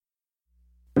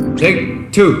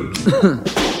Take two.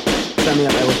 Sign me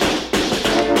up, Edward.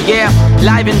 Yeah,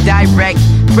 live and direct.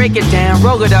 Break it down,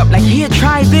 roll it up like here,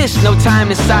 try this. No time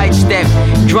to sidestep.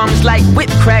 Drums like whip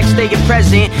cracks, stay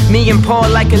present. Me and Paul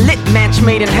like a lit match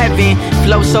made in heaven.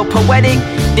 Flow so poetic,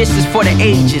 this is for the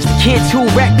ages. Kids who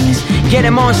reckless, get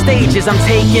them on stages. I'm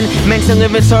taking mental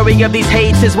inventory of these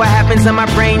haters. What happens in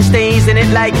my brain stays in it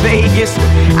like Vegas.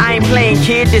 I ain't playing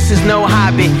kid, this is no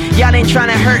hobby. Y'all ain't trying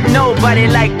to hurt nobody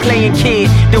like playing kid.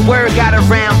 The word got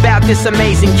around about this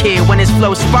amazing kid. When his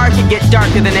flow spark, it get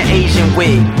darker than an Asian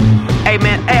wig. Hey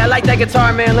man, hey, I like that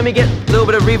guitar, man. Let me get a little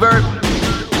bit of reverb.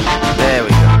 There we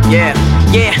go.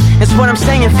 Yeah, that's what I'm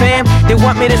saying, fam. They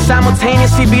want me to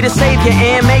simultaneously be the savior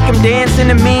and make them dance. In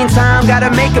the meantime,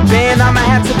 gotta make a band. I'ma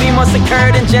have to be more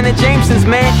secure than Jenna Jameson's,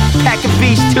 man. Pack a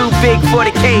beach too big for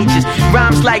the cages.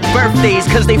 Rhymes like birthdays,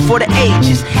 cause they for the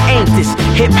ages. Ain't this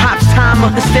hip-hop's time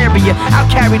of hysteria? I'll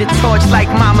carry the torch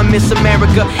like Mama Miss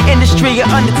America. Industry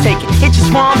or undertaking, it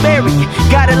just won't bury you.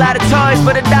 Got a lot of toys,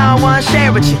 but I don't wanna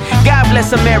share with you. God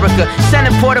bless America. Send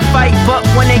them for the fight, but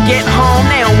when they get home,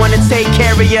 they don't wanna take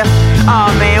care of you.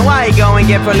 Oh man, why you go and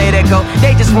get political?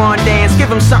 They just wanna dance, give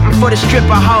them something for the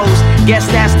stripper hoes. Guess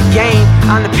that's the game,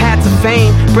 on the path to fame.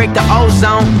 Break the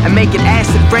ozone and make it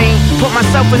acid rain. Put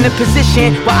myself in the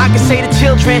position where I can say to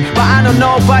children, but I know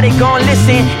nobody gon'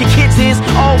 listen. The kids is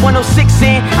all 106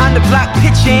 in, on the block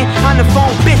pitching, on the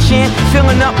phone bitching,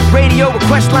 filling up radio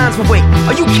request lines. But wait,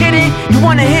 are you kidding? You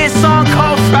wanna hear a song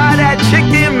called Fry That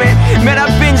Chicken? Man,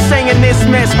 I've been saying this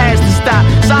mess has to stop.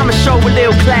 So I'ma show a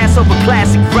little class over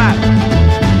classic rock.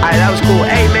 Alright, that was cool.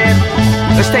 Hey man,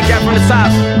 let's take that from the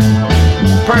top.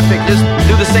 Perfect, just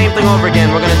do the same thing over again.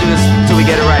 We're gonna do this till we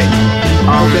get it right.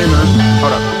 Okay, man.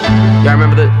 Hold up. Y'all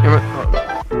remember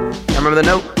the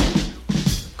note?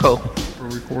 Cool.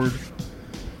 Record.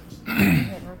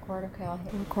 Hit record, okay, I'll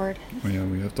hit record. Oh yeah,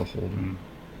 we have to hold them.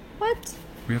 What?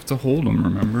 We have to hold them,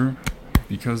 remember?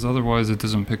 Because otherwise it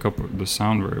doesn't pick up the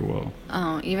sound very well.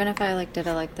 Oh, even if I did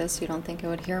it like this, you don't think it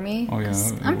would hear me? Oh yeah,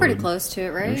 I'm pretty close to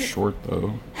it, right? You're short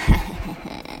though.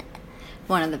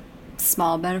 One of the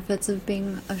small benefits of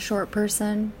being a short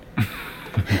person.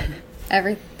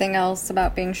 Everything else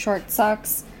about being short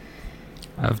sucks.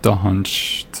 I have to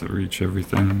hunch to reach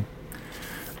everything.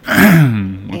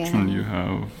 Which one do you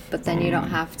have? But then you don't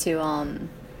have to,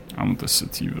 I'm with the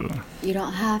sativa. you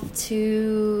don't have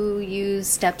to use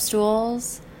step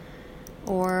stools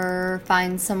or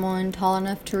find someone tall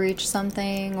enough to reach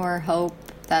something or hope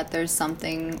that there's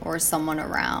something or someone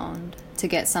around to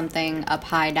get something up,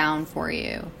 high, down for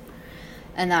you.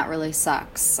 And that really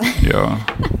sucks. Yeah.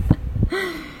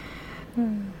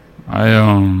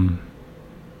 I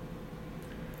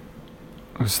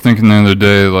was thinking the other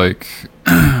day, like,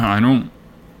 I'm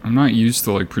not used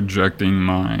to, like, projecting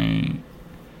my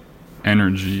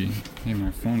energy. Hey,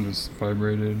 my phone just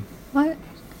vibrated. What?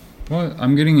 What?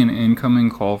 I'm getting an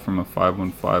incoming call from a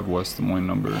 515 West Des Moines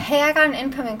number. Hey, I got an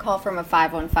incoming call from a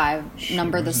 515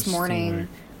 number Shit, this this is morning still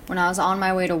when I was on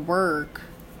my way to work.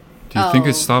 Do you think Oh.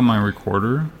 it stopped my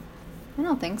recorder? I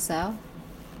don't think so.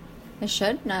 It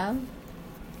should know.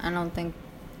 I don't think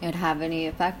it'd have any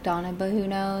effect on it, but who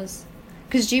knows?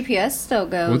 Because GPS still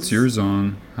goes. What's yours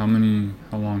on? How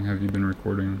long have you been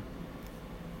recording?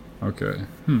 Okay.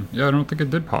 Yeah, I don't think it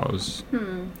did pause.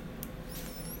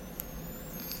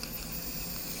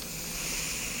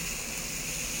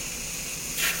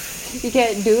 You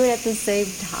can't do it at the same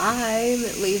time.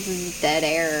 It leaves dead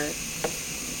air.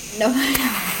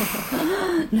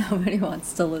 Nobody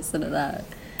wants to listen to that.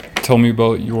 Tell me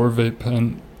about your vape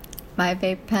pen. My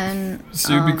vape pen.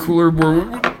 See, it'd be cooler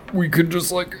where we could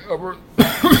just, like, have our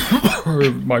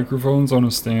microphones on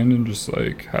a stand and just,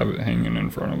 like, have it hanging in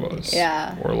front of us.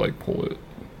 Yeah. Or, like, pull it.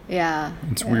 Yeah.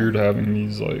 It's weird having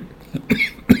these, like...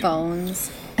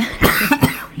 Phones.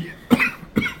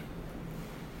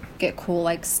 Get cool,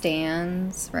 like,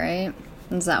 stands, right?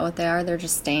 Is that what they are? They're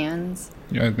just stands?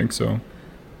 Yeah, I think so.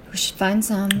 We should find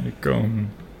some. Like,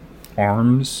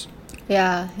 arms?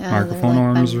 Yeah. Microphone they're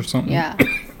like arms or something? Yeah.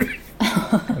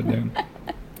 God damn. I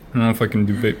don't know if I can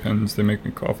do vape pens. They make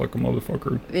me cough like a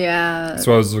motherfucker. Yeah.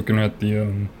 So I was looking at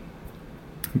the,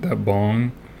 that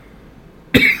bong.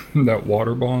 That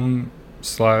water bong /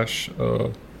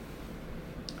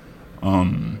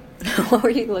 What were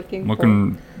you looking I'm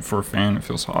looking for a fan. It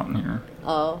feels hot in here.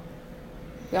 Oh.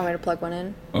 You want me to plug one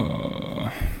in?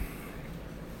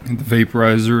 The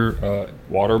vaporizer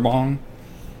water bong.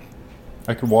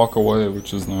 I could walk away,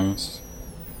 which is nice.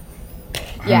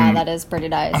 Yeah, that is pretty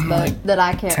nice, I'm but like that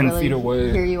I can't 10 really feet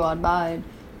away. hear you on mine.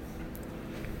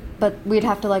 But we'd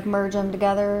have to, like, merge them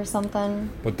together or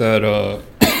something. But that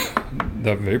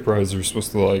that vaporizer is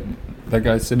supposed to, like, that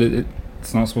guy said it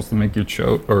It's not supposed to make you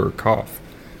choke or cough.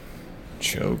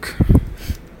 Choke.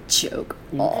 Joke.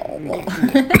 Oh.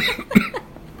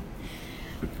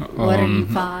 What are you,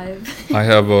 5? I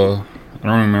have a. I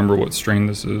don't remember what strain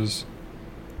this is.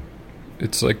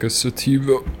 It's like a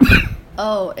sativa.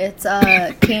 Oh, it's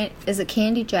is it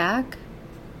Candy Jack?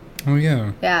 Oh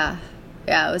yeah.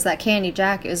 Yeah, it was that Candy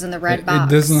Jack. It was in the red It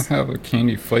box. doesn't have a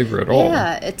candy flavor at all.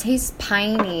 Yeah, it tastes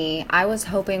piney. I was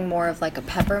hoping more of like a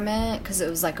peppermint because it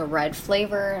was like a red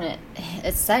flavor, and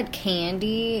it said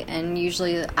candy. And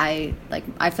usually, I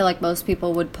feel like most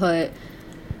people would put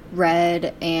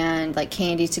red and like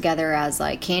candy together as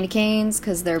like candy canes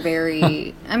because they're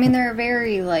very. I mean, they're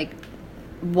very like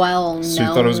well known. So you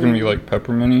thought it was gonna be like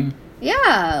pepperminty?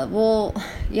 Yeah, well,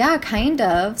 yeah, kind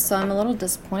of. So I'm a little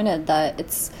disappointed that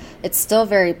it's still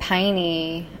very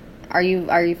piney. Are you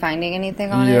finding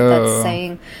anything on it that's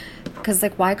saying? Because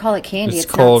like, why call it candy? It's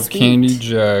It's called not sweet. Candy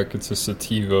Jack. It's a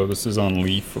sativa. This is on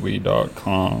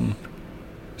Leafly.com.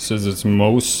 It says it's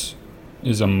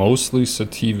a mostly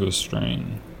sativa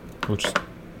strain, which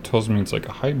tells me it's like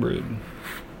a hybrid.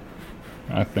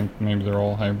 I think maybe they're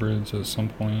all hybrids at some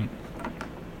point.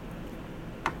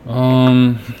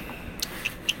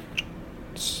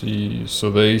 Let's see. So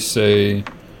they say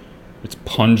it's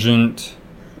pungent.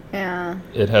 Yeah.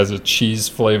 It has a cheese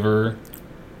flavor,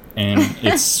 and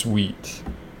it's sweet.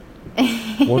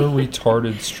 What a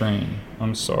retarded strain.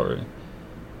 I'm sorry.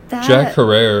 Jack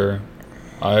Herrera.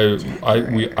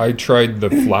 I tried the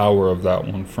flower of that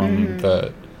one from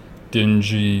that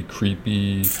dingy,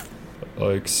 creepy,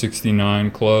 like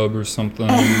 69 Club or something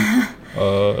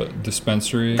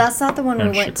dispensary. That's not the one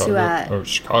we went to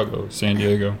Chicago, San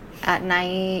Diego. at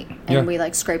night, and Yeah. we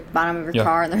like scraped the bottom of your Yeah.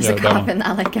 car, and there's Yeah, a that cop one. in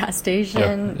that like gas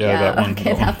station. Yeah, that one, Okay,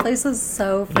 that one. that place was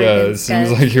so freaking Yeah, it seems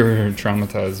sketchy. like you were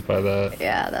traumatized by that.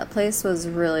 Yeah, that place was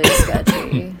really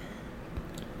sketchy.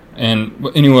 And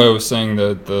anyway, I was saying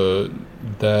that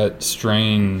that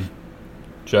strain,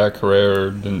 Jack Herrera,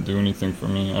 didn't do anything for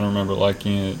me. I don't remember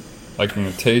liking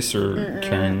the taste or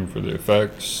caring for the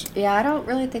effects. Yeah, I don't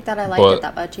really think that I liked But it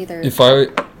that much either.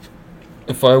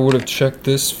 If I would have checked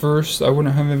this first, I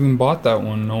wouldn't have even bought that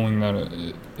one, knowing that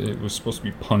it was supposed to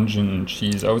be pungent and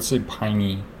cheese. I would say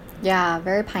piney, Yeah,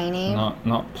 very piney.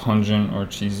 not pungent or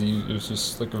cheesy. It was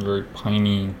just like a very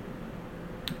piney,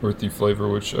 earthy flavor,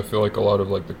 which I feel like a lot of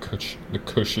like the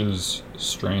Kush's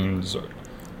strains are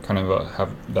kind of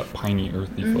have that piney,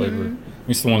 earthy flavor. At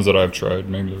least the ones that I've tried.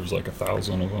 Maybe there's like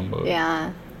 1,000 of them, but Yeah.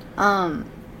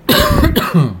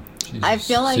 Jesus. I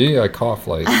feel like- see, I cough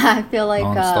like I feel like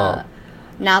nonstop.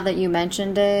 now that you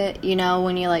mentioned it, you know,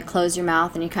 when you like close your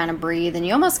mouth and you kind of breathe and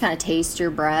you almost kind of taste your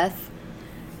breath.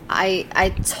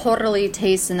 I totally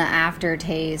taste in the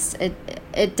aftertaste.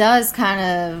 It does kind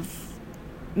of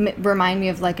remind me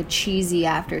of like a cheesy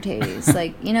aftertaste.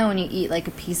 Like, you know, when you eat like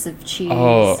a piece of cheese.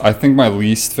 Oh, I think my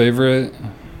least favorite,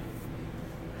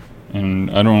 and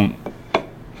I don't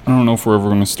know if we're ever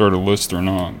going to start a list or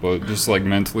not, but just like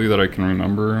mentally that I can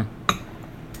remember, I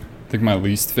think my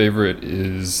least favorite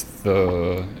is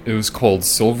it was called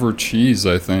Silver Cheese,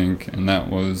 I think, and that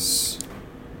was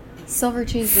Silver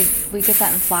cheese, did we get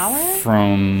that in flour?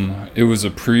 it was a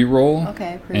pre-roll.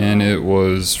 Okay, pre-roll. And it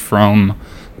was from,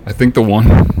 I think the one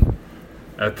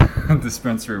at the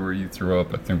dispensary where you threw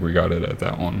up, I think we got it at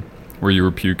that one, where you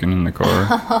were puking in the car.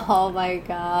 Oh my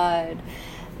god.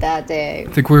 That day.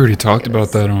 I think we already talked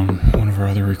about that on one of our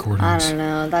other recordings. I don't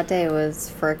know. That day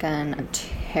was frickin'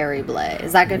 terrible.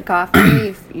 Is that good coffee?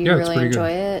 You Yeah, it's really pretty enjoy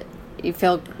it? You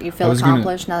feel was gonna-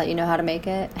 accomplished now that you know how to make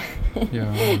it?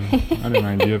 Yeah, I had an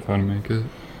idea of how to make it.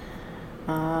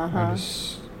 Uh-huh.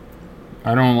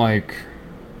 I don't like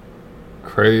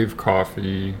crave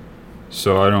coffee,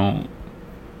 so I don't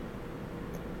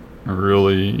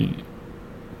really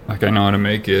like. I know how to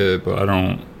make it, but I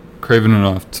don't crave it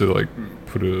enough to like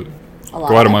A lot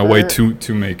go out of my way effort.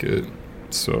 to make it.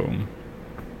 So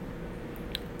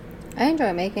I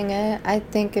enjoy making it. I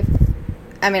think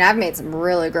I've made some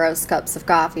really gross cups of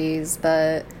coffees,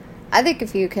 but I think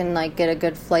if you can like get a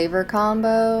good flavor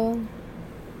combo,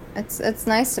 it's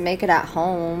nice to make it at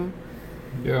home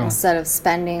yeah, instead of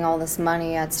spending all this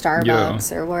money at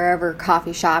Starbucks or wherever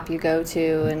coffee shop you go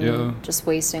to and just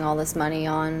wasting all this money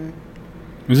on.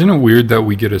 isn't it weird that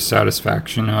we get a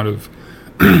satisfaction out of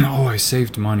oh, I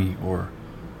saved money, or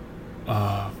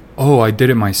oh, I did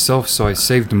it myself, so I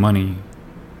saved money,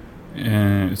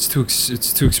 and it's too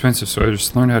expensive, so I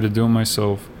just learned how to do it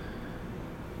myself.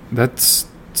 That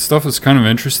stuff is kind of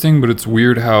interesting, but it's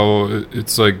weird how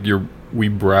it's like we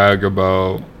brag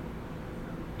about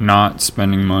not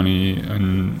spending money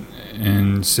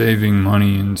and saving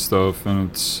money and stuff, and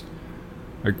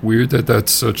Like, weird that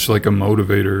that's such, like, a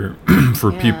motivator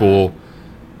for Yeah. people,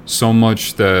 so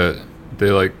much that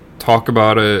they, like, talk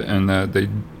about it, and that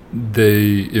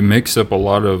it makes up a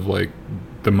lot of, like,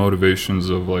 the motivations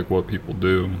of, like, what people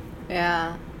do.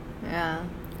 Yeah.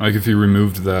 Like, if you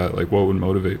removed that, like, what would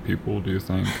motivate people, do you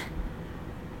think?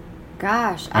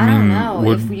 Gosh, I I don't mean,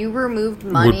 know. If you removed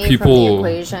money from the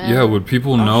equation. Yeah, would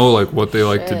people know, like, what they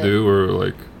like to shit. do, or,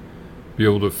 like, be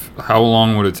able to, how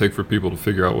long would it take for people to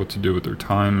figure out what to do with their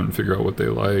time and figure out what they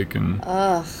like? And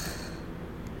Ugh.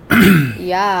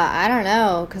 Yeah, I don't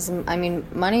know, because, I mean,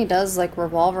 money does, like,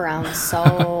 revolve around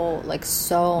so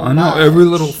I know, every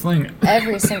little thing.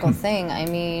 Every single thing. I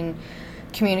mean,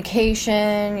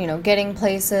 communication, you know, getting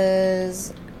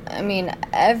places. I mean,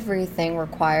 everything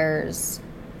requires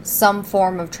some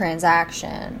form of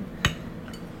transaction.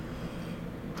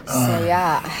 So,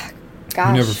 yeah.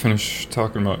 Gosh. We never finished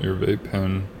talking about your vape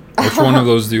pen. Which one of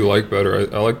those do you like better?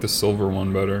 I like the silver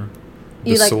one better.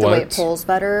 You like the way it Select. pulls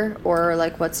better? Or,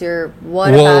 like, what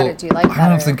about it do you like better? I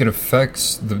don't think it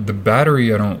affects the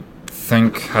battery. I don't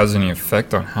think has any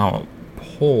effect on how it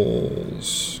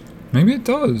pulls. Maybe it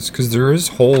does, because there is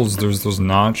holes. There's those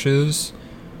notches.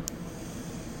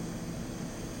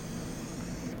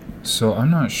 So I'm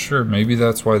not sure. Maybe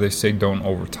that's why they say don't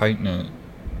over tighten it.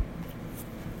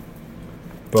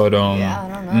 But Yeah, I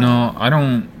don't know.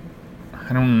 no,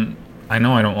 I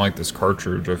know I don't like this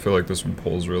cartridge. I feel like this one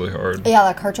pulls really hard. Yeah,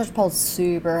 that cartridge pulls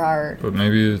super hard. But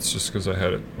maybe it's just because I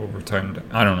had it over tightened.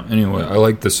 I don't know. Anyway, I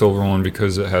like the silver one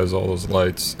because it has all those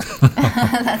lights.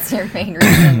 That's your main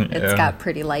reason. It's Yeah. got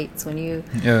pretty lights when you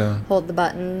Yeah. hold the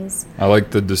buttons. I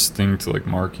like the distinct, like,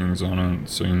 markings on it,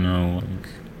 so you know,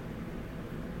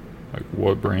 like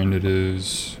what brand it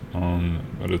is.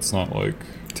 But it's not, like,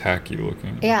 tacky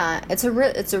looking. Yeah, it's a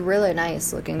really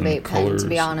nice looking And vape pen, to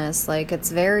be colors. honest. Like,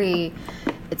 it's very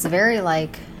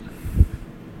like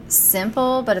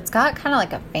simple, but it's got kind of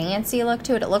like a fancy look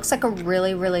to it. It looks like a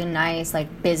really, really nice,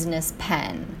 like, business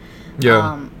pen.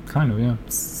 Yeah, kind of, yeah.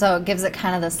 So it gives it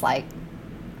kind of this, like,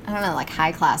 I don't know, like,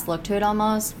 high class look to it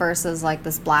almost, versus like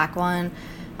this black one.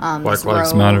 Black this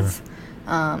Lives Rove.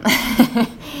 Matter.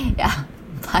 Yeah,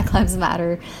 Black Lives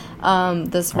Matter.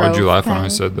 This Why'd you Rove laugh when I pen.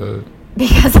 said that?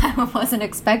 Because I wasn't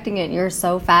expecting it. You're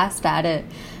so fast at it,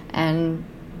 and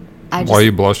I just. Why are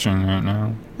you blushing right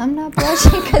now? I'm not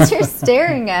blushing because you're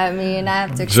staring at me, and I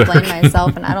have to explain Joking.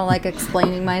 myself, and I don't like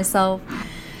explaining myself.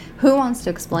 Who wants to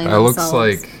explain It themselves?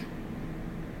 looks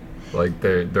like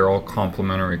they're all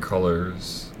complementary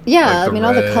colors. Yeah, Like I the mean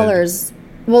all the red. colors.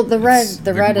 Well, the red It's is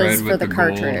for with the gold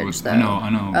cartridge, with- though. I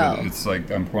know, but Oh. it's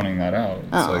like I'm pointing that out. It's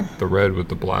Oh. like the red with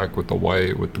the black, with the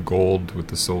white, with the gold, with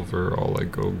the silver, all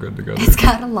like go good together. It's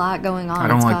got a lot going on. I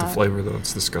don't It's like the got- flavor though;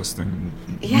 it's disgusting.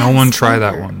 Yeah, no the one try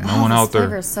that flavor. one. No Oh, one this out flavor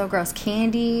there. is so gross.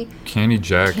 Candy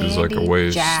Jack is like a Candy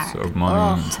waste Jack. of money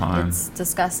and Ugh, time. It's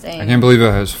disgusting. I can't believe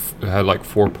it had like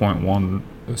 4.1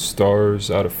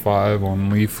 stars out of 5 on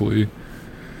Leafly.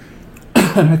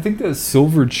 And I think that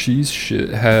silver cheese shit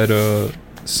had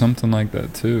something like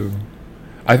that too.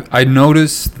 I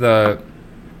noticed that,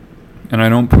 and I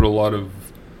don't put a lot of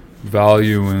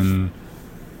value in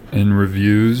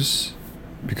reviews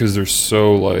because they're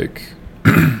so like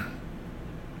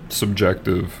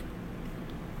subjective.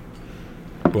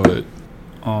 But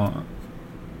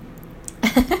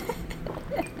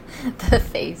The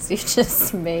face you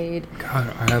just made.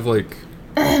 God, I have like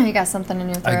You got something in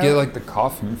your throat. I get like the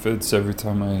coughing fits every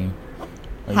time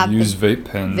I Have use the vape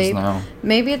pens vape. now.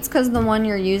 Maybe it's because the one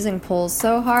you're using pulls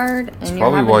so hard. And It's you're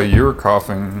probably having why it- you're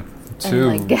coughing too.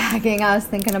 And like gagging. I was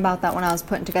thinking about that when I was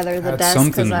putting together the Had desk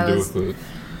something because I to do was with it.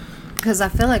 because I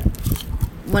feel like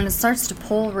when it starts to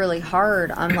pull really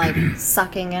hard, I'm like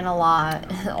sucking in a lot,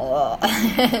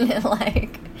 and it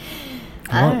like.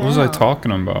 What was I know.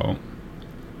 talking about?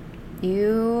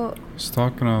 You I was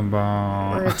talking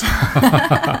about.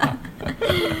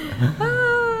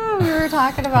 we were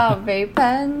talking about vape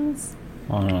pens.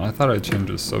 I don't know. I thought I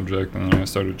changed the subject and then I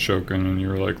started choking and you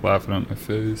were like laughing at my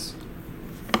face.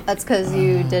 That's because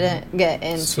you didn't get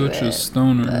into Such it. a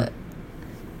stoner.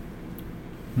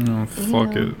 but, No, you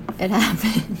fuck know, it. It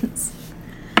happens.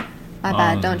 My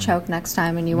bad. Don't choke next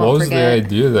time, and you What won't was forget. the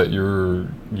idea that you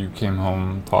came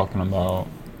home talking about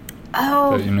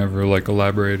Oh, that you never like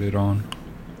elaborated on?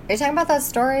 are you talking about that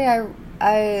story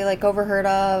I like overheard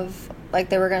of? Like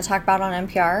they were going to talk about on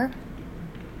NPR.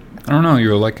 I don't know. You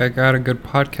were like, I got a good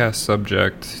podcast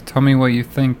subject. Tell me what you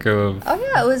think of. Oh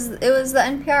yeah, it was the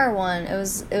NPR one. It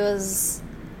was.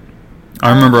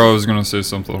 I remember I was gonna say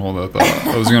something. Hold that thought.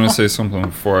 I was gonna say something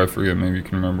before I forget. Maybe you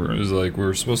can remember. It was like we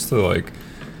were supposed to like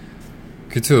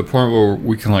get to the point where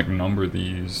we can like number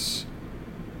these,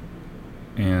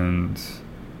 and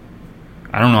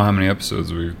I don't know how many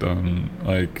episodes we've done.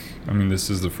 Like, I mean, this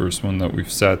is the first one that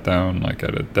we've sat down, like,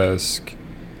 at a desk.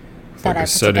 With, That like, I a put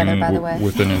setting together, by the way.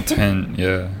 with an intent,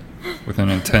 yeah. With an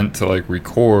intent to, like,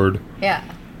 record Yeah.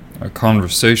 a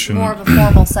conversation. More of a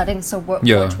formal setting. So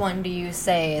Yeah. which one do you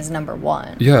say is number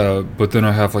one? Yeah, but then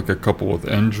I have, like, a couple with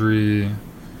Endry.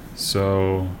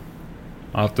 So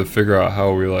I'll have to figure out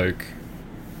how we, like,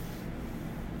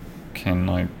 can,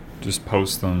 like, just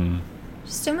post them.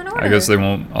 Just do them in order. I guess they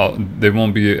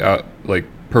won't be out, like,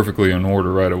 perfectly in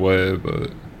order right away,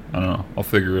 but I don't know. I'll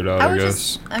figure it out, I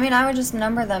guess. I would just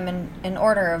number them in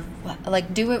order of,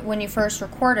 like, do it when you first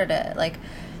recorded it. Like,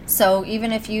 so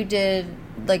even if you did,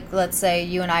 like, let's say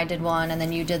you and I did one, and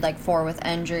then you did, like, 4 with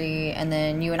Endry, and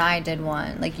then you and I did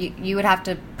one. Like, you would have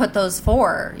to put those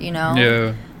 4, you know?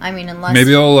 Yeah. I mean, unless...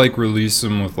 Maybe I'll, like, release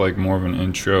them with, like, more of an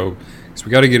intro. Because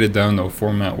we got to get it down to a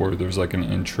format where there's, like, an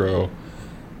intro.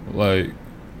 Like,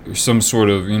 some sort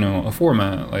of, you know, a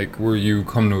format. Like, where you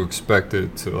come to expect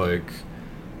it to, like,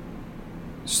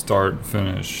 start,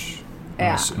 finish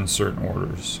in certain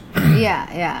orders.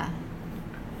 Yeah.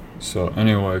 So,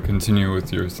 anyway, continue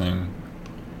with your thing.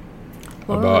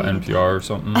 What About were we- NPR or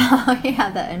something. Oh,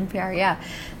 yeah, the NPR, yeah.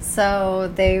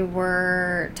 So they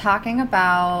were talking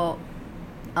about,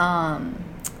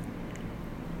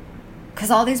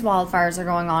 because all these wildfires are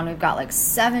going on. We've got like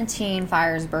 17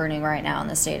 fires burning right now in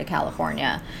the state of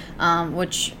California,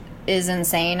 which is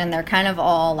insane. And they're kind of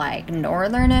all like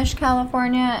northern-ish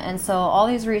California. And so all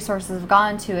these resources have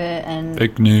gone to it. And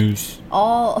Fake news.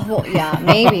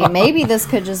 maybe this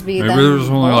could just be Maybe them there's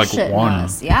only, like, bullshitting one.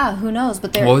 us. Yeah, who knows?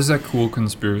 But they're... What was that cool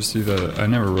conspiracy that I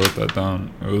never wrote that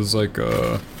down? It was like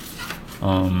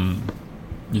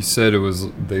you said it was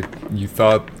you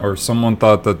thought, or someone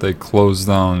thought that they closed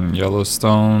down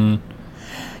Yellowstone.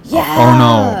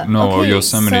 Yeah. Okay,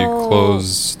 Yosemite so-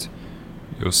 closed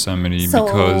Yosemite So,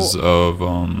 because of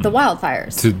the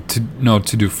wildfires.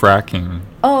 to do fracking.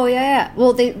 Oh, yeah.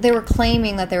 Well, they were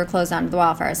claiming that they were closed down to the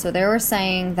wildfires. So they were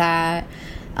saying that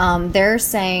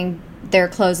they're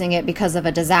closing it because of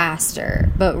a disaster.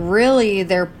 But really,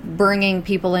 they're bringing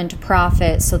people into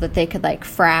profit so that they could, like,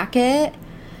 frack it.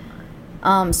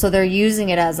 So they're using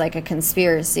it as, like, a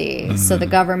conspiracy. Mm-hmm. So the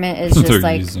government is just,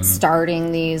 like,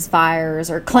 starting these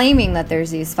fires or claiming that there's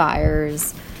these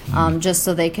fires just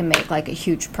so they can make, like, a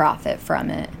huge profit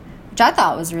from it. Which I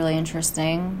thought was really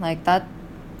interesting. Like, that...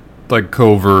 Like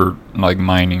covert, like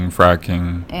mining,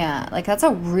 fracking. Yeah, like that's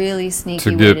a really sneaky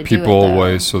to way get to people do it,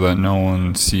 away so that no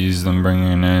one sees them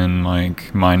bringing in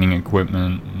like mining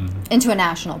equipment into a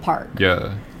national park.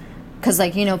 Yeah, because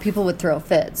like people would throw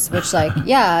fits, which like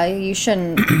yeah, you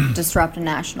shouldn't disrupt a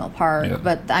national park. Yeah.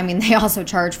 But I mean, they also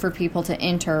charge for people to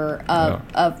enter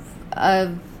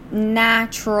a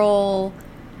natural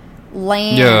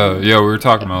land. Yeah, we were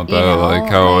talking about that,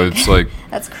 like how it's like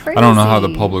that's crazy. I don't know how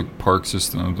the public park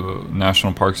system, the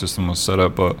national park system was set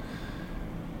up, but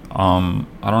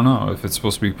I don't know if it's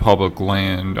supposed to be public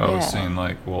land. I was saying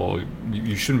like, well,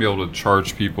 you shouldn't be able to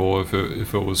charge people if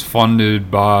it was funded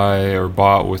by or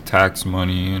bought with tax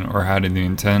money or had the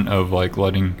intent of like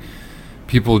letting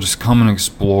people just come and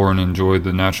explore and enjoy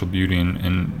the natural beauty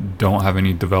and don't have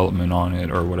any development on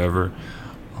it or whatever.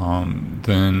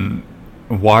 Then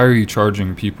why are you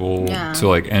charging people to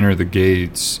like enter the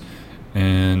gates?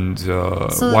 And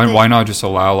why not just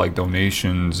allow like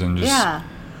donations and just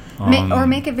or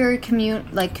make it very communal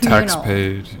tax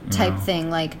paid type thing,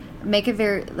 like make it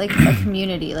very like a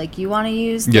community. Like you want to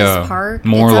use this park,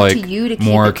 more it's like up to you to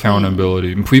more keep it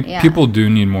accountability. People do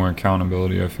need more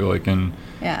accountability, I feel like, and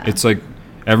it's like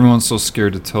everyone's so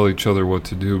scared to tell each other what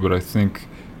to do, but I think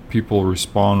people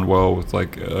respond well with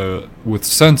like with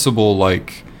sensible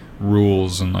like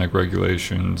rules and like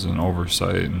regulations and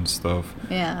oversight and stuff.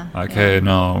 Like, hey,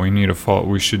 no, we need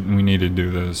to do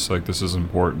this. Like, this is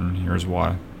important. Here's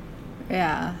why.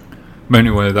 Yeah. But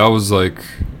anyway, that was like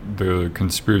the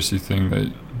conspiracy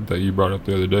thing that you brought up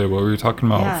the other day. What were you talking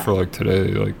about for like today?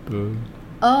 Like the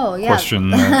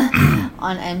question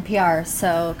on NPR.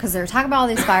 So, because they were talking about all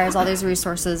these fires, all these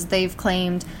resources, they've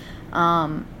claimed.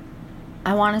 I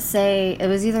want to say it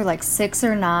was either like 6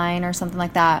 or 9 or something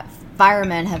like that.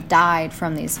 Firemen have died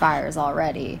from these fires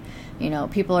already.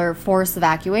 People are forced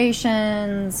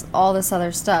evacuations, all this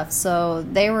other stuff. So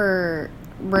they were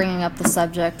bringing up the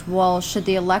subject, well, should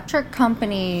the electric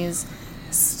companies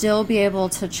still be able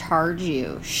to charge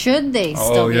you? Should they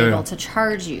still be able to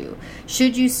charge you?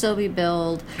 Should you still be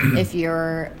billed if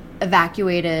you're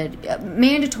evacuated?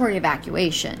 Mandatory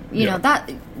evacuation. You know,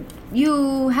 that...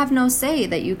 You have no say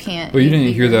that you can't. But you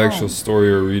didn't hear the actual story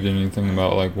or read anything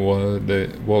about like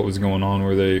what was going on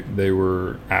where they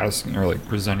were asking or like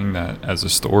presenting that as a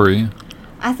story.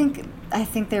 I think I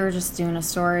think they were just doing a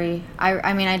story.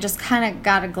 I mean, I just kind of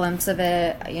got a glimpse of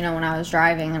it, you know, when I was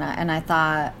driving, and I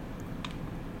thought,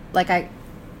 like,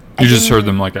 You just didn't- heard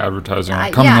them like advertising,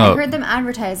 like, coming yeah, up. I heard them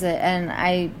advertise it, and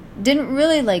I didn't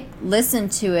really like listen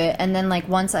to it. And then like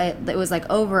once it was like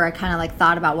over, I kind of like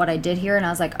thought about what I did hear, and I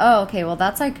was like, oh, okay, well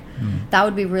that's like that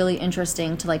would be really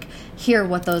interesting to like hear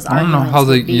what those I don't arguments know how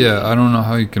they. would be. Yeah, I don't know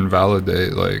how you can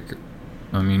validate. Like,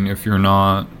 I mean, if you're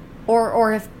not,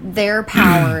 or if their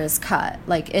power is cut,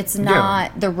 like it's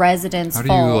not the residents' how do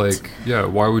fault. you like? Yeah,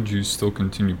 why would you still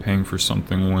continue paying for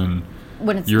something when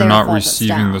when it's you're their not fault it's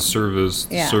receiving down. the service?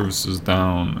 The Yeah. service is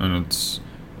down, and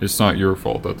it's not your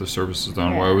fault that the service is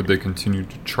down. Why Yeah. would they continue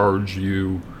to charge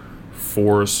you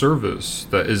for a service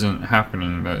that isn't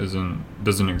happening, that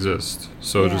doesn't exist?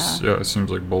 So it seems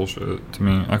like bullshit to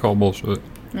me. I call it bullshit.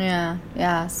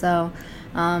 Yeah. So,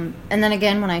 and then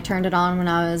again, when I turned it on when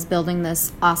I was building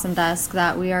this awesome desk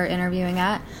that we are interviewing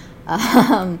at,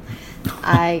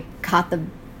 I caught the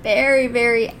very,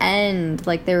 very end.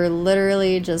 Like, they were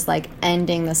literally just, like,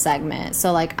 ending the segment.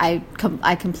 So, like, I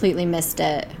completely missed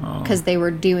it because they were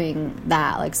doing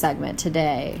that, like, segment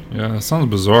today. Yeah, it sounds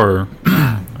bizarre.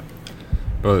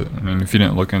 But, I mean, if you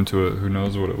didn't look into it, who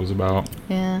knows what it was about.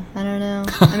 Yeah, I don't know.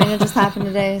 I mean, it just happened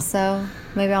today, so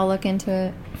maybe I'll look into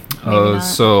it. Maybe not.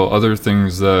 So other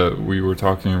things that we were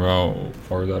talking about,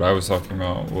 or that I was talking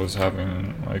about, was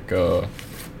having like the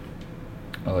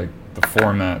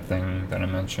format thing that I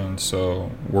mentioned.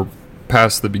 So we're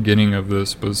past the beginning of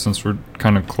this, but since we're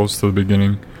kind of close to the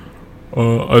beginning,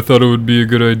 I thought it would be a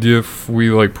good idea if we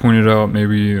like pointed out,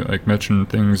 maybe like mention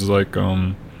things like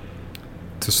to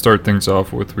start things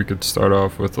off with. We could start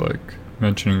off with like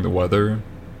mentioning the weather,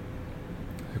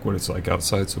 like what it's like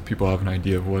outside, so people have an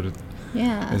idea of what it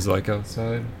Yeah. is like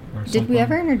outside. Or Did we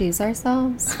ever introduce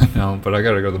ourselves? No, but I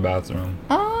gotta go to the bathroom.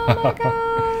 Oh my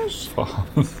gosh.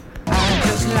 I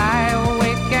just lie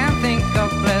awake and think of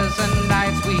pleasant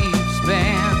nights we've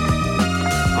spent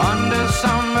under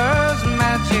summer's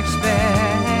magic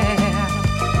spell.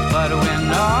 But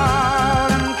when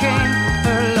autumn came,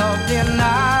 her love did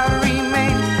not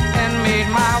remain and made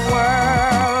my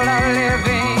world a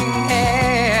living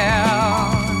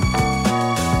hell.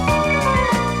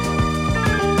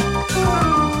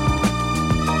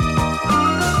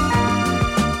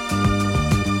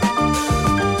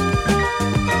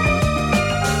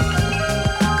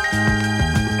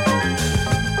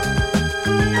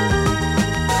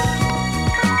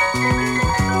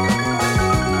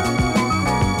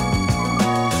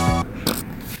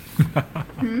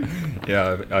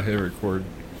 Yeah, I hit record.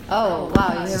 Oh,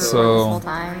 wow. You were So- this whole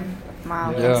time?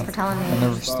 Wow, Yeah, thanks for telling me. I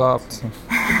never stopped.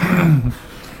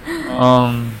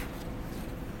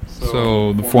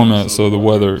 So the format, so the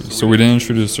weather. So we didn't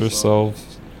introduce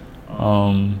ourselves.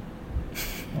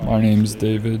 My name's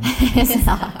David. It's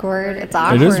awkward. It's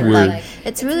awkward. It is weird. Like,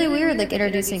 it's really weird, like,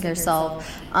 introducing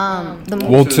yourself.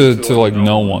 Well, to like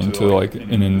no one, to like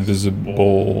an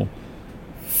invisible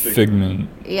figment.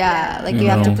 Yeah, like You you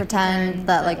have to know. pretend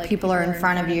that like people are in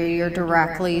front of you. You're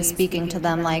directly speaking to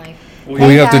them, like, Well,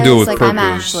 hey you have to do it guys, with like I'm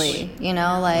purpose. Ashley. You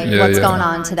know, like Yeah, what's yeah. going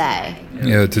on today?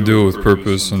 Yeah, to do it with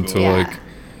purpose and to Yeah. like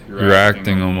you're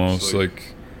acting almost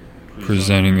like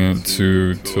presenting it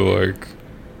to like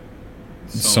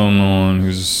someone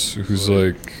who's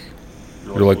like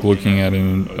you're like looking at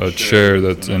a chair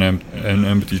that's an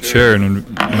empty chair and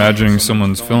imagining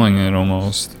someone's filling it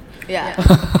almost. Yeah,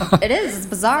 it is. It's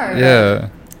bizarre. Yeah.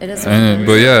 It is. And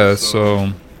but yeah,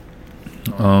 so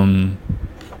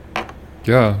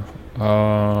yeah.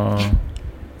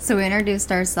 So we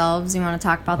introduced ourselves. You want to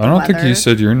talk about the I don't weather? think you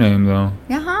said your name though.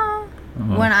 Yeah.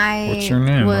 When I What's your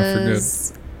name? I forget.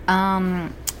 was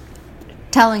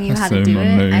telling you how to Say do my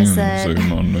it, name, I say said,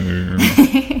 my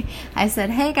name. I said,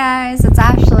 "Hey guys, it's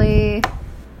Ashley.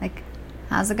 Like,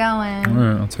 how's it going?"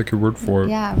 Alright, I'll take your word for it.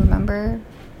 Yeah, remember?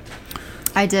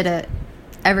 I did it.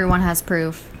 Everyone has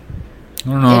proof. I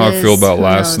don't know how It I feel is about who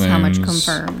last knows names. how much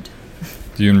confirmed.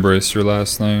 Do you embrace your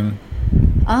last name?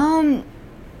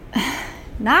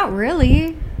 Not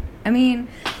really. I mean,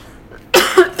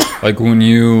 Like when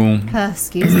you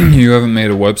excuse me. you haven't made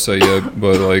a website yet,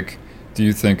 but like, do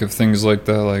you think of things like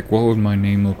that? Like, what would my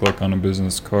name look like on a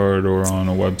business card or on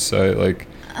a website? Like,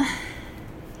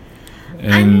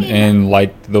 and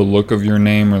like the look of your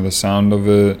name or the sound of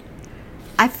it,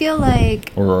 I feel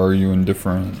like, or are you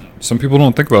indifferent? Some people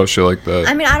don't think about shit like that.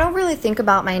 I mean, I don't really think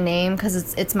about my name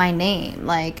because it's my name.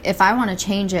 Like, if I want to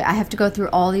change it, I have to go through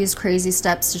all these crazy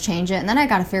steps to change it, and then I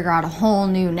got to figure out a whole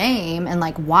new name and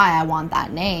like why I want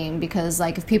that name. Because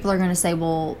like, if people are gonna say,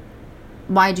 well,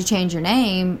 why'd you change your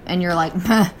name? And you're like,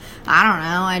 I don't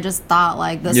know. I just thought,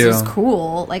 like, this was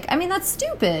cool. Like, I mean, that's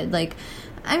stupid. Like,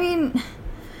 I mean,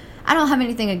 I don't have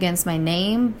anything against my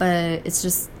name, but it's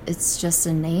just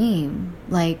a name.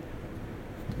 Like,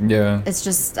 yeah. it's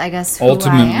just, I guess, who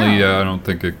Ultimately, I am. yeah, I don't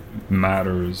think it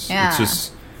matters. Yeah. It's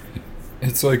just,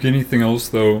 it's like anything else,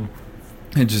 though.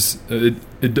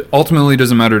 It ultimately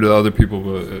doesn't matter to other people,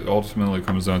 but it ultimately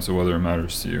comes down to whether it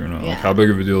matters to you or not. Yeah. Like, how big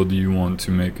of a deal do you want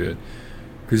to make it?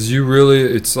 Because you really,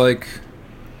 it's like,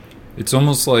 it's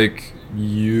almost like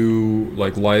you,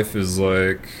 like, life is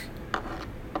like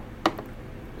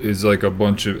a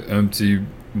bunch of empty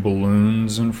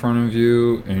balloons in front of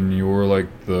you, and you're like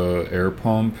the air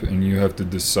pump, and you have to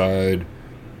decide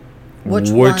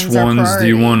which ones do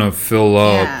you want to fill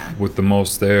up with the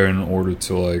most air in order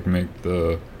to, like, make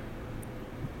the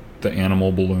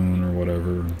animal balloon or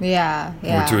whatever. Yeah.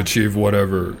 Or to achieve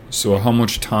whatever. So how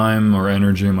much time or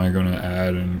energy am I going to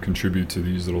add and contribute to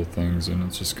these little things? And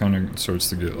it just kind of starts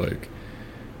to get, like,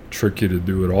 tricky to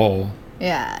do it all.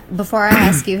 Yeah. Before I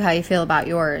ask you how you feel about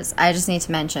yours, I just need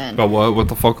to mention. But what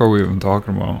the fuck are we even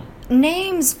talking about?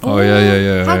 Names, fool. Oh,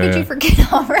 yeah. How could you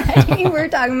forget already? We're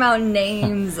talking about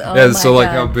names. Oh, yeah, my so, like,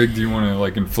 God. how big do you want to,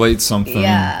 like, inflate something?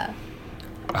 Yeah.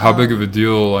 How big of a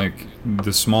deal, like,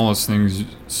 the smallest things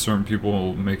certain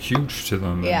people make huge to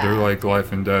them. Yeah. They're like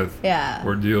life and death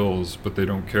ordeals, but they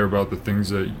don't care about the things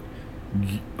that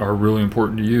are really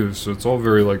important to you. So it's all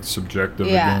very, like, subjective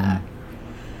again.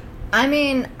 I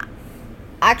mean,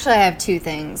 actually, I have two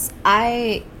things.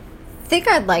 I think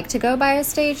I'd like to go by a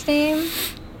stage name,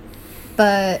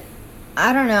 but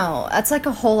I don't know. That's like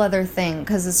a whole other thing,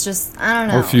 because it's just, I don't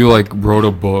know. Or if you, like, wrote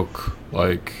a book,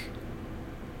 like,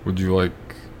 would you like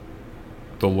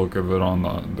the look of it on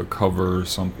the cover or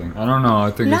something? I don't know. I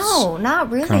think no,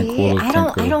 not really. Cool I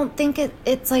don't think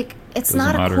it's like, it's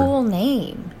not a cool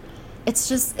name. It's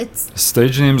just,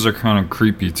 stage names are kind of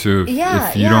creepy too.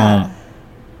 If you don't,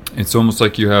 it's almost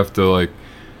like you have to, like,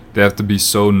 they have to be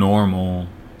so normal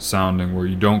sounding where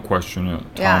you don't question it.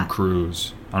 Tom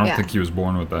Cruise. I don't think he was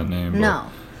born with that name. No.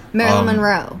 Marilyn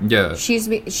Monroe. Yeah. She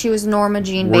was Norma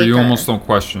Jean Baker. Where you almost don't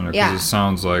question it because it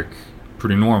sounds like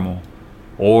pretty normal.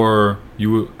 Or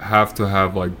you have to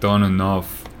have, like, done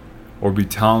enough or be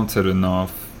talented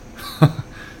enough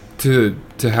to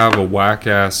have a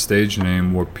whack-ass stage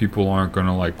name where people aren't going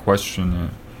to, like, question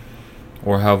it.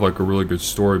 Or have, like, a really good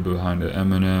story behind it.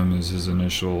 Eminem is his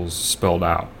initials spelled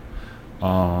out.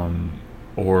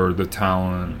 Or the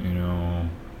talent, you know,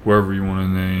 whoever you want to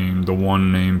name, the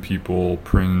one name people,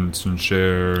 Prince and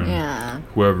Cher, and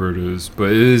whoever it is.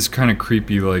 But it is kind of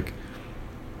creepy, like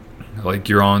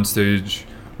you're on stage,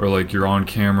 or like you're on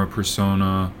camera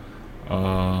persona,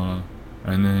 and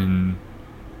then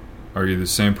are you the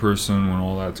same person when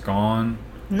all that's gone?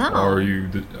 No. Or are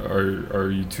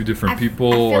you two different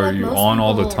people? Or are you on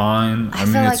all the time? I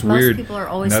mean, it's weird. People are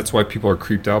always, and that's why people are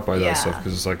creeped out by that stuff,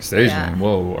 because it's like stage name.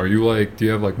 Whoa, are you, like, do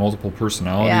you have, like, multiple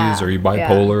personalities? Are you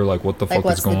bipolar? Like, what the fuck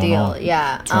is going on?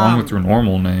 Yeah. What's wrong with your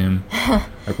normal name?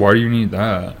 Like, why do you need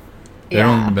that? They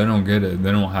don't get it.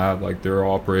 They don't have, like, they're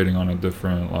operating on a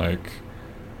different, like,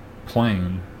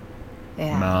 plane.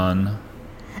 Yeah. Man.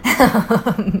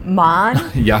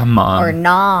 Mon? Yeah, man. Or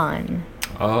non?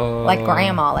 Like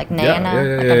grandma, like nana,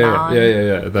 like a non.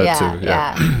 Yeah, that too.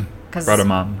 Yeah. Brother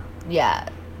man. Yeah,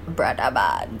 brother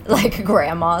man, like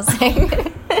grandma saying,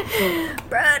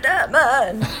 brother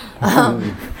man.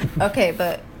 Okay,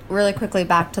 but really quickly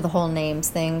back to the whole names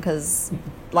thing, because,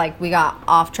 like, we got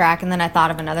off track, and then I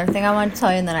thought of another thing I wanted to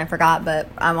tell you, and then I forgot. But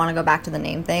I want to go back to the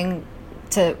name thing,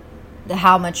 to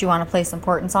how much you want to place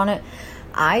importance on it.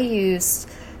 I used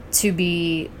to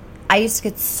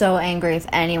get so angry if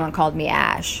anyone called me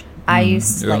Ash. I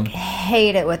used to, like,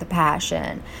 hate it with a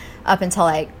passion. Up until,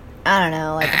 like, I don't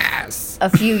know, like, a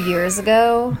few years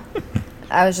ago,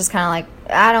 I was just kind of like,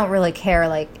 I don't really care.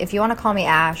 Like, if you want to call me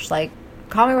Ash, like,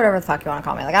 call me whatever the fuck you want to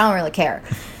call me. Like, I don't really care.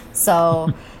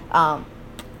 So, I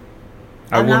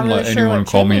wouldn't let anyone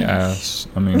call me ass.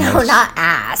 I mean, no, not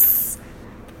ass.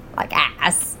 Like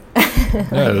ass.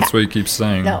 Yeah, that's what you keep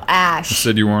saying. No, Ash. You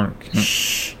said you weren't.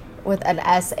 With an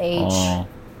SH.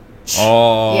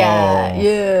 Oh. Yeah.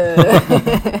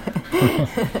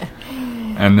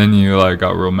 And then you, like,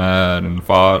 got real mad and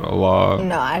fought a lot.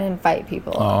 No, I didn't fight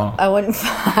people. I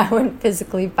wouldn't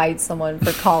physically fight someone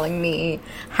for calling me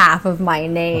half of my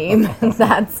name.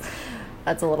 That's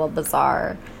a little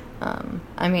bizarre.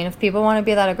 I mean, if people want to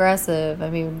be that aggressive, I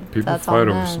mean, people that's all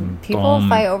them. People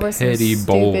fight over some stupid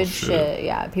bullshit. shit.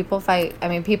 Yeah, people fight. I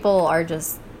mean, people are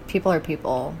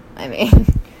people. I mean,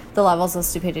 the levels of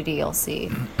stupidity you'll see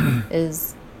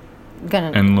is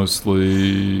gonna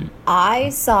endlessly. I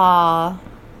saw,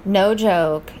 no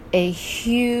joke, a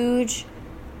huge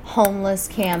homeless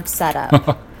camp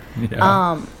setup.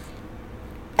 Yeah.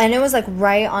 And it was like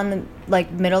right on the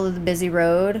like middle of the busy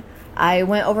road. I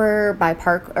went over by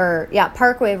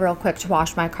Parkway real quick to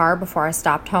wash my car before I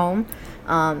stopped home.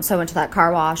 So I went to that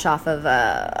car wash off of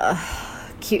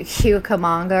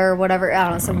Cucamonga or whatever. I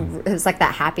don't know. It was like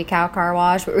that Happy Cow car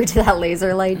wash where we did that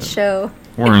laser light show.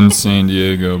 We're in San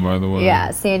Diego, by the way.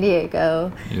 Yeah, San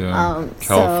Diego. Yeah.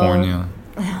 California.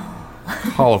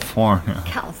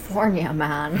 California,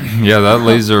 man. Yeah, that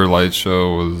laser light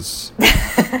show was.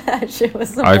 That shit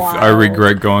was I wild.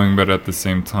 regret going, but at the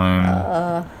same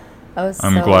time, I'm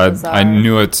so glad. bizarre. I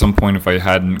knew at some point if I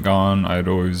hadn't gone, I'd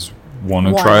always want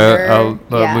to try it out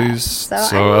Yeah. at least. So,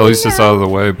 So, I mean, at least it's yeah. out of the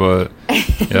way. But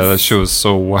yeah, that shit was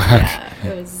so whack.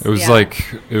 It was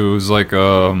like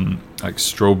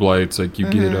strobe lights, like you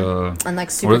get and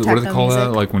like super what do they techno call music.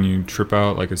 that? Like when you trip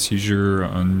out, like a seizure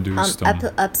induced.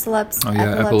 Epilepsy. Oh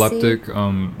yeah, epileptic,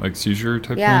 like seizure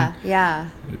type Yeah, thing. yeah.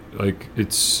 Like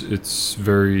it's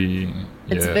very.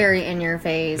 It's yeah, very in your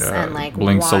face yeah, and like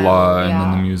blinks wild, a lot, yeah.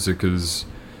 and then the music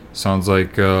sounds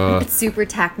like it's super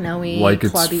techno-y, like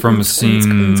it's clubby, from a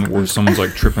scene where someone's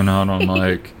like tripping out on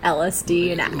like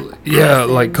LSD and yeah, acid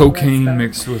like and all that cocaine stuff.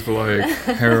 mixed with like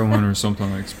heroin or something,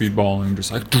 like speedballing,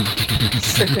 just like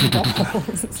Tripping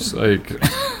balls. just like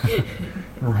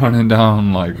running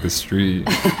down like the street.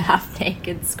 Half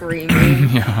naked screaming.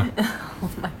 Yeah. Oh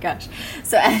my gosh.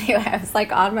 So anyway, I was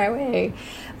like on my way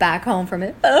back home from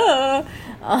it.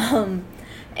 And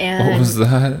What was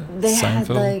that? they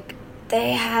Seinfeld?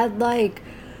 had like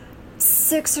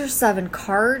 6 or 7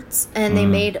 carts, and they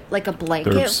made like a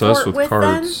blanket obsessed fort with with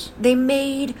carts. them. They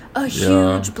made a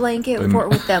Yeah. huge blanket They- fort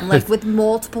with them, like with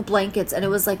multiple blankets, and it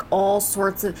was like all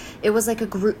sorts of. It was like a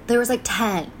group. There was like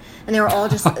 10, and they were all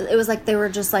just. It was like they were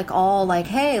just like all like,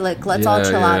 hey, like let's all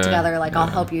chill out together. Like I'll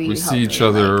help you. We You see help each me.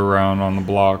 other Like, around on the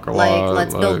block a lot.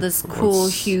 let's build this cool,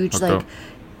 let's huge, hook like up.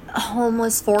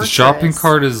 homeless The fortress. shopping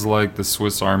cart is like the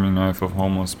Swiss Army knife of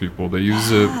homeless people. They use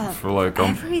it for like a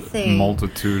everything.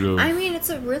 multitude of. I mean, it's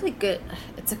a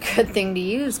good thing to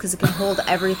use because it can hold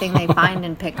everything they find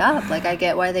and pick up. Like, I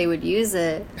get why they would use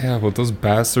it. Yeah, but those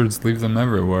bastards leave them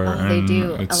everywhere. Oh, they and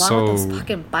do. It's A lot so, of those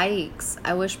fucking bikes.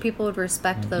 I wish people would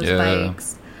respect those Yeah.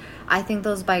 bikes. I think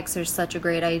those bikes are such a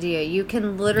great idea. You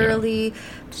can literally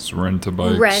just rent a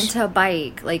bike. rent a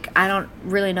bike. Like, I don't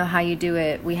really know how you do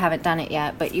it. We haven't done it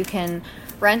yet, but you can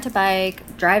rent a bike,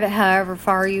 drive it however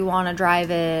far you want to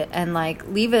drive it, and like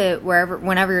leave it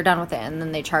whenever you're done with it, and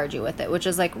then they charge you with it, which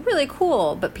is like really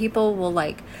cool. But people will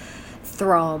like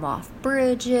throw them off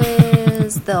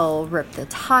bridges. They'll rip the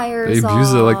tires They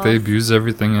abuse off. it like they abuse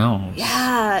everything else.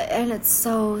 Yeah, and it's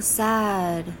so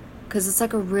sad because it's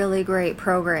like a really great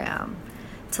program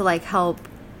to like help.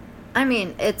 I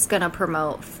mean, it's gonna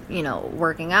promote,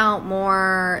 working out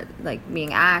more, like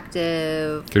being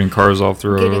active, Getting cars off the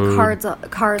road. getting cars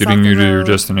Getting off you the to your road.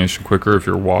 destination quicker if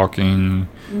you're walking.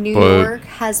 New but York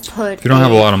has put. if you don't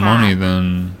have a lot of money, cap.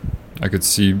 then I could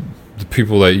see the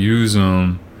people that use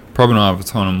them probably don't have a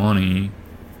ton of money.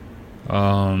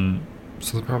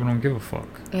 So they probably don't give a fuck.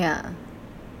 Yeah.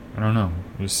 I don't know.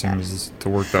 It just seems to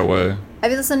work that way.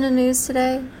 Have you listened to news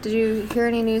today? Did you hear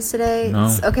any news today?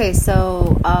 No. Okay,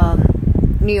 so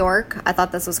New York, I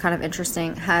thought this was kind of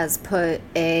interesting, has put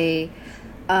a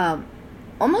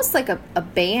almost like a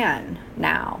ban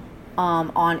now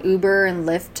on Uber and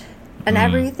Lyft and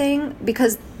everything,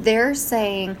 because they're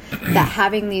saying that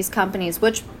having these companies,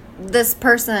 which this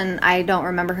person, I don't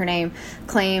remember her name,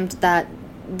 claimed that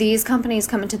these companies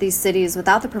come into these cities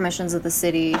without the permissions of the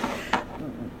city,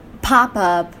 pop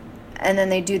up, and then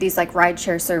they do these like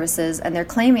rideshare services, and they're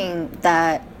claiming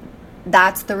that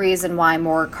that's the reason why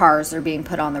more cars are being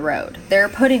put on the road. They're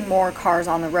putting more cars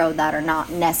on the road that are not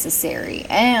necessary,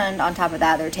 and on top of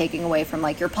that, they're taking away from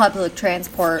like your public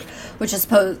transport, which is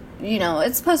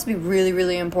it's supposed to be really,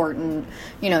 really important,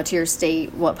 to your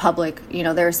state. What public,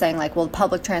 they're saying like, well,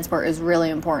 public transport is really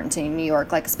important to New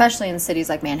York, like especially in cities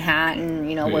like Manhattan,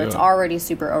 where it's Yeah. already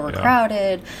super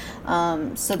overcrowded.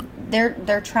 So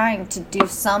they're trying to do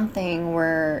something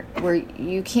where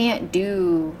you can't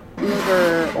do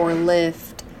Uber or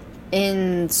Lyft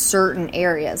in certain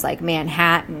areas like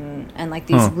Manhattan and like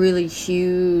these really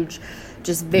huge,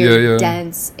 just very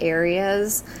dense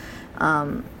areas.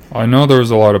 I know there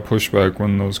was a lot of pushback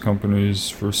when those companies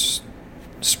first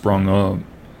sprung up.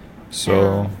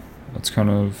 So that's kind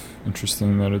of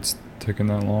interesting that it's taken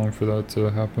that long for that to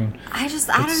happen. I don't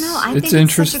know. I it's think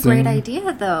it's such a great interesting.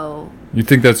 idea, though. You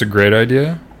think that's a great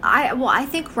idea? I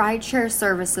think rideshare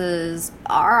services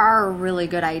are a really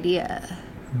good idea.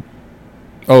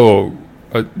 Oh,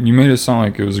 you made it sound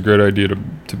like it was a great idea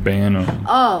to ban them.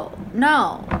 Oh,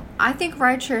 no. I think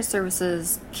rideshare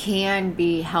services can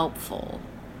be helpful.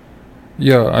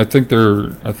 Yeah, I think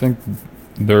they're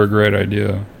a great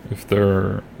idea if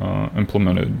they're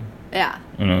implemented Yeah.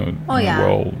 in a yeah.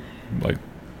 well, like,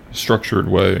 structured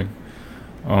way.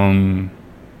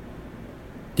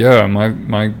 Yeah,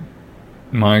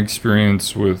 my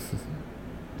experience with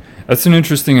that's an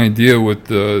interesting idea with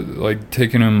the like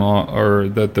taking them or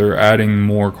that they're adding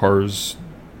more cars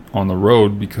on the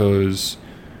road, because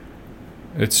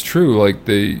it's true, like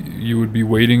you would be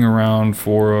waiting around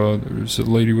for there's a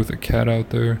lady with a cat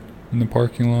out there in the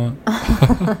parking lot.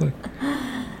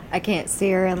 I can't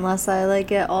see her unless I like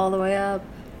get all the way up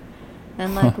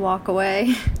and like walk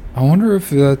away. I wonder if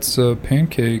that's a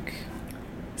Pancake.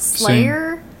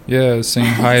 Slayer?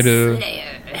 Saying hi to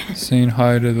Slayer. saying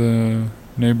hi to the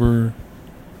neighbor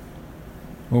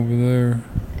over there.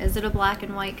 Is it a black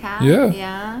and white cat? Yeah.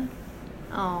 Yeah.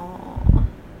 Oh.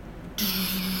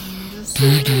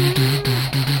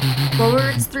 What were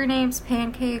its 3 names?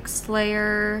 Pancake,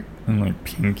 Slayer. And like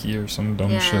Pinky or some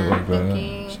dumb Yeah, shit like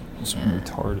Pinky. that. Some Yeah.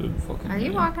 retarded fucking. Are you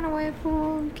name. walking away,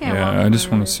 fool? You can't walk Yeah, I just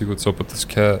away. want to see what's up with this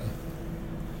cat.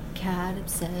 Cat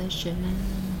obsession.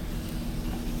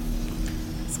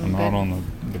 Some I'm good out on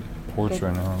the porch good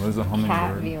right now. There's a cat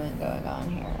hummingbird. viewing going on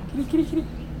here.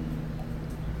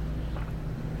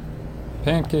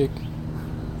 Pancake.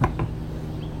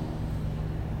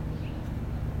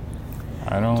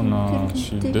 I don't know.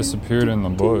 She disappeared in the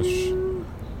bush.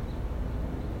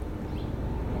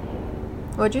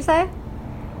 What'd you say?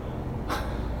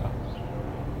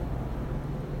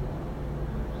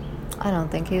 I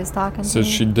don't think he was talking to Says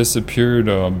me. she disappeared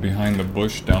behind the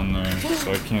bush down there,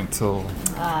 so I can't tell.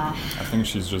 I think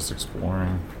she's just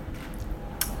exploring.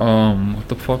 What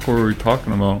the fuck were we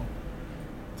talking about?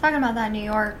 Talking about that New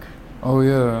York. Oh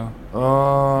yeah.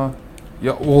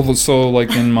 Yeah. Well, so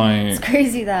like in my It's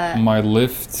crazy that my you're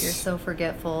lifts. so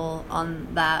forgetful on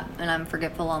that, and I'm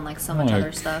forgetful on like so much Like-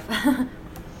 other stuff.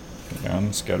 Yeah,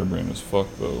 I'm scatterbrained as fuck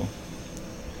though.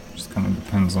 Just kind of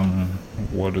depends on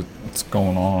what's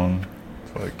going on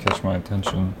to like catch my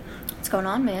attention. What's going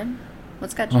on, man?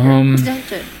 What's got your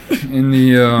attention? In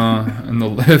the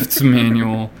lifts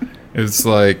manual, it's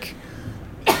like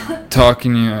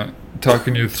talking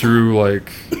you through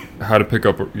like how to pick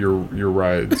up your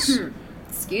rides.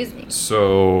 Excuse me.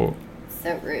 So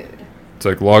So rude. it's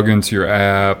like log into your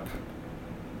app.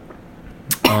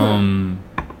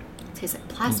 Tastes like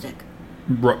plastic.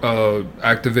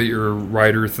 Activate your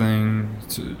rider thing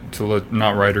to let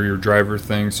not rider your driver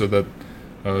thing so that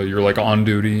you're like on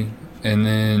duty, and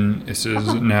then it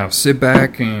says now sit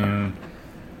back and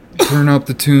turn up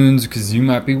the tunes because you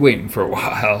might be waiting for a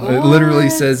while. It literally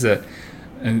What? says that,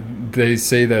 and they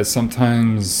say that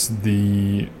sometimes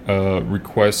the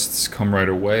requests come right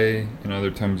away, and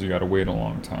other times you gotta wait a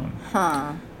long time.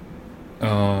 Huh.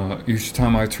 Each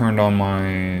time I turned on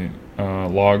my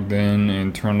logged in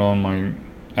and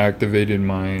activated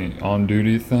my on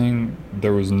duty thing,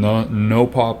 there was no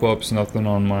pop-ups, nothing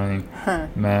on my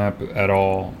map at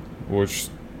all, which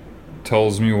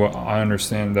tells me what I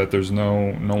understand, that there's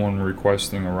no one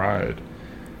requesting a ride.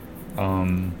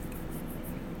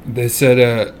 They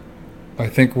said I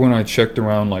think when I checked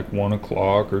around like 1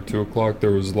 o'clock or 2 o'clock,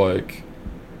 there was like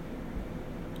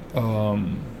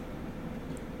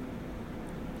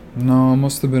no, it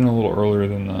must have been a little earlier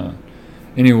than that.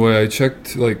 Anyway, I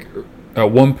checked, like,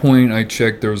 at one point I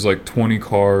checked, there was like 20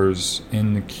 cars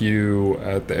in the queue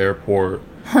at the airport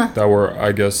that were,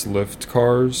 I guess, Lyft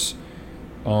cars.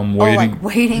 Waiting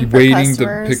for to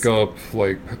customers? pick up,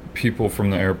 like, people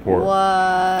from the airport.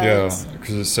 What? Yeah,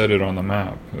 because it said it on the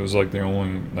map. It was, like, the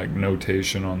only, like,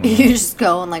 notation on the You map. just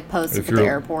go and like post it at the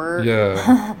airport.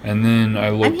 Yeah, and then I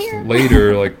looked here.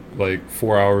 later, like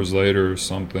 4 hours later or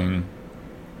something,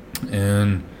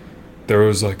 and there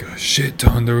was like a shit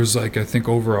ton. There was like I think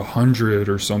over 100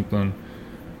 or something.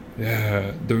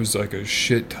 Yeah, there was like a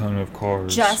shit ton of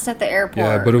cars. Just at the airport.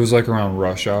 Yeah, but it was like around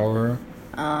rush hour.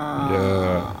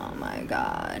 Oh my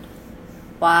god.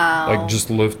 Wow. Like just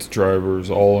Lyft drivers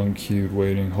all in queue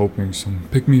waiting, hoping some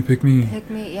pick me. Pick me.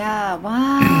 Yeah.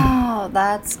 Wow.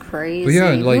 That's crazy. But yeah,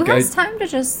 like, who has time to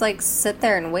just like sit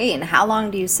there and wait? And how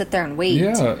long do you sit there and wait?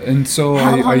 Yeah, and so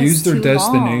How I long is used their too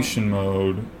destination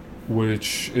mode,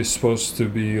 which is supposed to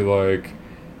be like,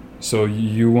 so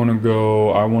you want to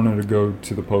go, I wanted to go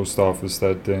to the post office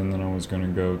that day, and then I was going to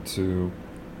go to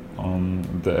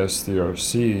the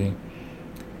SDRC,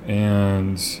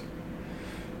 and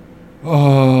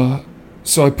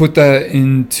so I put that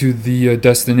into the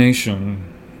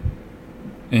destination,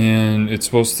 and it's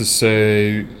supposed to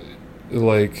say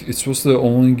like, it's supposed to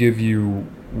only give you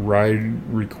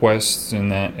ride requests in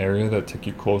that area that take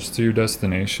you close to your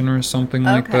destination or something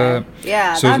like that.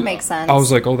 Yeah, So that makes sense. I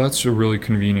was like, oh, that's a really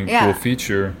convenient, Yeah. cool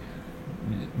feature.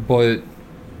 But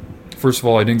first of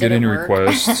all, I didn't get Didn't any work.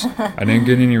 requests. I didn't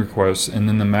get any requests. And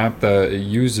then the map that it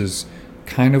uses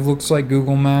kind of looks like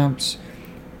Google Maps,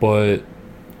 but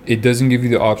it doesn't give you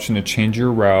the option to change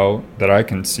your route that I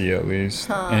can see, at least.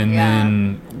 And yeah.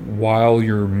 then while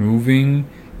you're moving,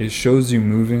 it shows you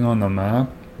moving on the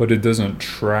map, but it doesn't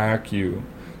track you.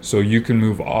 So you can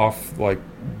move off like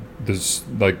this,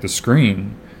 like the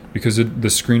screen, because the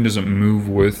screen doesn't move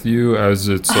with you as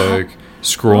it's like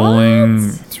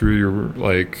scrolling through your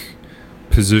like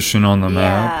position on the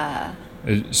map.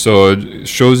 Yeah. So it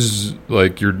shows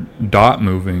like your dot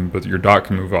moving, but your dot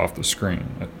can move off the screen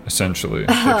essentially,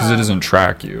 because it doesn't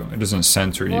track you. It doesn't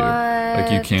censor you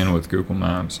like you can with Google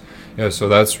Maps. Yeah, so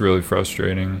that's really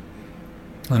frustrating.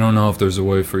 I don't know if there's a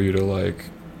way for you to like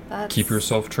keep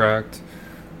yourself tracked.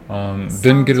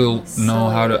 Didn't get to know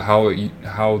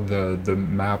how the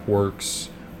map works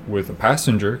with a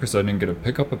passenger, because I didn't get to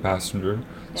pick up a passenger.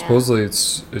 Yeah. Supposedly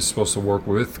it's supposed to work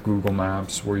with Google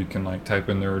Maps, where you can like type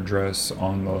in their address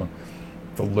on the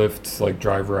Lyft like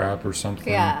driver app or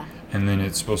something. Yeah. And then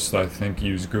it's supposed to, I think,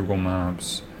 use Google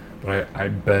Maps. But I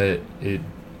bet it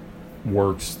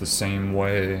works the same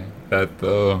way that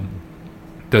the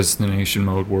destination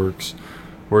mode works,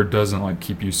 where it doesn't like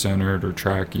keep you centered or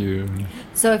track you.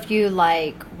 So if you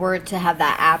like were to have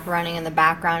that app running in the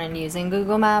background and using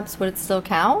Google Maps, would it still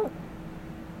count?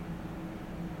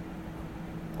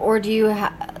 Or do you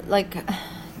like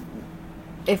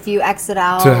if you exit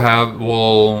out To have,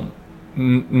 well,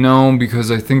 no,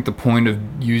 because I think the point of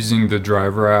using the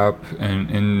driver app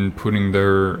and putting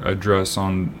their address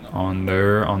on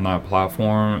that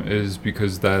platform is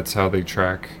because that's how they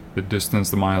track the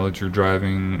distance, the mileage you're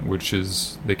driving, which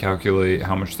is they calculate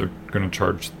how much they're going to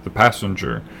charge the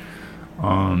passenger.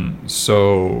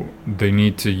 So you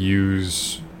need to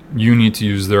use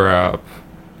their app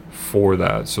for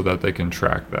that, so that they can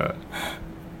track that.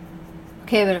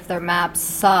 Okay, but if their maps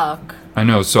suck. I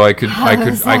know, so I could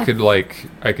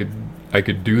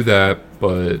do that,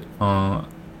 but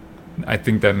I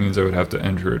think that means I would have to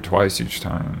enter it twice each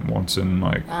time. Once in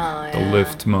like the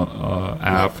Lyft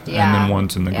app, Lyft, and then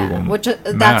once in the Google Which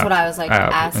that's Map what I was like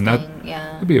app. asking. And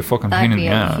that'd be a fucking That'd pain in be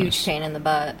the a ass. huge pain in the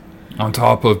butt. On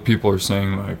top of people are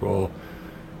saying like, well,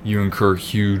 you incur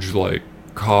huge like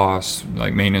costs,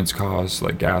 like maintenance costs,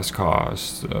 like gas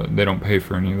costs. They don't pay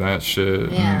for any of that shit.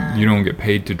 Yeah. And you don't get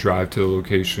paid to drive to the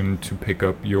location to pick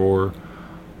up your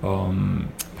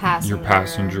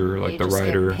passenger, like you the just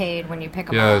rider. Get paid when you pick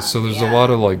them Yeah, up. so there's a lot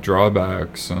of like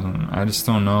drawbacks, and I just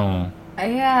don't know.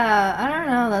 Yeah, I don't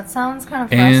know. That sounds kind of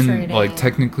frustrating. And like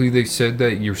technically, they said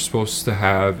that you're supposed to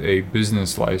have a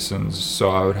business license, so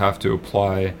I would have to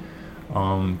apply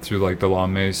through like the La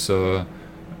Mesa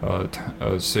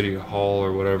City Hall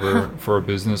or whatever for a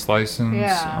business license.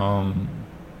 Yeah.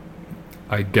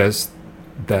 I guess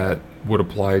that would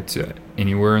apply to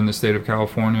anywhere in the state of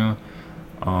California.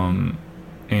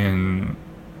 And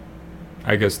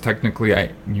I guess technically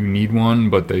you need one,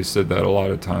 but they said that a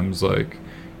lot of times like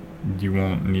you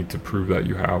won't need to prove that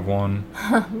you have one.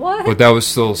 What? But that was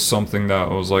still something that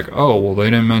was like, oh, well,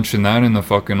 they didn't mention that in the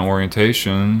fucking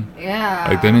orientation. Yeah.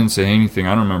 Like, they didn't say anything.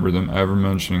 I don't remember them ever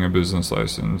mentioning a business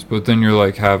license. But then you're,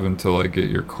 like, having to, like,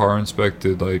 get your car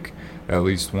inspected, like, at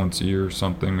least once a year or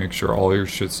something. Make sure all your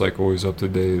shit's, like, always up to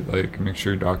date. Like, make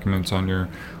sure your documents on your...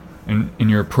 in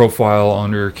your profile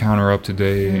under your account are up to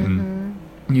date. And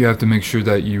you have to make sure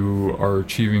that you are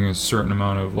achieving a certain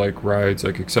amount of, like, rides,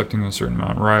 like, accepting a certain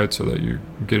amount of rides so that you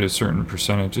get a certain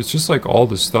percentage. It's just, like, all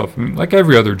this stuff. I mean, like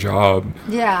every other job.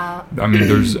 Yeah. I mean,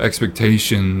 there's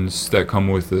expectations that come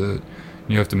with it.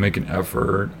 You have to make an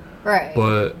effort. Right.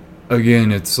 But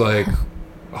again, it's like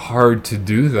hard to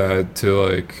do that, to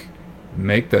like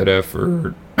make that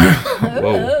effort.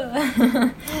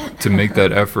 Whoa. To make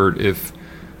that effort if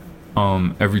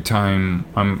every time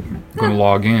I'm gonna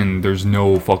log in, there's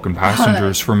no fucking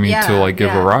passengers for me to like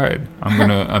give a ride. I'm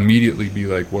gonna immediately be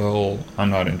like, well, I'm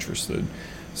not interested.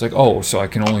 It's like, oh, so I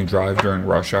can only drive during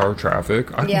rush hour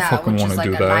traffic? I don't fucking want to like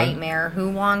do a that. nightmare. Who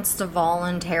wants to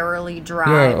voluntarily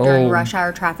drive during rush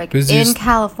hour traffic busiest, in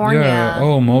California?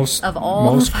 Yeah, most of all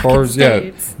most the cars.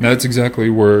 states. Yeah, that's exactly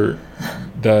where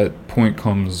that point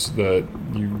comes that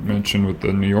you mentioned with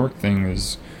the New York thing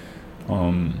is,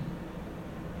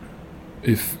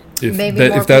 if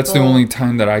that's the only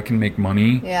time that I can make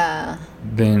money, yeah,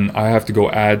 then I have to go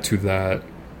add to that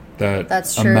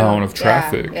that's true. amount of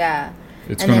traffic. Yeah.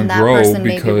 it's And going then to that grow person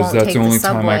maybe because won't that's take the the only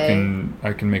time subway.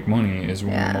 I can make money is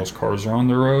when Yeah. the most cars are on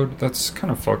the road. That's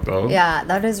kind of fucked up. Yeah,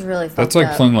 that is really fucked That's like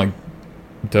up. playing like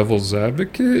devil's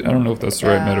advocate. I don't know if that's the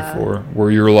right Yeah. metaphor.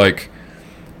 Where you're like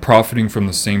profiting from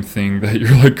the same thing that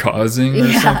you're like causing or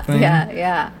Yeah, something.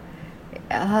 yeah.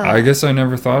 I guess I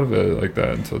never thought of it like that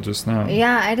until just now.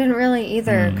 Yeah, I didn't really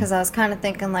either Mm. because I was kind of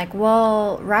thinking like,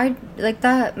 well, ride like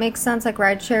that makes sense. Like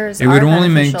ride shares, It would are only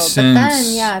make beneficial. But then,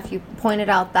 sense- yeah, if you point it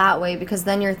out that way, because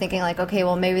then you're thinking like, okay,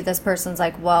 well, maybe this person's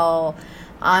like, well,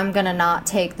 I'm gonna not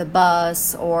take the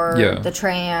bus or Yeah. the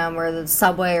tram or the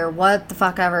subway or what the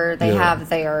fuck ever they Yeah. have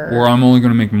there. Or I'm only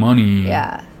going to make money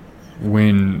Yeah,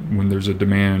 when there's a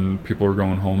demand. People are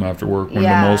going home after work when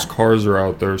Yeah. the most cars are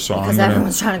out there. So because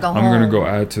everyone's trying to go I'm home. gonna go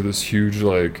add to this huge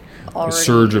like Already.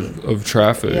 surge of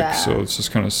traffic. Yeah. So it's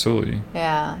just kind of silly.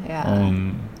 Yeah.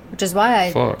 Which is why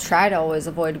I fuck. try to always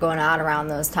avoid going out around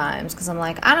those times because I'm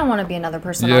like, I don't want to be another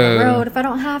person on Yeah. the road if I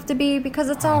don't have to be because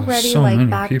it's already so many like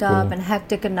backed people. up and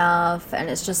hectic enough. And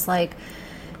it's just like,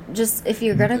 just if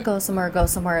you're going to go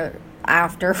somewhere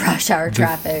after rush hour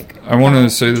traffic. I wanted don't to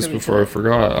say this contribute to before I it.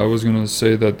 forgot. I was going to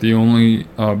say that the only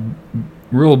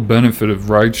real benefit of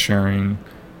ride sharing,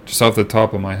 just off the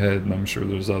top of my head, and I'm sure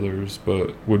there's others,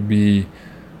 but would be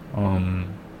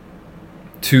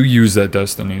to use that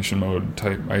destination mode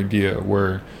type idea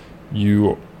where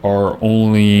you are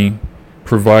only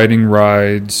providing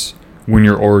rides when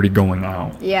you're already going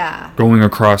out, Yeah. going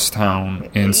across town,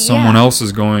 and someone Yeah. else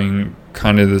is going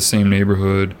kind of the same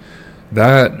neighborhood.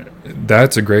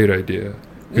 That's a great idea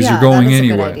because Yeah, you're going that is a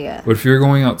good anyway. idea. But if you're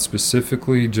going out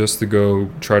specifically just to go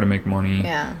try to make money,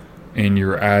 Yeah. and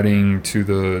you're adding to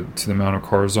the amount of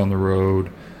cars on the road,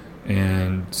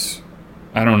 and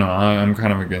I don't know, I'm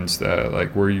kind of against that.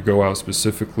 Like where you go out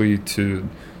specifically to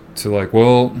like,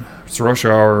 well, it's rush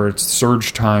hour, it's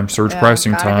surge time, surge Yeah,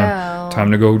 pricing gotta time, go.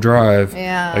 time to go drive.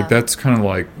 Yeah. Like that's kind of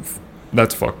like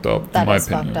that's fucked up That in my is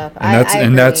fucked opinion. up. And that's I and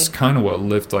agree. that's kind of what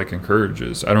Lyft like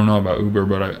encourages. I don't know about Uber,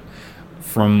 but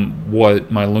from what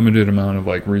my limited amount of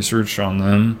like research on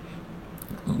them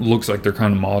looks like they're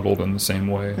kind of modeled in the same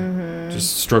way,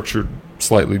 just structured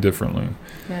slightly differently.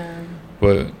 Yeah.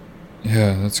 But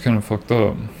yeah, that's kind of fucked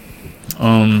up.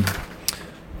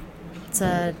 It's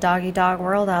a dog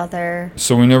world out there.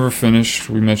 So we never finished.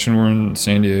 We mentioned we're in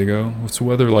San Diego. What's the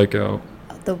weather like out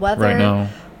The weather right now?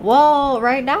 Well,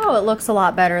 right now it looks a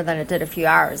lot better than it did a few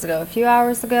hours ago. A few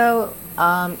hours ago,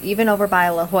 even over by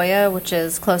La Jolla, which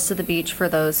is close to the beach for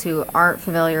those who aren't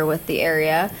familiar with the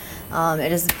area,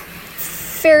 it is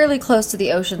fairly close to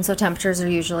the ocean, so temperatures are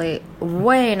usually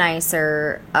way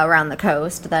nicer around the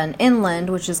coast than inland,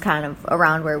 which is kind of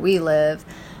around where we live.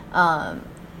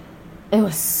 It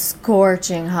was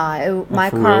scorching hot. My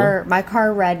for real?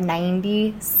 car read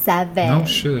 97. No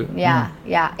shit. Yeah,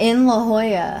 yeah, in La Jolla.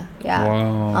 Yeah.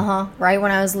 Wow. Right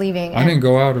when I was leaving. I didn't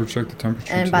go out or check the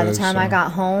temperature And by the today, time so- I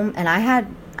got home, and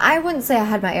I wouldn't say I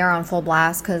had my air on full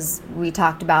blast because we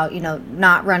talked about,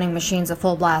 not running machines at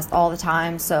full blast all the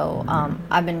time. So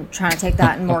I've been trying to take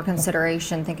that in more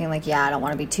consideration, thinking like, yeah, I don't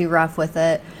want to be too rough with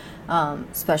it,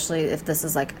 especially if this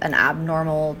is like an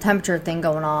abnormal temperature thing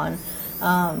going on.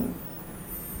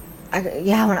 By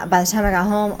the time I got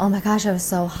home, oh my gosh, I was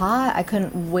so hot. I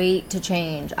couldn't wait to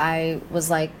change. I was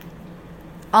like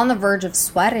on the verge of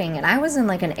sweating, and I was in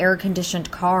like an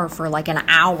air-conditioned car for like an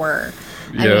hour.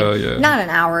 Yeah. Not an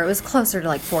hour. It was closer to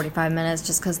like 45 minutes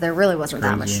just because there really wasn't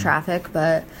that much Crazy. traffic,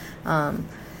 but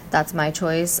that's my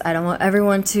choice. I don't want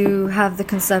everyone to have the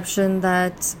conception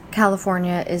that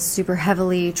California is super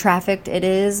heavily trafficked. It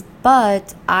is,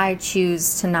 but I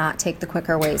choose to not take the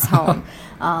quicker ways home.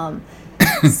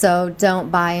 So don't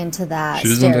buy into that She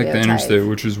doesn't take the stereotype. interstate,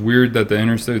 which is weird that the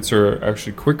interstates are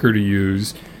actually quicker to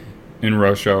use in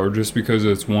rush hour just because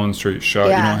it's one straight shot.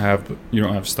 Yeah. You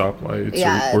don't have stoplights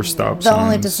Yeah, or stop the signs.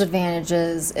 only disadvantage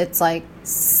is it's like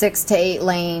 6 to 8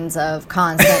 lanes of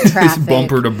constant traffic. It's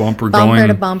bumper to bumper Bumper going.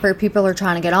 to bumper. People are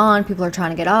trying to get on. People are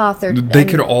trying to get off. They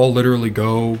could all literally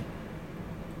go.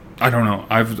 I don't know.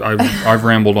 I've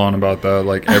rambled on about that.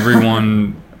 Like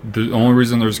everyone, the only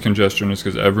reason there's congestion is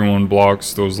because everyone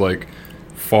blocks those like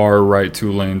far right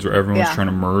 2 lanes where everyone's Yeah. trying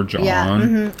to merge Yeah,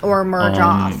 on. or merge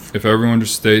off. If everyone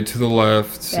just stayed to the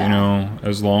left, Yeah.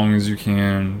 as long as you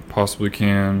possibly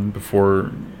can,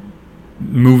 before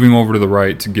moving over to the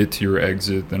right to get to your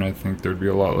exit, then I think there'd be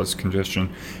a lot less congestion.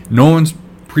 No one's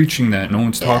preaching that. No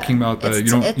one's talking about that.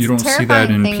 It's You don't see that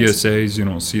terrifying in thing to- PSAs. You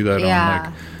don't see that Yeah.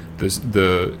 on like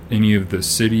any of the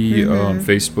city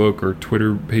Facebook or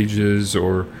Twitter pages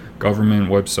or government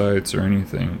websites or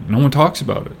anything. No one talks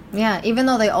about it. Yeah, even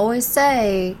though they always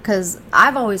say, because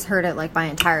I've always heard it like my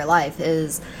entire life,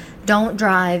 is don't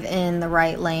drive in the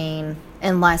right lane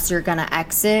unless you're gonna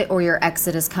exit or your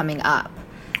exit is coming up.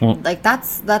 Well, Like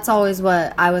that's always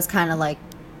what I was kind of like.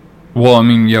 well, I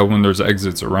mean, yeah, when there's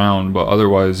exits around, but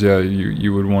otherwise, yeah,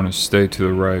 you would want to stay to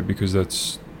the right because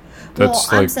that's Well,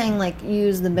 like I'm saying like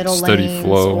use the middle steady lanes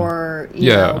flow. or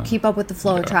you Yeah. know, keep up with the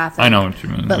flow of traffic. I know what you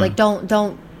mean. But yeah. like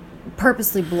don't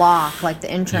purposely block like the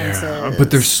entrances. Yeah, but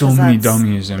there's so 'cause many that's-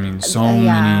 dummies. I mean, so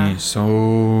yeah.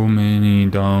 many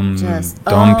dumb Just-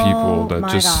 people oh that my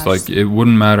just gosh. like it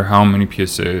wouldn't matter how many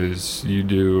PSAs you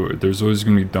do. There's always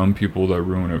gonna be dumb people that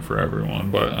ruin it for everyone.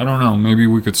 But I don't know. Maybe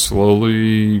we could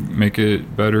slowly make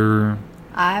it better.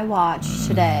 I watched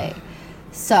today.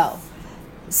 So,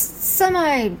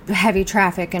 semi heavy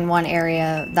traffic in one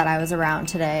area that I was around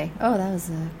today. Oh, that was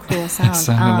a cool sound. It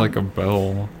sounded like a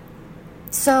bell.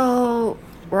 So,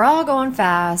 we're all going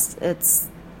fast. It's,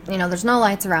 you know, there's no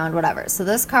lights around, whatever. So,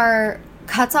 this car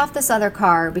cuts off this other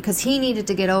car because he needed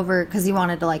to get over because he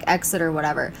wanted to, like, exit or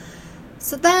whatever.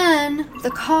 So then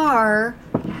the car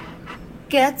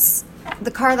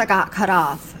that got cut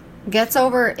off gets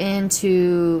over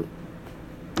into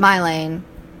my lane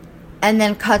and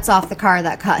then cuts off the car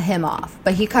that cut him off.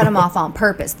 But he cut him off on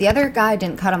purpose. The other guy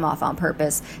didn't cut him off on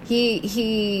purpose.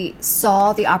 He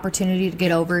saw the opportunity to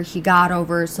get over. He got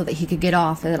over so that he could get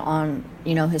off it on,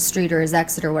 you know, his street or his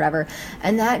exit or whatever.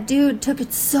 And that dude took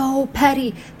it so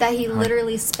petty that he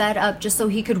literally sped up just so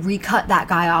he could recut that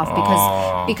guy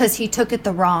off because he took it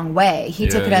the wrong way. He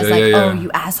took it as oh,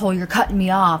 you asshole, you're cutting me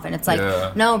off. And it's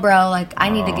like, no, bro, like I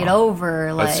need to get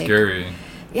over. Like, That's scary.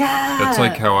 Yeah. That's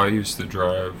like how I used to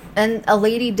drive. And a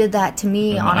lady did that to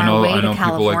me And on our way to I know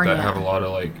California. people like that have a lot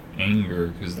of like anger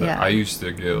because Yeah. I used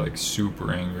to get like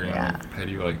super angry and Yeah. like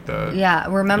petty like that. Yeah,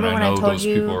 remember and when I I know told those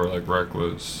you? people are like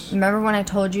reckless. Remember when I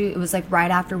told you it was like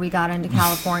right after we got into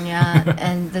California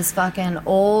and this fucking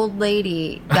old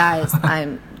lady, guys,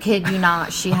 I'm kid you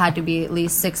not, she had to be at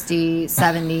least 60,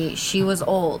 70. She was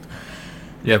old.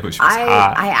 Yeah, but she was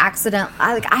hot.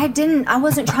 I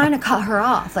wasn't trying to cut her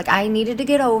off. Like I needed to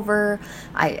get over.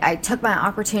 I took my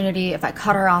opportunity. If I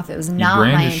cut her off, it was not my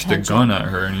You brandished intention. a gun at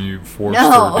her and you forced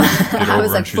No, her to get over I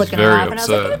was like and she was flicking her very off, and I was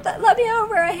upset. like, "Let me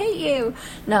over! I hate you."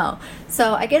 No,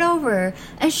 so I get over,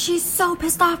 and she's so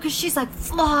pissed off because she's like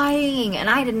flying, and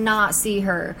I did not see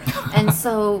her, and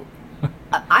so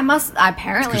apparently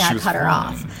It's 'cause she I was cut her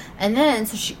flying. off, and then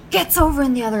so she gets over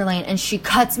in the other lane, and she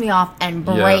cuts me off and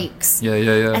brakes, Yeah.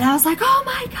 and I was like, "Oh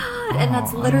my god!" And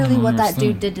that's Oh, I literally don't what that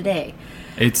dude understand. did today.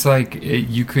 It's like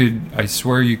you could. I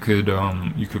swear you could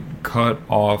cut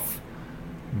off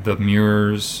the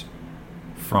mirrors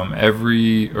from not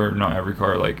every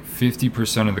car, like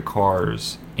 50% of the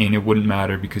cars, and it wouldn't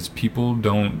matter because people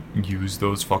don't use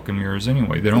those fucking mirrors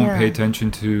anyway. They don't Yeah. pay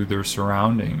attention to their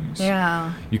surroundings.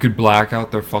 Yeah. You could black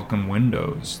out their fucking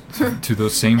windows to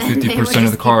those same And they would 50% of the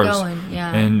just keep cars, going,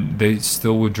 yeah. and they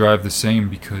still would drive the same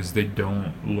because they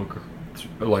don't look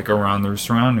like around their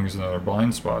surroundings and their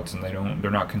blind spots, and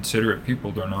they're not considerate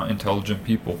people. They're not intelligent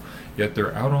people. Yet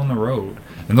they're out on the road,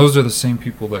 and those are the same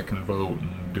people that can vote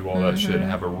and do all that shit and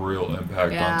have a real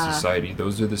impact Yeah. on society.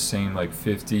 Those are the same like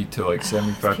 50 to like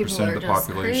 75% of the People are just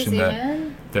population crazy,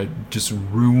 man. that just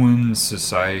ruins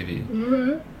society.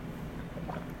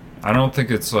 I don't think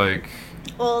it's like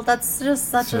Well, that's just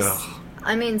such a. Ugh.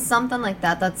 I mean, something like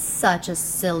that. That's such a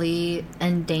silly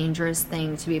and dangerous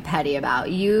thing to be petty about.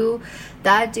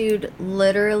 That dude,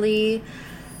 literally.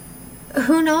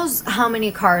 Who knows how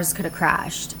many cars could have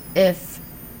crashed if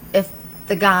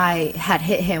the guy had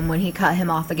hit him when he cut him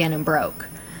off again and broke,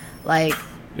 like.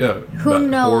 Who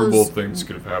knows- horrible things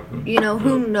could have happened. You know,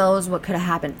 who knows what could have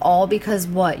happened? All because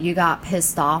what? You got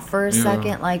pissed off for a Yeah.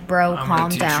 second? Like, bro, I'm calm gonna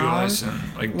teach you a down. lesson.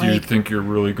 Like, do you Like, think you're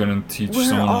really gonna teach we're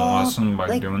someone all, a lesson by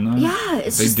like, doing that? yeah,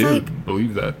 it's they just do like-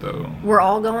 believe that though. We're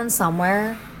all going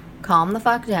somewhere. Calm the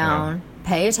fuck down.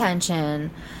 Pay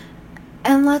attention.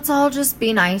 And let's all just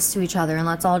be nice to each other, and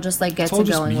let's all just like get Let's all to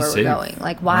just going be where safe, we're going.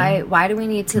 Like, why do we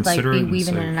need to like be Considerate and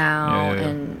weaving in safe. and out Yeah.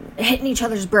 and hitting each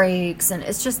other's brakes? And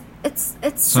it's just it's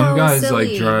Some so guys silly.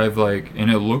 like drive like, and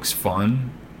it looks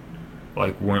fun,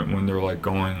 like when they're like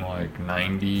going like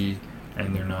 90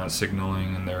 and they're not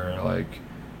signaling and they're like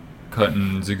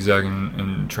cutting, zigzagging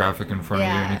in traffic in front of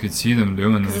you, and Yeah. you could see them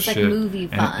doing 'Cause this it's, like, shit. movie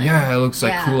And fun. it looks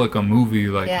like Yeah. cool, like a movie.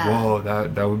 Like, Yeah. whoa,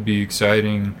 that would be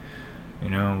exciting. You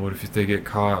know, what if they get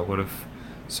caught? What if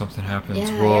something happens?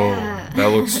 Yeah, Whoa, yeah.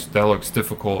 that looks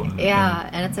difficult. And,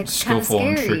 and it's like kind of skillful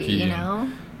and scary, tricky. you and- know.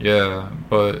 Yeah,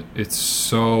 but it's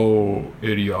so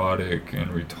idiotic and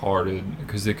retarded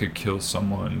because they could kill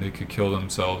someone. They could kill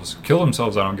themselves. Kill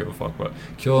themselves, I don't give a fuck about.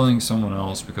 Killing someone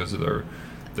else because of their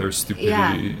their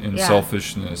stupidity and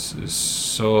selfishness is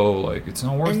so, like, it's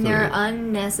not worth it. And their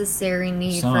unnecessary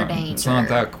need It's for not, danger. it's not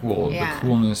that cool. Yeah. The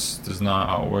coolness does not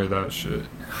outweigh that shit.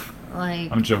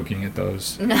 Like, I'm joking, it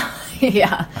does. no,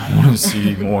 yeah. I want to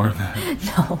see more of that.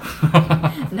 No.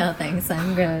 No, thanks.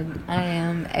 I'm good. I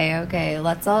am A-okay.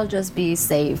 Let's all just be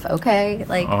safe, okay?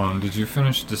 Like, Did you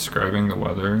finish describing the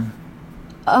weather?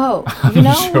 oh, I'm you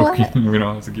know joking. what? We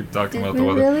don't have to keep talking Did about we the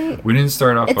weather. really? We didn't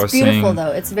start off by It's saying... beautiful,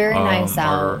 though. It's very nice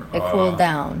out. It cooled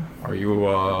down. Are you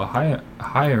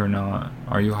high or not?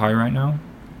 Are you high right now?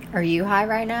 Are you high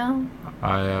right now?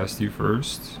 I asked you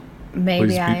first. Maybe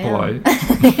Please I be am.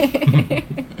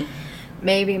 polite.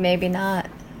 Maybe, maybe not.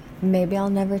 Maybe I'll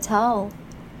never tell.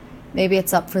 Maybe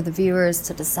it's up for the viewers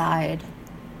to decide.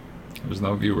 There's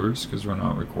no viewers because we're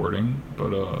not recording,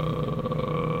 but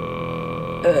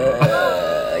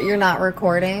You're not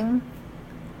recording?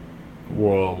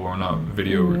 well, we're not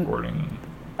video recording.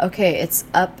 Okay, it's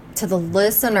up to the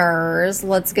listeners.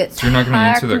 Let's get So you're not gonna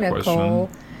answer that technical.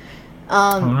 question?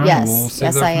 no, Yes. we'll save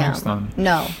Yes, that I for am. next time.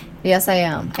 No. Yes, I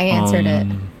am. I answered it.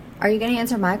 Um, Are you going to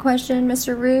answer my question,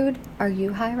 Mr. Rude? Are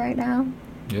you high right now?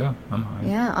 Yeah, I'm high.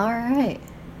 Yeah, all right.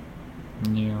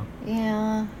 Yeah.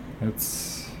 Yeah.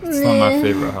 It's not my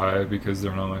favorite high because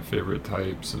they're not my favorite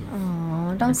types of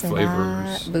Oh, don't say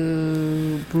flavors. that.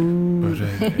 Boo, boo.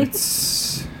 But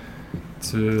it's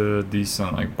a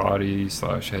decent like body /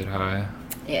 head high.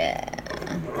 Yeah.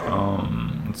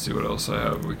 Let's see what else I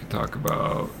have we could talk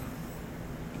about.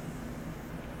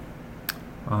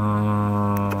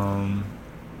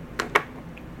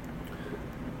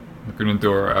 We're gonna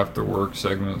do our after work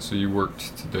segment. So you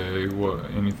worked today.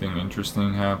 What? Anything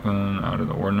interesting happen out of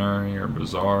the ordinary or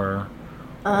bizarre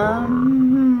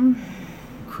or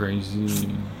crazy?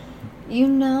 You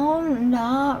know,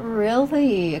 not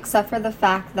really, except for the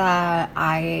fact that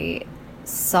I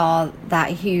saw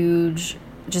that huge,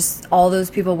 just all those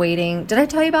people waiting. Did I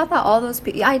tell you about that? All those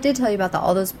people. Yeah, I did tell you about that.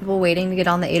 All those people waiting to get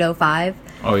on the 805.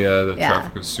 Oh yeah, the Yeah.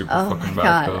 traffic was super Oh fucking my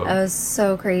backed god, up. I was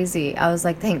so crazy. I was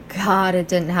like, thank God it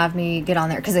didn't have me get on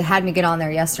there, because it had me get on there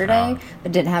yesterday,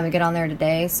 but didn't have me get on there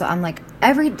today. So I'm like,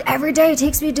 every day it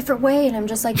takes me a different way, and I'm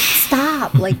just like,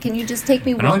 stop! Like, can you just take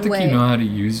me I one don't think way? you know how to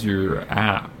use your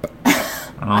app.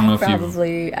 I don't know if I you've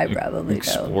probably don't.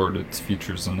 explored its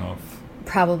features enough.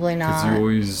 Probably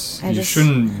Because not. you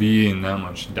shouldn't be in that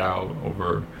much doubt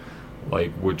over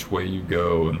like which way you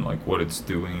go and like what it's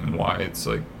doing and why it's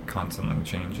like constantly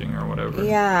changing or whatever.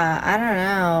 Yeah, I don't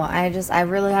know. I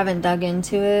really haven't dug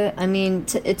into it. I mean,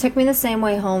 it took me the same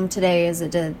way home today as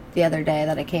it did the other day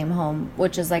that I came home,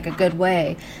 which is like a good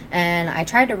way. And I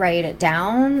tried to write it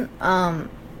down,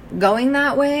 going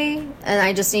that way, and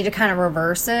I just need to kind of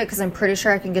reverse it because I'm pretty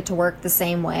sure I can get to work the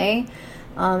same way.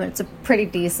 It's a pretty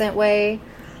decent way.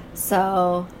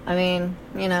 So, I mean,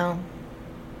 you know,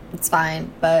 it's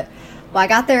fine. But, well, I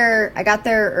got there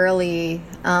early,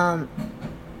 and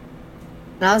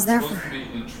I was there for... be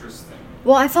interesting.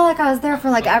 Well, I felt like I was there for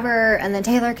like ever, and then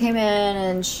Taylor came in,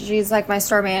 and she's like my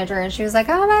store manager, and she was like,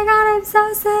 "Oh my god, I'm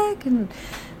so sick,"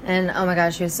 and oh my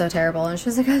god, she was so terrible, and she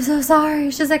was like, "I'm so sorry."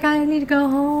 She's like, "I need to go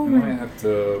home." You might have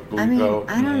to bleep I mean, out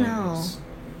I don't know. names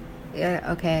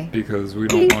Yeah, okay. because we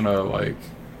don't want to like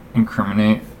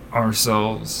incriminate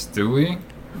ourselves, do we?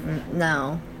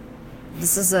 No,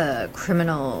 this is a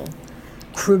criminal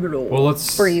Well,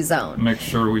 let's free zone. make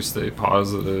sure we stay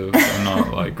positive and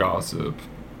not like gossip.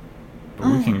 But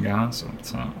we can gossip,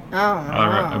 so. Oh,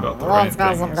 Alright, about the let's right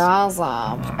got some things.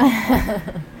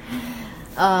 gossip.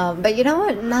 But you know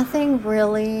what? Nothing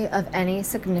really of any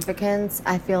significance,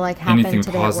 I feel like, happened Anything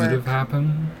today positive at work.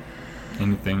 happen?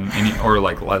 Or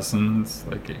like lessons?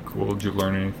 Like, cool, did you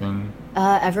learn anything?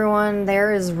 Everyone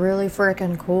there is really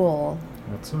freaking cool.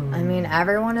 That's I mean,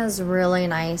 everyone is really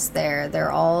nice there.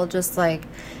 They're all just like,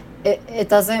 it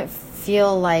doesn't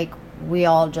feel like we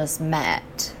all just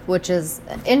met, which is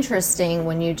interesting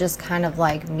when you just kind of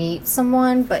like meet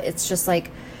someone, but it's just like,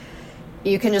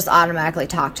 you can just automatically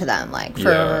talk to them like for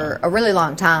Yeah. a really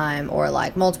long time or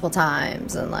like multiple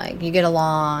times, and like you get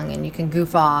along and you can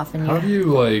goof off and how do you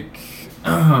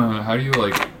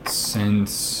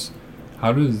sense,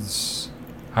 how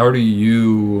do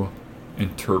you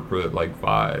interpret like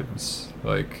vibes?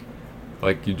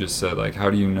 Like you just said, like how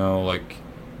do you know like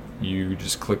you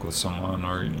just click with someone,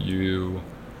 or you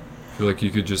feel like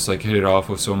you could just like hit it off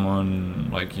with someone,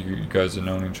 like you guys have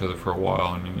known each other for a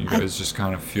while and you guys just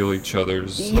kind of feel each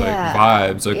other's like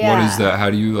vibes, like what is that?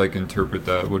 How do you like interpret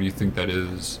that? What do you think that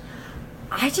is?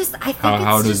 I think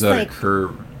How it's does just that like,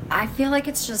 occur? I feel like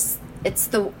it's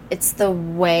the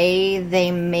way they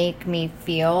make me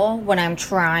feel when I'm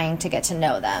trying to get to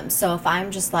know them. So if I'm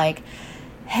just like,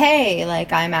 hey,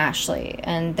 like, I'm Ashley.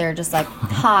 And they're just like,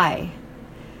 hi.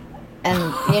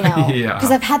 And, you know, Yeah. because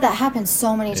I've had that happen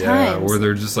so many Yeah, times. where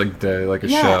they're just like dead, like a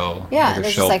Yeah. shell. Yeah, like a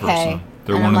they're shell just like, person. hey.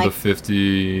 They're And one I'm of like- the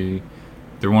 50.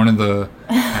 They're one of the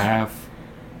half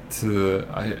to.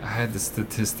 I had the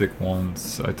statistic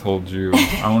once. I told you.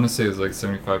 I want to say it was like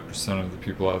 75% of the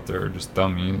people out there are just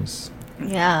dummies.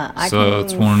 Yeah. I So can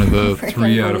it's one of the freaking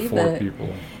 3 out of believe 4 it. people.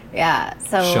 Yeah.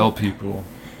 So Shell people.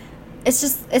 it's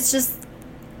just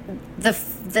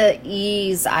the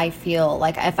ease I feel.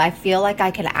 Like, if I feel like I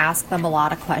can ask them a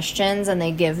lot of questions and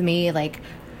they give me like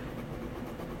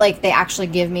they actually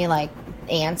give me like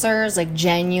answers, like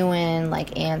genuine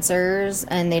like answers,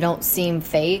 and they don't seem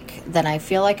fake, then I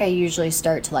feel like I usually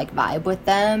start to like vibe with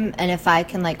them. And if I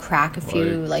can like crack a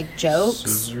few like jokes.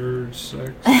 Scissor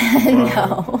sex?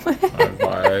 No.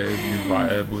 You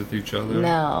vibe with each other?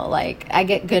 No, like, I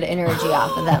get good energy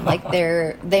off of them. Like,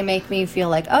 they make me feel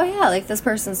like, oh yeah, like, this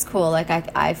person's cool. Like,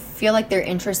 I feel like they're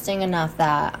interesting enough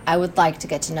that I would like to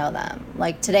get to know them.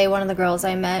 Like, today, one of the girls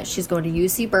I met, she's going to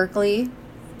UC Berkeley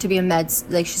to be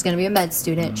she's going to be a med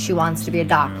student. She wants to be a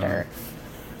doctor.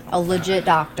 A legit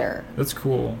doctor. That's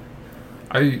cool.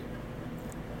 I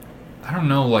don't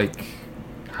know, like,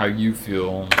 how you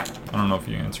feel. I don't know if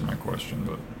you answer my question,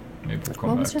 but maybe we'll come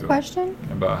What back was your to question?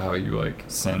 it. About how you, like,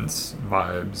 sense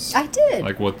vibes. I did.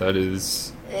 Like, what that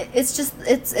is. It's just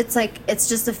it's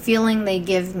just a feeling they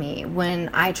give me when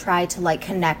I try to like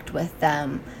connect with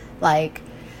them. Like,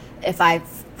 if I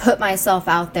put myself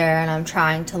out there and I'm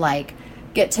trying to like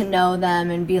get to know them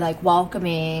and be like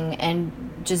welcoming and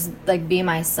just like be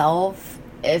myself,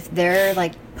 if they're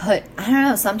like I don't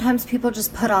know, sometimes people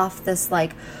just put off this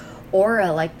like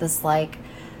aura, like this like,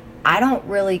 I don't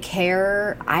really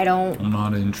care. I'm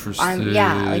not interested.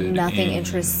 Like nothing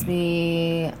interests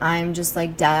me. I'm just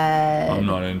like dead. I'm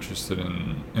not interested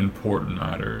in important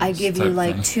matters. I give you type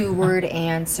like thing. 2-word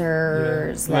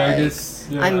answers. Yeah, Like, I guess.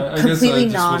 Yeah, I'm I guess completely I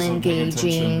just wasn't paying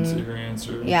attention non-engaging. to your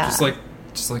answer. Yeah.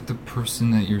 Just like the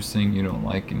person that you're saying you don't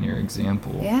like in your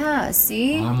example. yeah,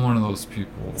 see? I'm one of those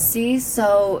people. See,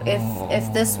 so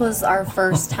if this was our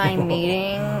first time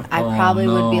meeting, I Oh, probably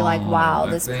would be like, no, wow,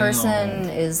 I this failed. person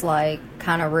is like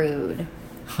kind of rude.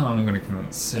 I'm gonna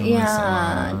commit sin.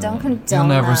 Yeah, don't condone You'll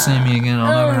never that. see me again.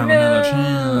 I'll never have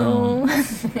Oh, another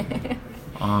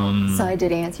chance. So I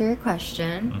did answer your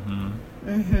question.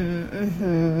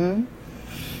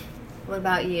 What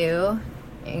about you?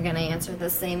 Are you gonna answer the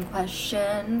same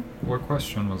question? What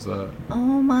question was that? Oh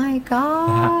my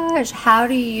gosh. How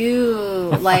do you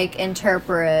like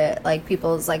interpret like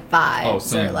people's like vibes? Oh, or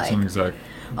same same. exact.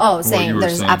 what you were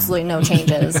There's saying. absolutely no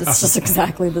changes. It's just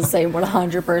exactly the same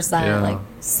 100%. Yeah. Like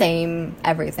same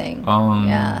everything. Yeah.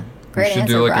 Yeah. Great we should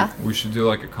answer, do like bruh. we should do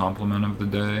like a compliment of the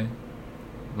day.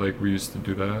 Like we used to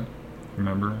do that.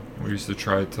 Remember? We used to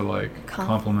try to like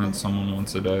compliment someone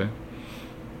once a day.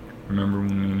 Remember when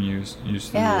me and you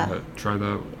used to Yeah. try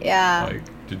that? Yeah. Like,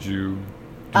 did you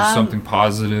do something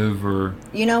positive or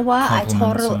You know what?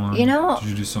 compliment someone? Did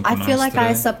you do something I feel nice like I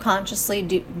today? subconsciously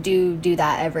do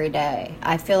that every day.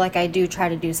 I feel like I do try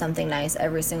to do something nice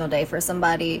every single day for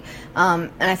somebody.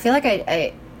 And I feel like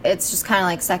I it's just kind of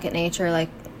like second nature. Like,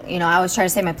 you know, I always try to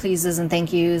say my pleases and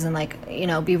thank yous and like, you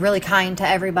know, be really kind to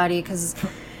everybody because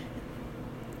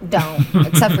don't,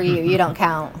 except for you. You don't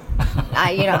count.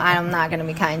 I'm not going to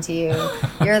be kind to you.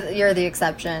 You're the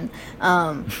exception.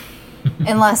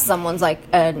 Unless someone's like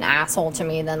an asshole to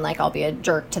me, then like I'll be a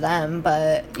jerk to them.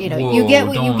 But you know, you Whoa, get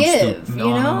what you don't give. stoop. You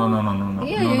know? No.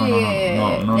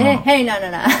 Yeah, No. Hey, no.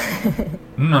 No.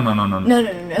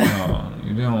 No.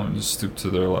 You don't just stoop to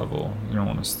their level. You don't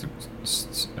want to stoop.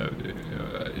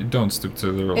 You don't stoop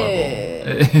to their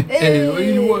level.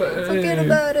 Forget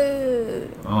about it.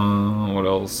 What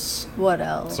else? What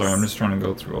else? Sorry, I'm just trying to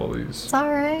go through all these. It's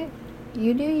alright.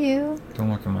 You do you. Don't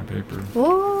look at my paper.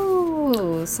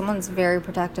 Ooh, someone's very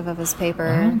protective of his paper.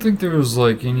 I don't think there was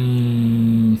like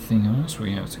anything else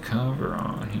we have to cover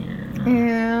on here.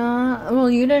 Yeah. Well,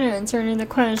 you didn't answer any of the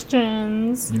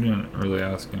questions. You didn't really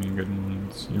ask any good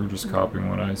ones. You were just copying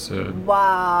what I said.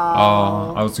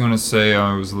 Wow. I was gonna say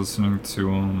I was listening to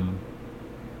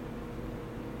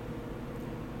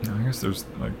I guess there's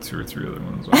like 2 or 3 other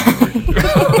ones.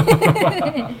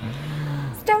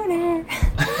 Stoner.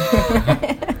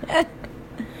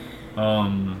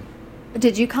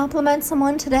 Did you compliment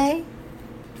someone today?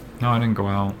 No, I didn't go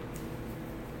out.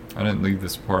 I didn't leave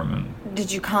this apartment.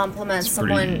 Did you compliment It's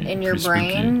someone pretty- in your pretty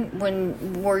brain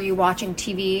when were you watching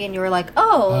TV and you were like,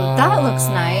 "Oh, that looks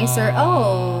nice," or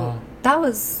 "Oh, that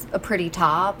was a pretty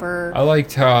top," or I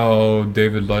liked how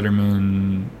David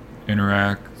Letterman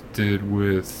interacted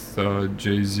with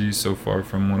Jay-Z so far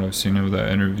from what I've seen of that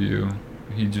interview.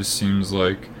 He just seems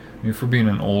like, I mean, for being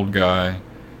an old guy,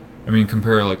 I mean,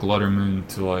 compare like Letterman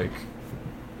to like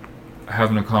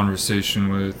having a conversation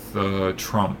with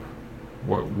Trump.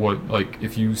 What like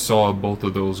if you saw both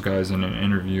of those guys in an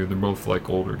interview, they're both like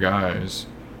older guys,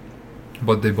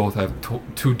 but they both have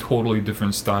two totally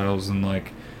different styles and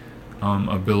like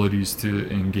abilities to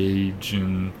engage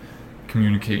and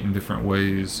communicate in different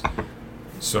ways.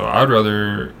 So I'd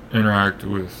rather interact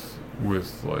with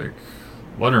like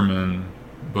Letterman,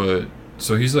 but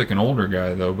so he's like an older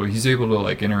guy though, but he's able to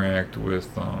like interact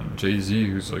with Jay-Z,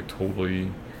 who's like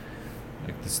totally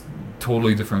like this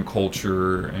totally different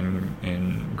culture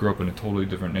and grew up in a totally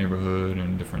different neighborhood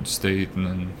and different state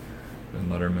than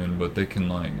Letterman, but he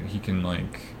can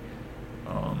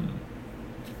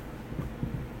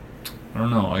I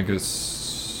don't know, I guess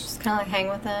Just kind of like hang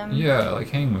with him. Yeah, like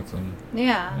hang with him.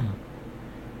 Yeah.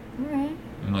 Alright.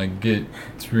 And like get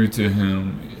through to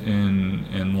him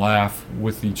and laugh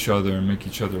with each other and make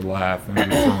each other laugh and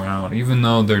goof around, even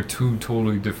though they're two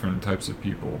totally different types of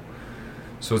people.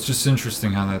 So it's just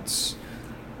interesting how that's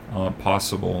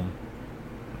possible.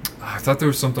 I thought there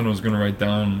was something I was going to write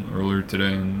down earlier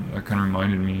today, and that kind of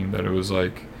reminded me that it was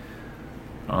like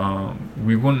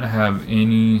we wouldn't have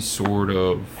any sort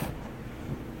of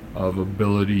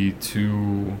ability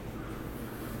to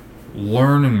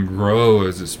learn and grow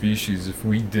as a species if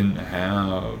we didn't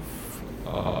have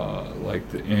like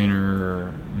the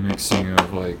inner mixing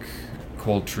of like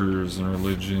cultures and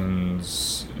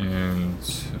religions and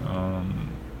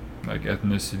like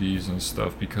ethnicities and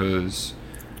stuff, because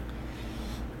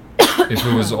if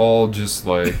it was all just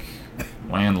like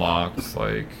landlocked,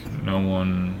 like no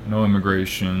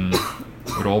immigration,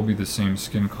 it would all be the same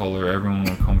skin color, everyone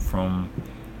would come from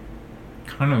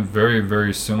kind of very,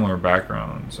 very similar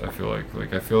backgrounds. I feel like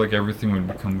everything would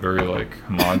become very like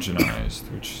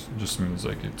homogenized, which just means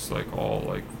like it's like all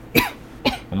like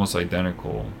almost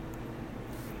identical,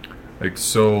 like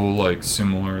so like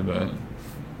similar that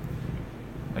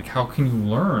like how can you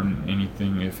learn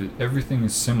anything if everything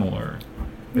is similar?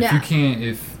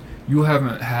 If you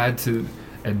haven't had to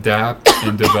adapt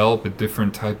and develop a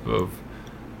different type of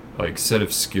like set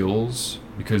of skills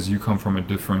because you come from a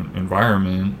different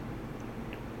environment,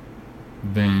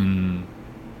 then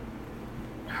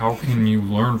how can you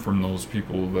learn from those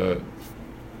people that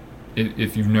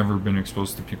if you've never been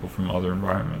exposed to people from other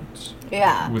environments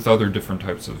with other different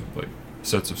types of like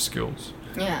sets of skills?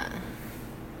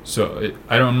 So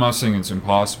I'm not saying it's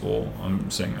impossible. I'm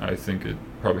saying I think it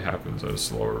probably happens at a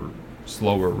slower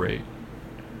rate,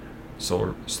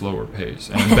 slower pace,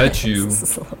 and I bet you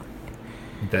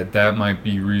that might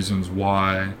be reasons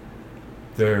why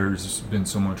there's been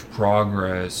so much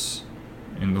progress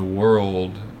in the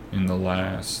world in the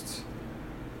last,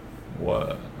 I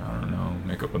don't know,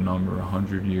 make up a number,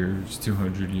 100 years,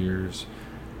 200 years,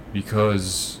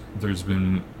 because there's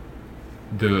been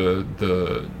the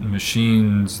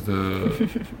machines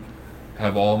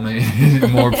have all made it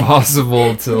more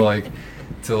possible to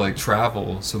like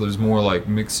travel, so there's more like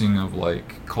mixing of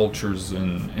like cultures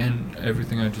and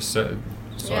everything I just said.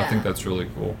 So I think that's really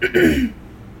cool.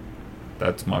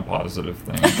 That's my positive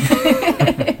thing.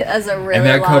 That's a really and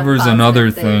that covers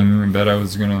another thing that I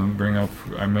was gonna bring up.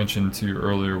 I mentioned to you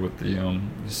earlier with the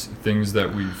things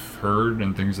that we've heard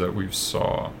and things that we've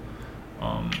saw.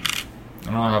 I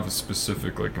don't have a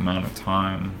specific like amount of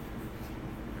time.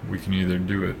 We can either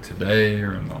do it today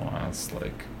or in the last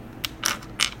like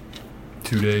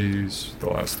 2 days, the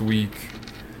last week.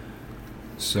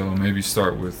 So maybe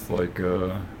start with like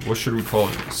what should we call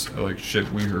it? Like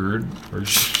shit we heard or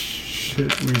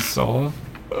shit we saw.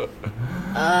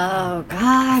 Oh God,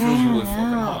 I don't really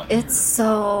fucking know. hot. It's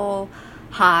so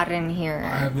hot in here.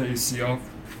 I have the AC off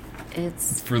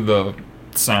It's for the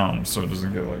sound so it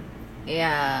doesn't get like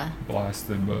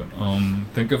blasted, but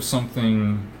think of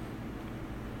something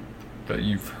that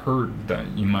you've heard that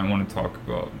you might want to talk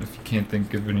about. If you can't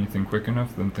think of anything quick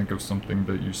enough, then think of something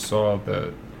that you saw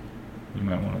that you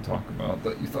might want to talk about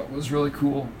that you thought was really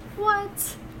cool.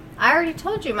 What? I already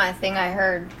told you my thing I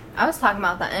heard. I was talking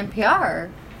about the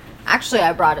NPR. Actually,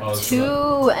 I brought up two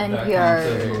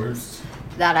NPRs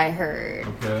that I heard.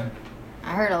 Okay.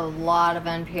 I heard a lot of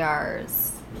NPRs.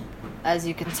 As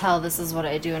you can tell, this is what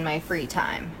I do in my free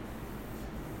time.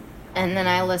 And then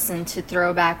I listen to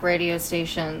throwback radio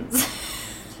stations.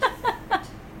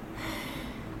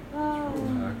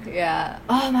 Yeah.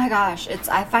 Oh my gosh.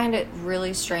 I find it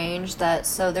really strange that,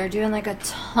 so they're doing like a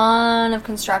ton of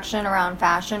construction around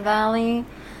Fashion Valley,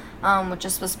 which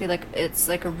is supposed to be like, it's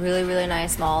like a really, really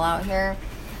nice mall out here.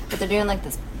 But they're doing like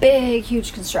this big,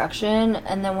 huge construction.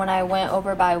 And then when I went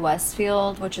over by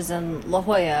Westfield, which is in La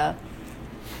Jolla,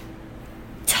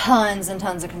 tons and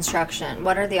tons of construction.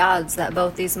 What are the odds that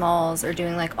both these malls are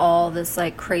doing like all this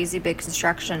like crazy big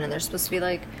construction, and they're supposed to be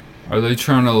like, Are they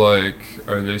trying to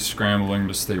are they scrambling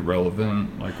to stay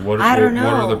relevant? Like I don't what are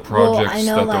know. the projects I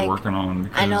know, that like, they're working on?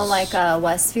 I know Because- like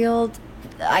Westfield,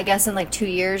 I guess in like 2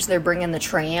 years they're bringing the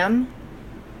tram.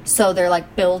 So they're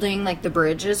like building like the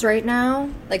bridges right now,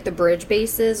 like the bridge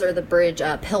bases or the bridge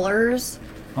pillars.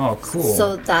 Oh, cool.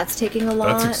 So that's taking a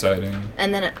lot. That's exciting.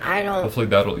 And then I don't. Hopefully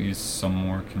that'll ease some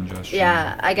more congestion.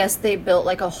 Yeah, I guess they built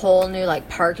like a whole new like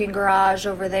parking garage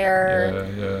over there.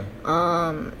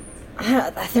 Yeah.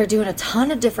 They're doing a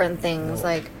ton of different things.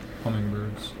 Like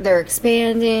Hummingbirds. they're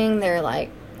expanding. They're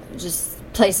like just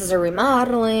places are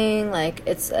remodeling. Like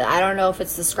I don't know if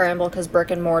it's the scramble because brick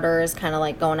and mortar is kind of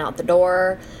like going out the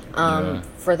door. Yeah.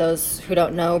 For those who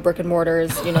don't know, brick and mortars,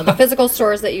 the physical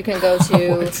stores that you can go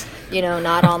to,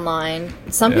 not online.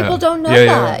 Some Yeah. people don't know Yeah,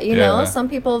 that, yeah. Some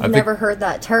people have I think- never heard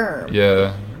that term.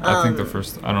 Yeah. I think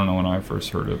I don't know when I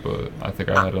first heard it, but I think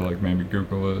I had to like maybe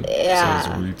Google it. Yeah.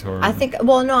 So I was a retard. I think,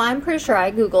 well, no, I'm pretty sure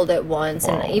I Googled it once,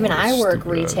 Wow, and even I work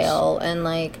stupid ass. retail, and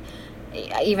like,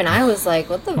 even I was like,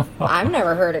 what the, I've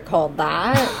never heard it called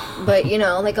that. But,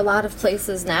 like a lot of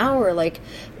places now are like,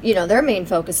 their main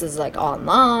focus is like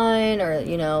online, or,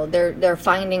 they're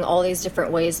finding all these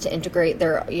different ways to integrate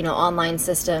their, online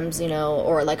systems,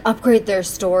 or like upgrade their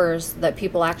stores that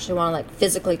people actually want to like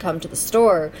physically come to the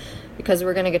store. Because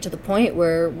we're going to get to the point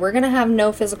where we're going to have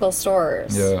no physical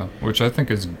stores. Yeah, which I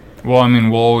think is... Well, I mean,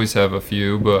 we'll always have a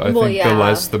few, but I think the yeah.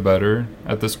 less the better.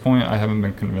 At this point, I haven't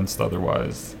been convinced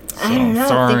otherwise. So, I don't know.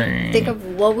 Sorry. Think of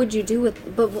what would you do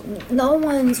with... But no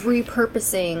one's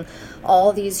repurposing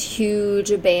all these huge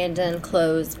abandoned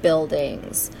closed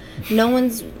buildings. No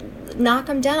one's... Knock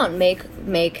them down.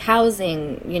 Make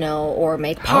housing, or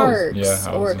make parks.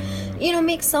 Or, housing.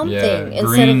 make something. Yeah,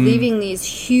 instead of green- leaving these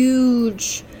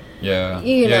huge...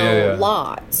 Yeah.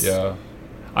 lots. Yeah.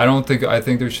 I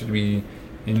think there should be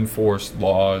enforced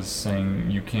laws saying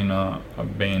you cannot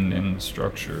abandon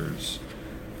structures.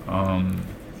 I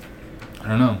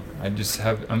don't know.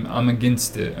 I'm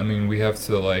against it. I mean, we have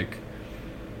to like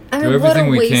I do mean, everything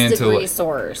what a we can wasted to like,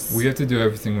 resource. we have to do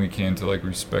everything we can to like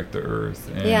respect the earth,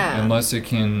 and Yeah. unless it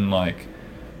can like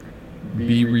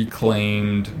be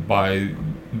reclaimed by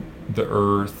the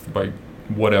earth, by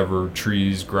whatever,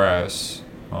 trees, grass,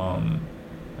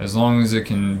 as long as it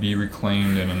can be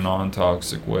reclaimed in a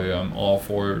non-toxic way, I'm all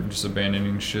for just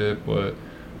abandoning shit. But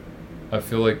I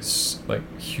feel like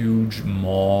huge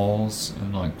malls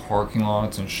and like parking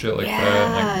lots and shit like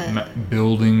that, like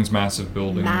buildings, massive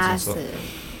buildings and stuff.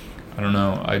 Massive. I don't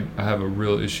know. I have a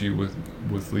real issue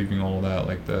with leaving all that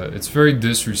like that. It's very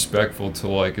disrespectful to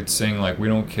like, it's saying like we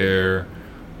don't care.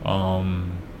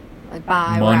 Like,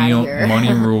 bye, we're outta here.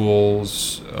 Money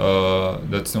rules.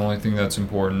 That's the only thing that's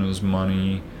important is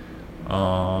money.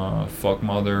 Fuck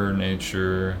Mother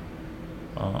Nature.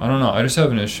 I don't know. I just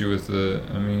have an issue with it.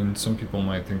 I mean, some people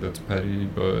might think that's petty,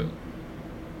 but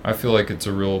I feel like it's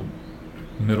a real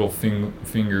middle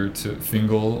finger to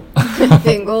fingle.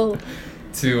 Fingal.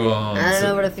 To I don't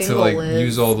know what a to fingal like is.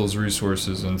 use all those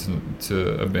resources and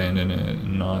to abandon it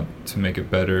and not to make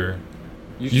it better.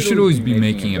 You should always be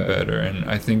making it better, and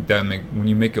I think that when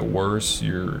you make it worse,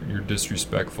 you're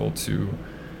disrespectful to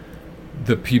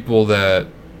the people that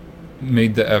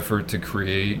made the effort to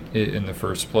create it in the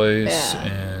first place, Yeah.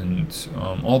 and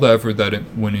all the effort that it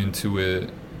went into it,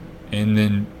 and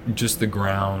then just the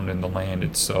ground and the land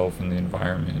itself and the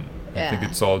environment. I think Yeah.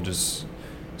 it's all just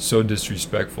so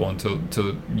disrespectful until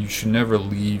you should never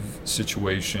leave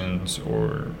situations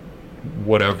or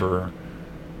whatever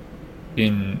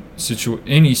in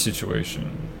any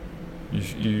situation.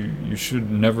 You should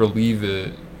never leave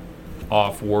it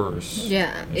off worse.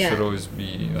 Yeah, It yeah. should always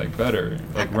be like better,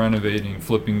 like renovating,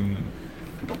 flipping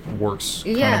works,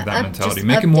 kind Yeah, of that mentality. just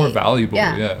Make it more update. valuable.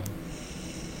 Yeah. Yeah.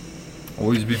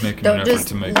 Always be making Don't an effort just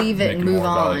to make leave it and move more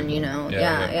on, valuable.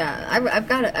 Yeah.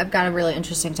 I've got a really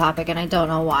interesting topic, and I don't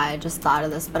know why I just thought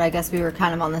of this, but I guess we were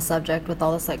kind of on the subject with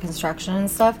all this like construction and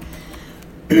stuff.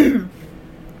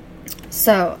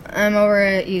 So I'm over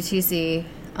at UTC,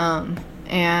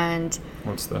 and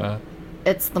What's that?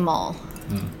 it's the mall.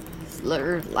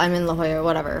 I'm in La Jolla,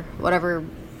 whatever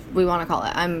we want to call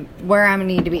it. I'm where I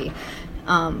need to be,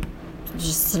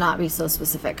 just to not be so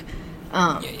specific.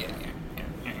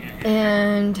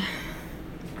 And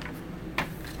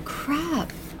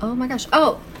crap! Oh my gosh!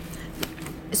 Oh,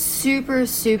 super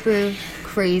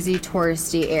crazy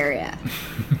touristy area.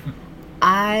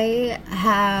 I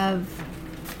have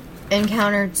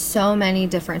encountered so many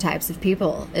different types of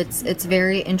people. It's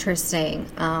very interesting.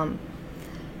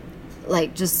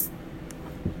 Like just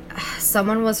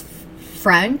someone was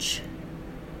French,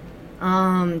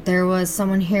 There was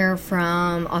someone here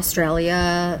from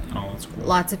Australia. Oh, that's cool.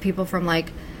 Lots of people from,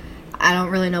 like, I don't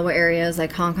really know what areas,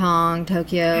 like Hong Kong,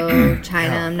 Tokyo,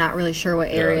 China. Yeah. I'm not really sure what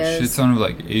Yeah, areas. shit ton of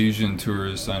like Asian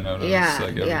tourists. I noticed. Yeah,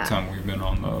 like every yeah. time we've been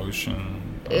on the ocean.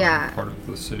 Yeah. Part of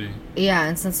the city. Yeah,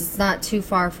 and since it's not too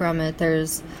far from it,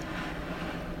 there's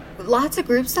lots of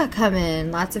groups that come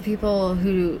in. Lots of people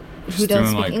who Just don't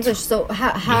doing, speak like, English. So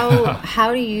Yeah.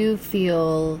 how do you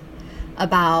feel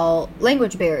about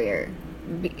language barrier?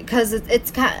 Because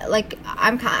it's kind of like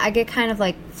I get kind of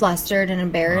like flustered and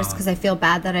embarrassed because I feel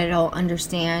bad that I don't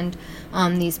understand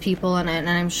these people, and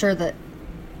I'm sure that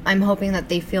I'm hoping that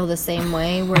they feel the same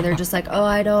way, where they're just like, oh,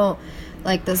 I don't.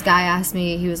 Like, this guy asked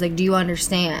me, he was like, do you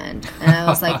understand? And I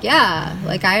was like, yeah,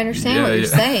 like, I understand what you're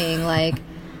saying. Like,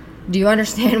 do you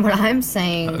understand what I'm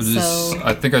saying?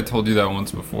 I think I told you that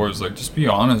once before. It's like, just be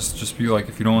honest. Just be like,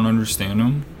 if you don't understand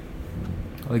them,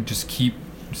 like, just keep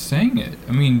saying it.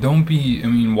 I mean,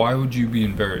 why would you be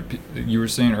embarrassed? You were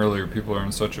saying earlier, people are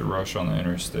in such a rush on the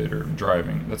interstate or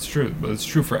driving. That's true, but it's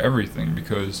true for everything,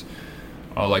 because,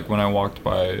 like, when I walked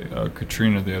by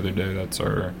Katrina the other day, that's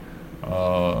our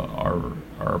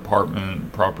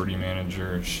apartment property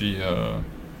manager. She you're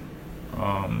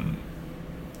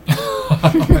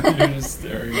just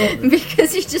staring at me.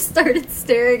 Because you just started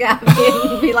staring at me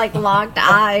and we like locked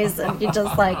eyes and you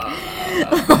just like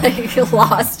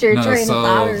lost your train of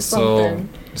thought or something.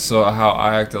 So how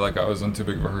I acted like I was in too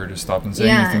big of a hurry to stop and say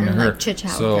anything to and, her. like,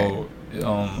 chit-chat So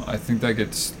I think that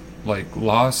gets like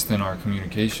lost in our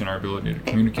communication, our ability to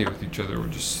communicate with each other. We'll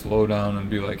just slow down and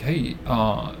be like, hey,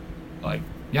 like,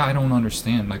 yeah, I don't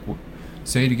understand. Like,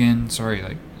 say it again. Sorry.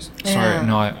 Like, sorry.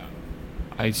 No,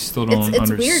 I still don't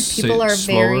understand. It's weird. People are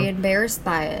very embarrassed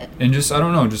by it. And just, I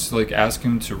don't know, just like ask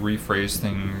him to rephrase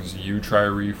things. You try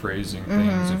rephrasing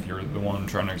things if you're the one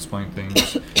trying to explain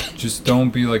things. Just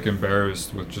don't be like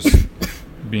embarrassed with just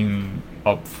being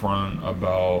upfront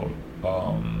about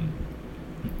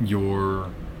your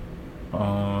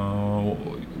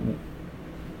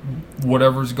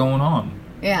whatever's going on.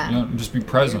 Yeah. You know, just be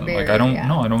present. Like, I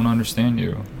don't understand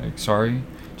you. Like, sorry.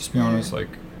 Just be honest. Like,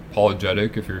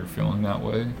 apologetic if you're feeling that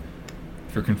way.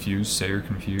 If you're confused, say you're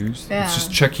confused. Yeah. It's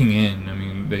just checking in. I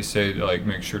mean, they say, like,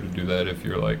 make sure to do that if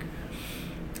you're, like,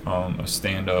 a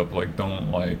stand-up. Like,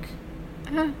 don't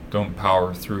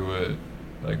power through it.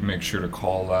 Like, make sure to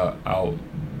call that out.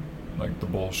 Like, the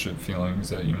bullshit feelings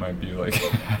that you might be, like,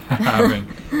 having.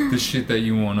 The shit that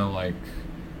you want to, like,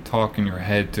 talk in your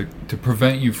head to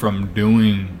prevent you from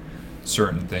doing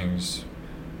certain things.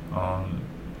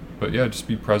 But yeah, just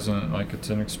be present. Like, it's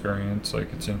an experience.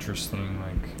 Like, it's interesting.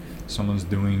 Like, someone's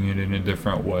doing it in a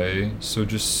different way. So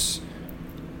just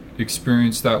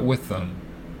experience that with them.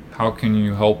 How can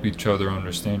you help each other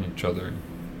understand each other?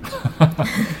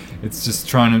 It's just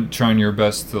trying your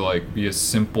best to, like, be as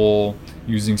simple,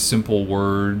 using simple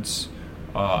words.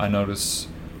 I noticed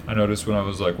when I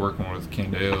was, like, working with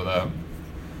Candeo that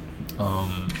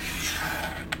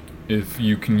if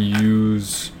you can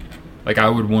use, like, I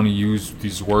would want to use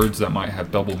these words that might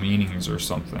have double meanings or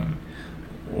something,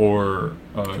 or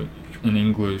in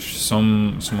English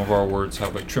some of our words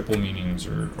have, like, triple meanings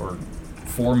or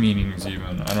four meanings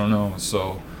even. I don't know.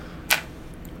 So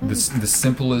the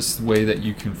simplest way that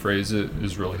you can phrase it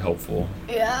is really helpful.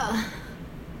 Yeah.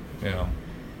 Yeah.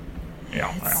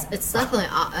 It's definitely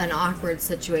an awkward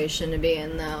situation to be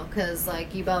in, though, because,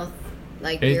 like, you both,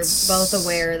 like, you're both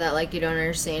aware that, like, you don't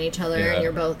understand each other, and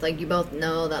you're both, like, you both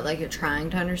know that, like, you're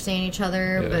trying to understand each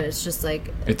other, but it's just,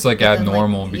 like... It's, like,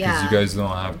 abnormal, like, because you guys don't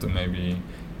have to maybe...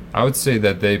 I would say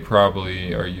that they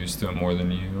probably are used to it more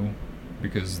than you,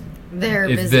 because...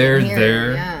 If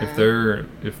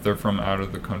they're from out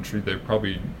of the country, they've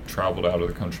probably traveled out of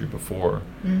the country before,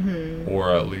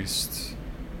 or at least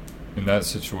in that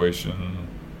situation,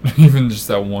 even just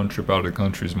that one trip out of the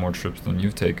country is more trips than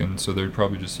you've taken. So they're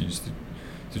probably just used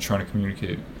to trying to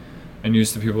communicate and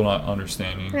used to people not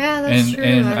understanding. Yeah, that's true.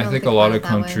 And I think a lot of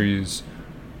countries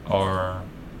are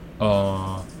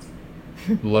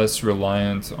less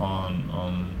reliant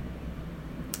on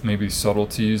maybe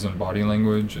subtleties and body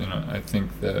language, and I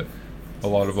think that a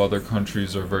lot of other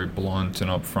countries are very blunt and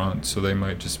upfront, so they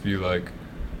might just be like,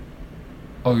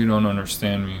 oh, you don't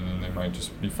understand me, and then they might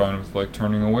just be fine with, like,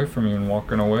 turning away from you and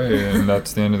walking away, and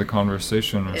that's the end of the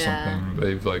conversation or something.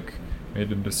 They've, like,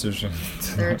 made a decision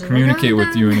to not communicate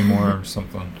with you anymore or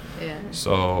something.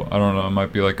 So I don't know, it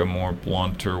might be like a more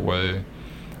blunter way,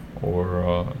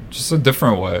 or just a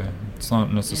different way. It's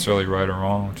not necessarily right or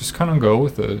wrong. Just kind of go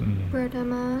with it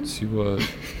and see what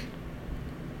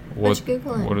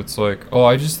it's like. Oh,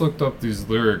 I just looked up these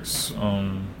lyrics.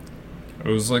 It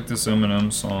was like this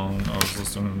Eminem song I was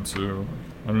listening to.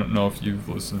 I don't know if you've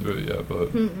listened to it yet, but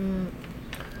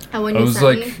it was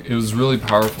like it was really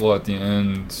powerful at the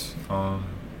end.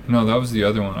 No, that was the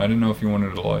other one. I didn't know if you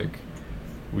wanted to like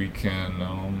we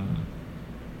can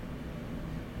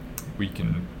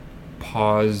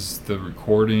pause the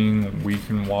recording, we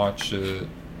can watch it,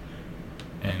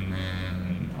 and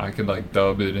then I could like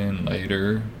dub it in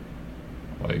later,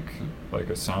 like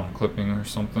a sound clipping or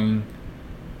something,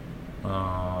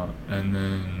 and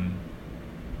then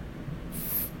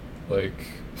like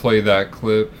play that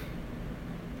clip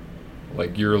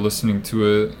like you're listening to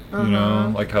it, you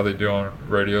know, like how they do on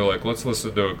radio, like let's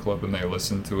listen to a clip, and they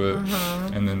listen to it,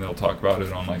 and then they'll talk about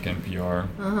it on like NPR,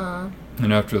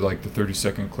 and after like the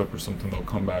 30-second clip or something, they'll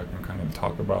come back and kind of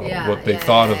talk about what they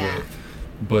thought of it.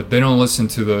 But they don't listen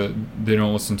to the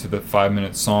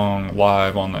 5-minute song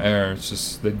live on the air. It's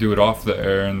just they do it off the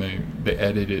air, and they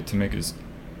edit it to make it,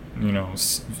 you know,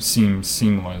 seem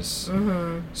seamless.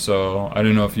 So I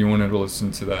don't know if you wanted to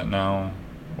listen to that now,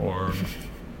 or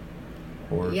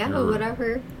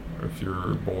whatever. Or if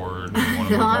you're bored and want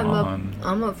to move on.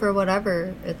 I'm up for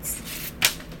whatever. It's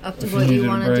up to what you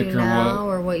want to do now,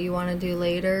 or what you want to do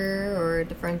later, or a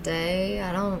different day.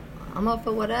 I'm up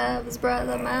for whatever's,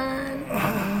 brother,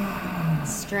 man.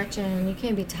 Stretching. You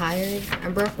can't be tired. I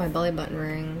broke my belly button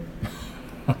ring.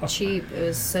 Cheap. It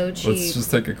was so cheap. Let's just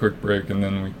take a quick break, and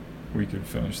then we could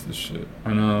finish this shit.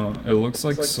 I know. It looks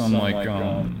like some like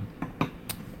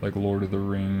Lord of the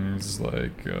Rings,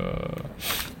 like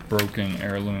broken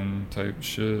heirloom type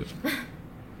shit.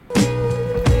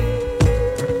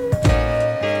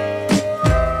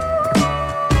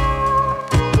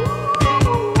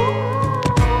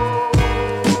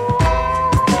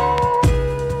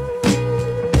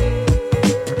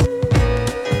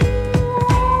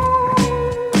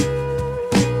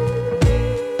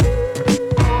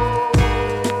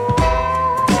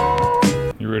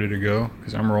 You ready to go?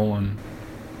 Because I'm rolling.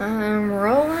 I'm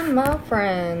rolling, my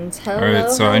friends. Hello.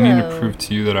 Alright, so I need to prove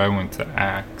to you that I went to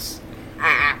Axe.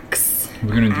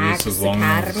 We're gonna do this as long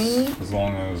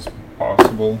as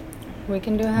possible. We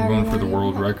can do it I'm however going for the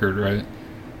world record, right?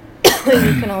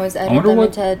 You can always edit them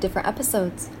into different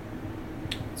episodes.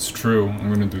 It's true.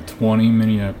 I'm gonna do 20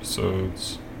 mini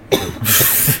episodes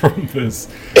from this.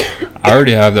 I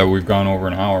already have that. We've gone over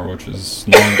an hour, which is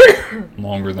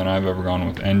longer than I've ever gone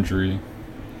with Endry.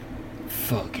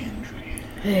 Fuck Endry.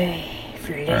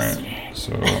 Alright,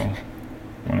 so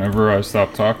whenever I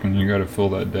stop talking, you gotta fill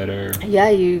that dead air. Yeah,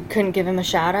 you couldn't give him a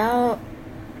shout out?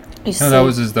 That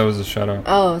was a shout out.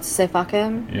 Oh, to say fuck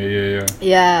him? Yeah.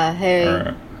 Yeah, hey.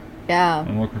 Alright. Yeah.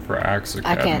 I'm looking for Axe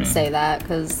Academy. I can't say that,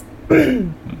 because I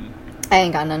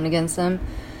ain't got nothing against him.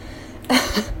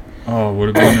 Oh, would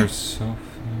have been yourself?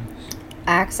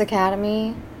 Axe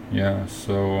Academy? Yeah,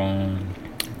 so,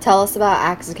 tell us about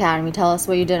Axe Academy. Tell us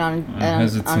what you did on a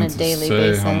daily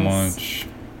basis. How much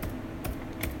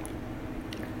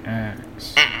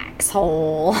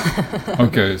Axehole.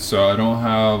 Okay, so I don't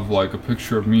have like a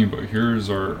picture of me, but here's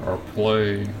our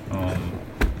play.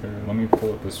 Here, let me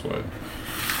pull it this way.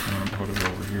 I'm gonna put it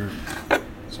over here.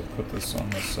 So put this on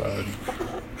this side.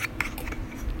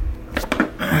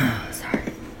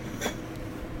 Sorry.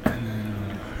 And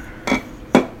then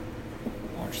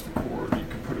watch the cord. You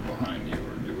can put it behind you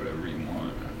or do whatever you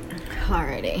want.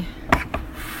 Alrighty.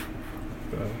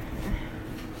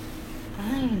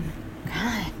 Fine.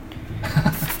 God.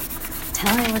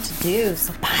 Tell me what to do,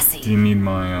 so bossy. Do you need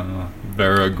my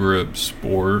Vera Grip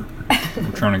Sport?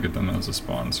 We're trying to get them as a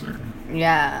sponsor.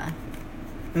 Yeah.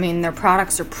 I mean, their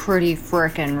products are pretty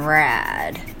frickin'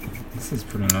 rad. This is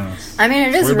pretty nice. I mean,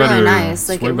 it is really nice.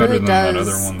 Like, it really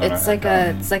does. It's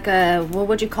like a what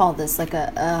would you call this? Like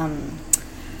a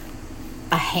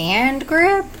hand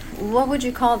grip? What would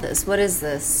you call this? What is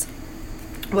this?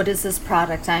 What is this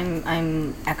product?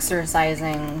 I'm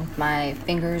exercising with my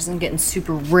fingers and getting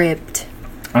super ripped.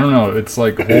 I don't know. It's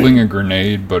like holding a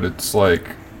grenade, but it's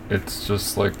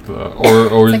just like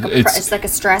it's like a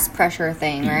stress pressure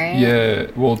thing, right? Yeah.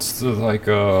 Well, it's like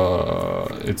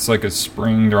a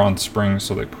spring. They're on springs,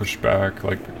 so they push back,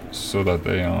 like so that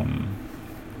they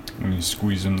when you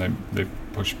squeeze them, they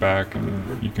push back,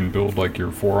 and you can build like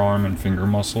your forearm and finger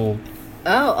muscle.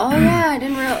 Oh yeah, I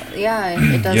didn't realize. Yeah,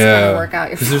 it does kind of work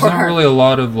out your forearm. Because there's not really a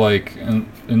lot of like,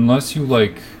 unless you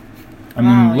like. I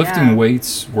mean, lifting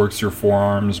weights works your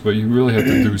forearms, but you really have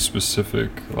to do specific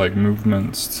like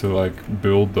movements to like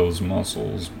build those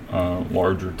muscles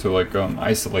larger, to like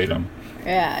isolate them.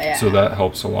 Yeah. So that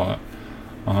helps a lot.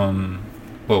 But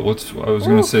I was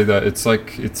gonna say that it's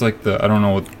like the, I don't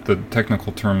know what the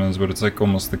technical term is, but it's like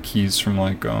almost the keys from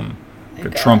like a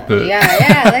trumpet.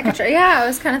 Yeah, I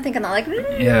was kind of thinking that, like,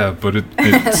 Yeah, but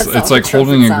That's all it's the like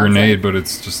holding trumpet a sounds grenade, like. but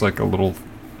it's just like a little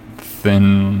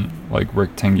thin, like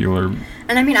rectangular.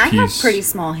 And I mean, I have piece. pretty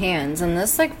small hands, and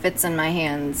this like fits in my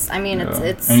hands. I mean, Yeah.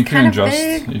 it's and you can kind of adjust.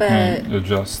 big, You but can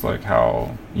adjust like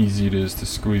how easy it is to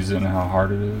squeeze it and how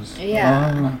hard it is.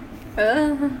 Yeah.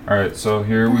 All right, so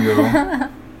here we go.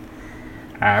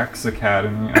 Axe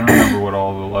Academy. I don't remember what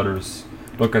all the letters.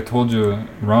 Look, I told you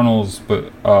Runnels,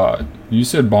 but you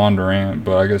said Bondurant,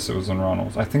 but I guess it was in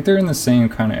Runnels. I think they're in the same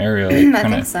kind of area. Like I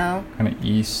think so. Kind of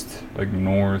east, like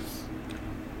north,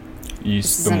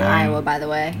 east. This is Des in Moines. Iowa, by the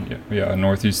way. Yeah,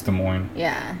 northeast Des Moines.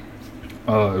 Yeah.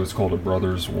 It was called A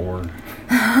Brothers War.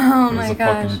 Oh It was my a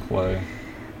gosh. fucking play.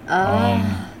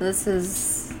 This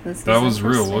is That was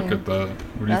real. Look interesting. at that.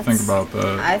 What do you think about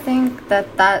that? I think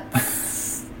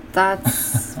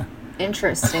that's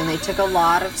interesting. They took a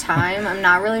lot of time. I'm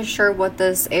not really sure what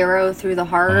this arrow through the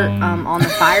heart on the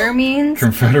fire means.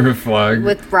 Confederate flag.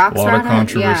 With rocks A lot of around it?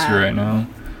 controversy Yeah. right now.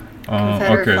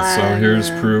 Confederate Okay, so flag, here's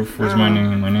yeah. proof. Where's my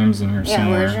name? My name's in here Yeah,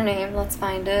 somewhere. where's your name? Let's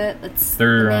find it. It's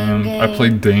There the I name am. I game.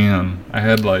 played Dan. I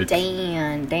had like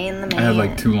Dan the man. I had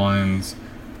like 2 lines.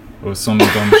 It was some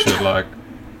dumb shit like,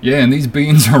 yeah, and these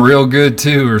beans are real good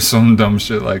too, or some dumb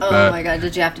shit like Oh that. my god,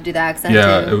 did you have to do the accent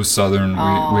Yeah, too? it was Southern.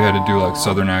 We had to do like Aw.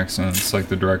 Southern accents, like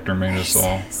the director made us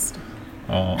all. Racist.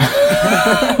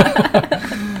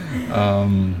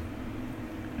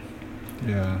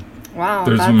 Yeah. Wow,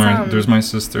 There's my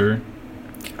sister,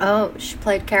 Oh, she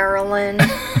played Carolyn.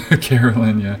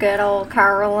 Carolyn. Yeah. Good old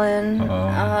Carolyn. Um,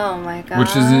 Oh my god.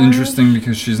 Which is interesting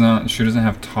because she doesn't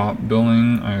have top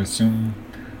billing. I assume.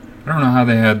 I don't know how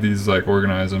they had these like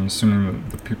organized. I'm assuming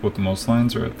that the people with the most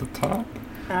lines are at the top.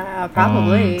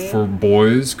 Probably. For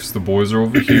boys, because the boys are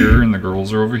over here and the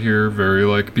girls are over here. Very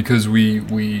like because we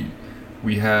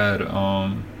had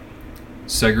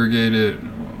segregated.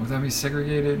 Would that be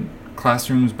segregated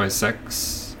classrooms by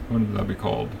sex? What would that be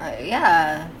called?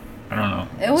 Yeah. I don't know.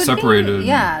 It would Separated. Be,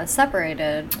 yeah,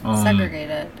 separated.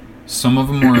 Segregated. Some of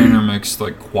them were intermixed,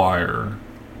 like choir,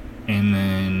 and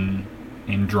then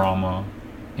in drama,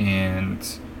 and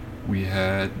we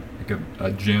had like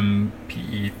a gym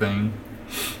PE thing.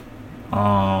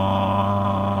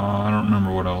 I don't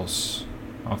remember what else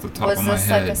off the top Was of my this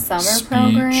head. like a summer Speech.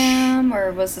 program,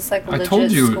 or was this like a I legit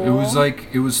told you school? it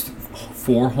was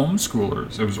for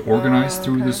homeschoolers. It was organized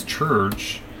through okay. this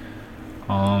church,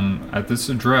 at this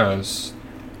address.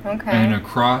 Okay. And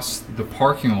across the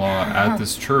parking lot at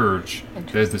this church,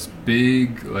 there's this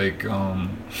big, like, not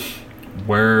a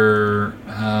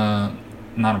warehouse,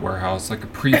 like a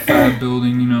prefab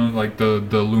building, you know, like the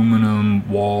aluminum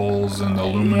walls and the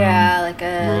aluminum yeah, like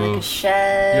a roof.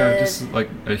 shed. Yeah, just like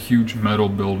a huge metal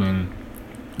building.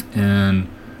 And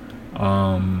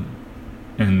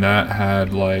that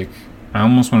had, like, I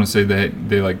almost want to say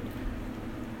they like,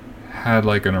 had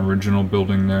like an original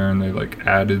building there and they like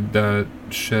added that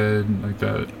shed like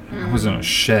that. It wasn't a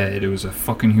shed, it was a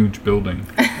fucking huge building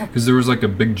because there was like a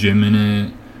big gym in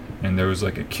it and there was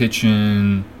like a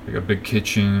kitchen, like a big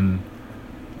kitchen,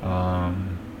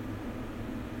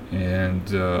 and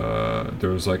there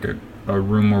was like a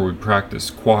room where we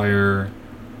practiced choir,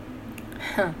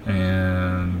 and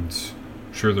I'm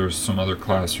sure there was some other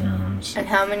classrooms. And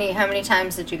how many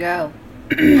times did you go?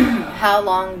 How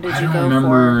long did I you don't go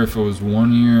remember for? if it was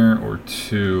 1 year or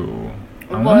 2.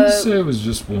 I want What- to say it was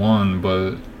just 1,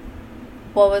 but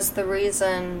What was the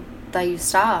reason that you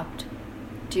stopped?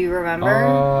 Do you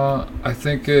remember? I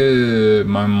think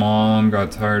my mom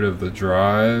got tired of the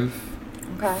drive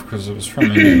Okay. because it was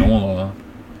from Indianola.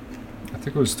 I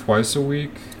think it was twice a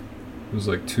week. It was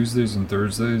like Tuesdays and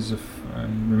Thursdays, if I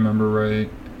remember right.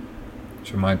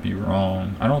 Which I might be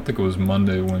wrong. I don't think it was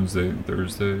Monday, Wednesday,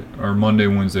 Thursday, or Monday,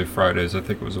 Wednesday, Fridays. I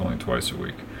think it was only twice a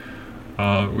week.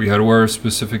 We had to wear a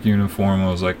specific uniform.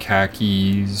 It was like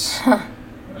khakis,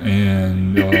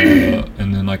 and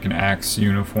then like an Axe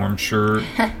uniform shirt.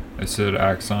 It said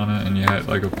Axe on it, and you had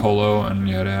like a polo, and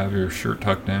you had to have your shirt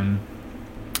tucked in.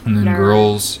 And then Nerd.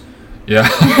 girls, yeah,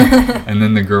 and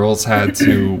then the girls had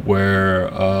to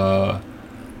wear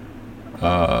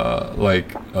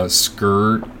like a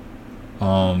skirt.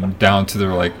 Down to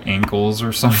their like ankles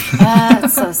or something.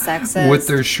 That's so sexist. With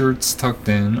their shirts tucked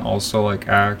in, also like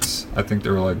Axe. I think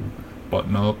they were like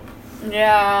button up.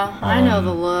 Yeah, I know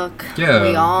the look. Yeah,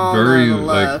 we all very know the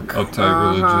like look.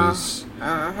 uptight religious.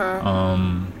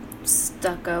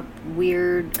 Stuck up,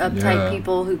 weird, uptight Yeah.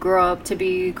 people who grow up to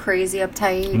be crazy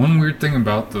uptight. One weird thing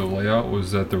about the layout was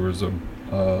that there was a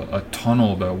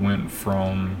tunnel that went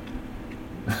from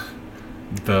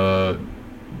the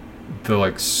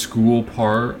like school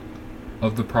part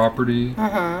of the property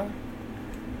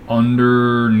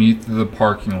underneath the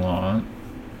parking lot,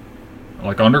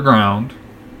 like underground.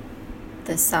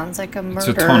 This sounds like a It's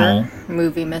murder a tunnel,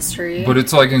 movie mystery. but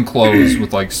it's like enclosed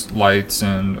with like lights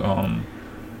and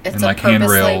it's and a like purposely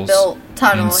handrails built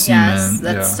tunnel. and cement, Yes,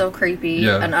 that's yeah. still creepy.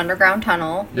 Yeah. An underground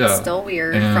tunnel. Yeah. Still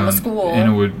weird and, from a school.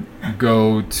 and it would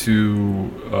go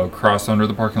to cross under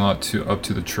the parking lot to up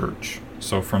to the church.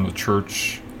 So from the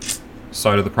church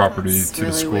side of the property That's to the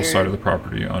really school weird. side of the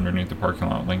property underneath the parking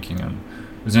lot, linking them.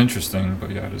 It was interesting, but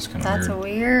yeah, it is kind of That's weird.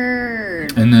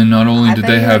 weird. And then not only I did bet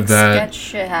they you, have like, that sketch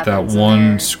shit that happens in one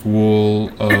there. school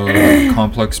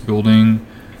complex building,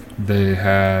 they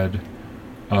had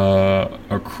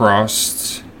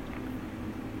across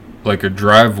like a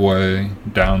driveway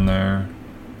down there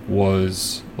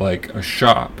was like a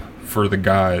shop for the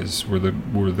guys where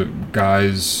the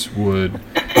guys would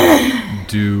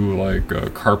do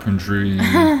like carpentry.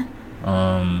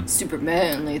 Super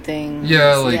manly things.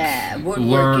 Yeah, like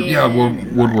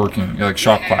woodworking. woodworking, yeah, like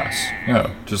shop class.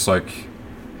 Yeah, just like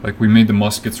we made the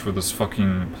muskets for this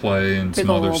fucking play and Big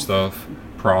some other ol' stuff,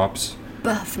 props.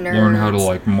 Buff nerds. Learn how to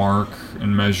like mark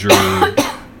and measure and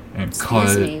Excuse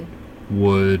cut me.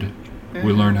 wood.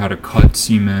 We learned how to cut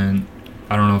cement.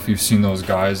 I don't know if you've seen those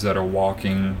guys that are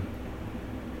walking.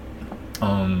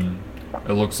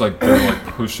 It looks like they're like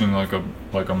pushing like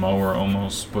a mower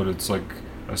almost, but it's like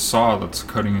a saw that's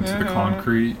cutting into the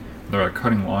concrete. They're like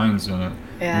cutting lines in it.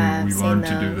 Yeah, we I've learned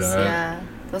seen to do those. that. Yeah,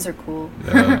 those are cool.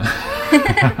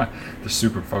 Yeah. They're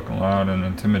super fucking loud and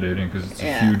intimidating because it's a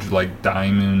Yeah. huge like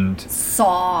diamond,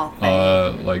 Saw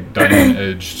thing. like diamond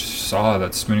edged saw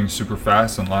that's spinning super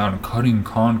fast and loud and cutting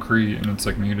concrete, and it's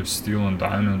like made of steel and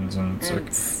diamonds, and it's like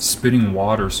spitting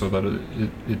water so that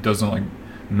it doesn't like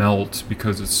melt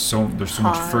because there's so much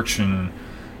Hot. friction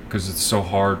because it's so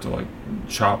hard to like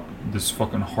chop this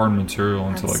fucking hard material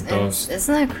into like dust.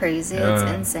 Isn't that crazy? Yeah.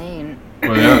 It's insane.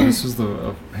 But yeah, this is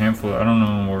a pamphlet. I don't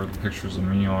know where the pictures of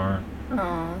me are.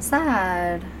 Oh,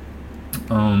 sad.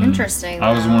 Interesting,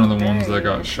 I was one of the though. ones Very that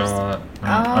got interesting. shot.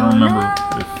 I don't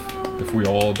remember no. if we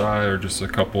all die or just a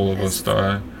couple of us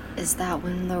die. Is that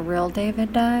when the real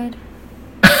David died?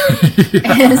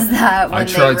 Is that when I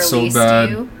they tried so released bad.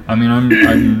 you? I mean,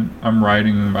 I'm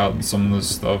writing about some of this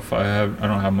stuff. I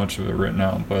don't have much of it written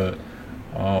out, but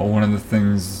one of the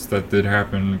things that did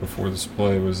happen before this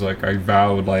play was like I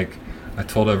vowed, like I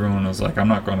told everyone, I was like, I'm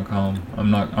not gonna come. I'm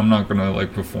not gonna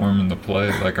like perform in the play.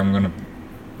 Like I'm gonna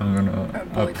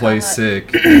play boycott.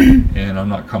 sick, and I'm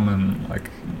not coming. Like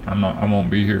I won't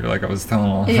be here. Like I was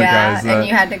telling all the guys that. And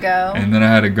you had to go. And then I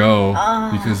had to go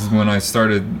Oh. because when I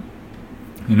started,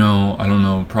 I don't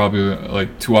know, probably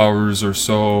like 2 hours or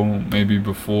so, maybe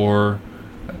before,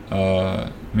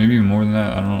 maybe more than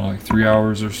that. I don't know, like 3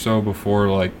 hours or so before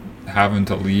like having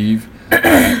to leave.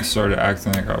 I started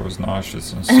acting like I was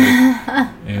nauseous and sick,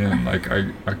 and like I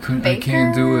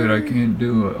can't do it. I can't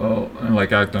do it. Oh, and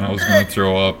like acting I was gonna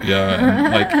throw up. Yeah,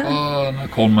 and like and I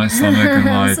cold my stomach and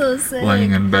like So sick.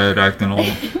 laying in bed acting all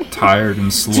tired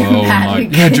and slow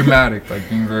and like dramatic, like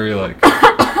being very like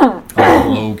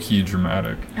low key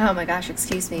dramatic. Oh my gosh,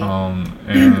 excuse me. And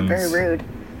Very rude.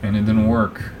 and it didn't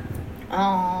work.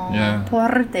 Oh, Yeah. poor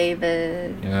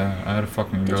David. Yeah, I had to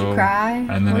fucking Did go. you cry?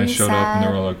 And then Were I you showed up and they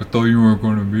sad? were like, I thought you weren't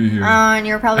going to be here. And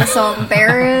you were probably so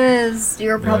embarrassed. You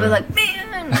were probably Yeah. like,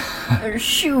 man, or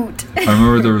shoot. I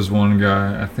remember there was one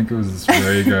guy, I think it was this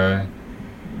Ray guy.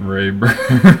 Ray Burns.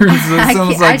 It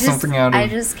sounds like something out of... I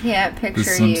just can't picture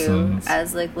you Simpsons.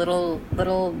 as like little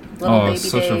oh, baby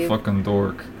such Dave. a fucking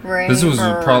dork. Ray This was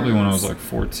probably when I was Burns. like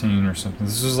 14 or something.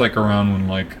 This was like around when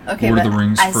like Okay, Lord of but the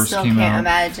Rings I first still came can't out.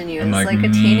 imagine you And as like a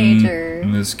me teenager.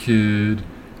 and this kid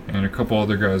and a couple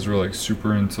other guys were like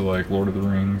super into like Lord of the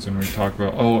Rings, and we talked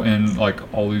about and like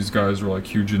all these guys were like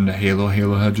huge into Halo.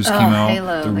 Halo had just came out,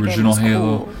 Halo. the That game original was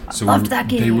Halo. cool. I So loved that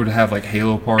they game. would have like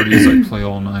Halo parties, like play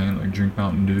all night, and, like drink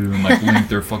Mountain Dew, and like link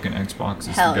their fucking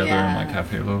Xboxes Hell together and yeah. like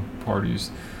have Halo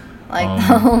parties. Like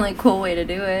the only cool way to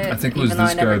do it. I think it was even though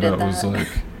this I never guy did that was like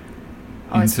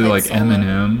Always into played like solo.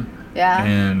 Eminem. Yeah.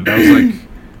 And that was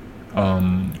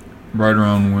like right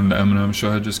around when the Eminem show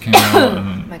had just came out,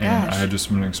 and, my and gosh. I had just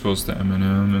been exposed to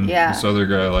Eminem, and Yeah. this other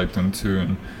guy liked him too,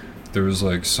 and there was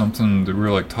like something that we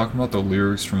were like talking about the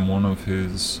lyrics from one of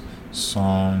his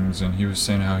songs, and he was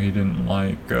saying how he didn't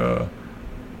like the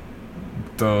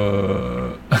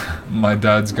My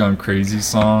Dad's Gone Crazy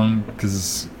song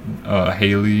because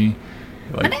Haley,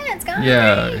 like, My dad's gone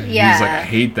yeah, crazy. he's Yeah. like, I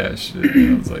hate that shit.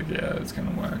 And I was like, yeah, it's kind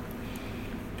of whack.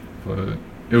 But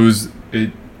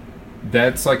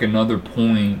that's like another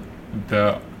point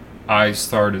that I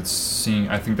started seeing.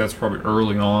 I think that's probably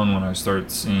early on when I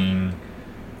started seeing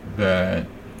that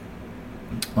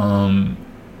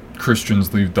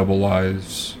Christians lead double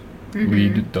lives,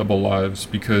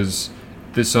 because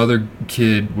this other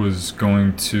kid was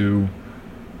going to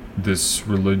this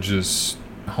religious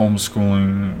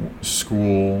homeschooling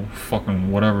school,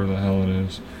 fucking whatever the hell it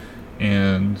is,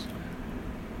 and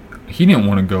he didn't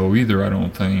want to go either, I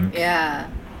don't think. Yeah.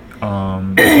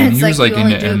 And It's he like was like you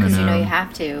only into do it because you know you Eminem.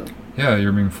 have to. Yeah,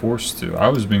 you're being forced to. I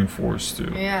was being forced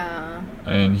to. Yeah.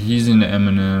 And he's into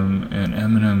Eminem, and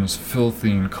Eminem is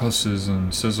filthy and cusses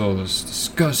and says all this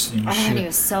disgusting Oh, shit. and he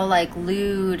was so like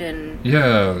lewd and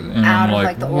Yeah, and out I'm of, like,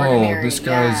 like, the whoa, ordinary, this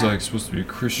guy's yeah. like supposed to be a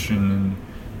Christian, and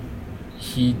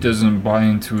he doesn't buy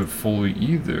into it fully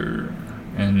either,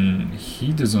 and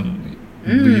he doesn't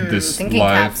lead this thinking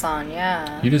life. caps on,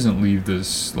 yeah. He doesn't lead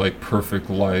this like perfect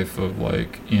life of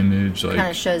like image, like Kind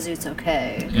of shows you it's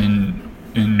okay. and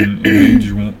it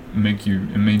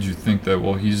made you think that,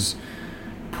 well, he's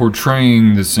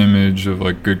portraying this image of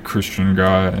like good Christian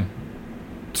guy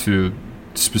to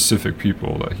specific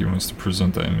people that he wants to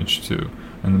present that image to,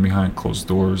 and then behind closed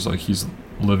doors, like he's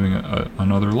living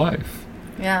another life.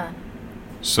 Yeah.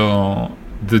 So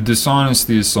the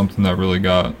dishonesty is something that really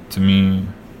got to me,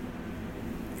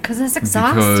 Because it's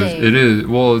exhausting. because it is,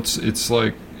 well, it's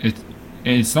like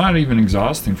it's not even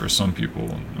exhausting for some people.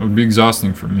 It would be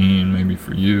exhausting for me and maybe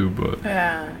for you, but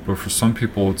Yeah. but for some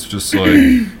people it's just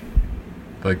like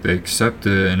like they accept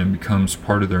it and it becomes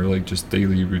part of their like just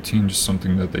daily routine, just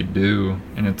something that they do,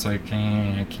 and it's like,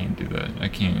 I can't do that. I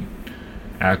can't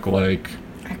act like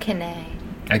I can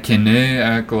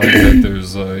act like that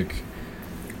there's like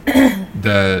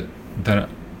that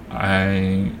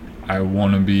I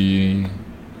want to be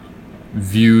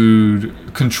viewed,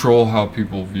 control how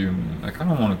people view me. Like, I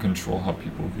don't want to control how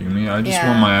people view me. I just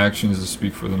want Yeah. my actions to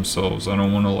speak for themselves. I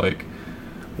don't want to like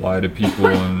lie to people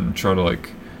and try to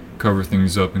like cover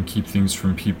things up and keep things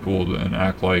from people and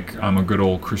act like I'm a good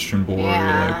old Christian boy,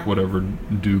 Yeah. or like whatever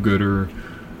do-gooder.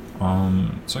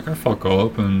 It's like I fuck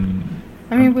up, and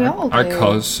I mean, we all I do.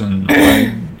 cuss, and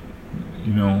I,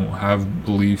 have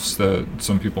beliefs that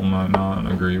some people might not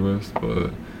agree with,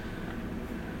 but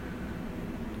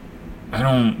I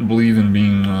don't believe in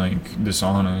being like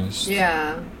dishonest.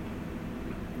 Yeah.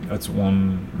 That's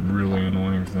one really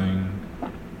annoying thing.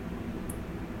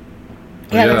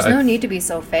 But Yeah, there's no I need to be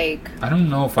so fake. I don't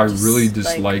know if I Just, really like-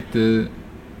 disliked it.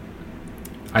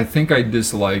 I think I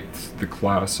disliked the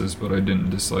classes, but I didn't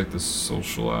dislike the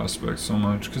social aspect so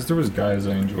much, because there was guys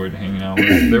I enjoyed hanging out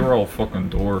with. They were all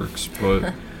fucking dorks,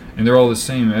 but and they're all the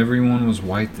same. Everyone was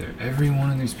white there. Every one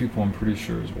of these people, I'm pretty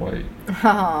sure, is white.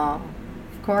 Oh,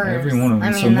 of course. Every one of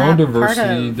them. I So mean, no that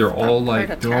diversity. part They're of- all that like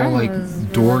part of they're all town like was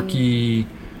really-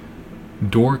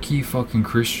 dorky fucking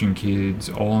Christian kids,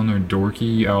 all in their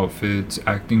dorky outfits,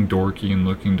 acting dorky and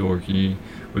looking dorky,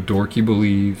 with dorky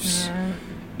beliefs. Yeah.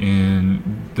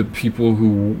 And the people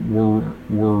who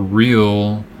were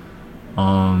real,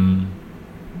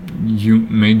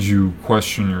 made you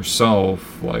question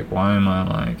yourself, like, why am I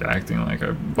like acting like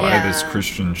I buy this Yeah.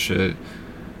 Christian shit?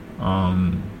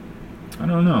 I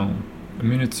don't know. I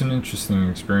mean, it's an interesting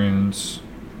experience.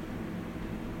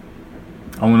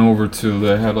 I went over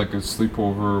they had like a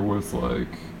sleepover with like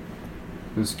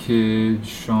this kid,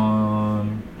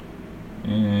 Sean,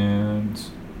 and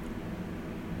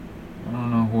I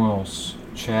don't know who else.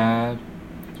 Chad?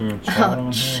 Is there a Chad Oh,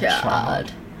 on here?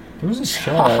 Chad. There was a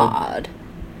Chad. God.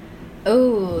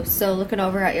 Oh, so looking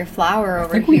over at your flower I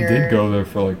over think we here. did go there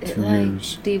for like It 2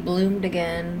 years. de-bloomed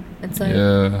again. It's like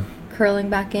Yeah. curling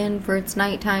back in for its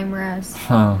nighttime rest.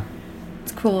 Huh.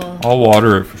 It's cool. I'll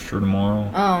water it for sure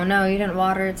tomorrow. Oh no, you didn't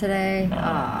water it today? No.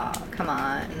 Aw, come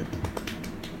on.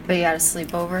 But you had a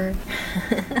sleepover?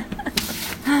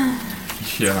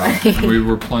 Yeah. We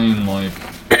were playing like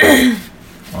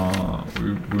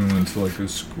we went to like a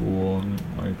school and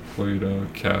like played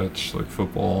catch, like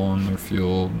football on their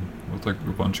field with like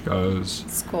a bunch of guys.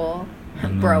 It's cool.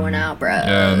 And Broing then- out, bros.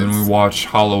 Yeah, and then we watched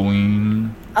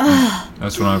Halloween.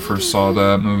 That's when I first saw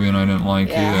that movie and I didn't like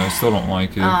it. I still don't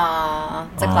like it. Aw,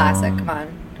 it's a classic. Come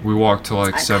on. We walked to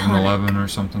like It's 7-Eleven or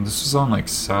something. This was on like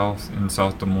in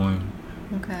South Des Moines.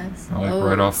 Okay. Like,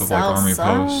 right off of, like, Army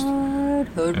Post.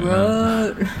 Hood And,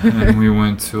 road. And we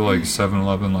went to like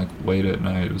 7-Eleven like late at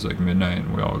night. It was like midnight,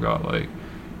 and we all got like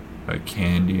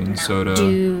candy and soda.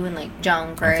 Dew and like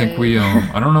junk, right? I think we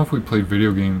I don't know if we played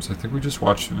video games. I think we just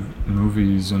watched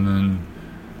movies and then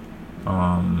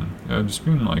just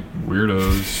being like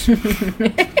weirdos.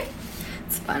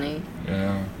 It's funny.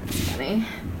 Yeah. It's funny.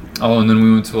 Oh, and then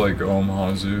we went to like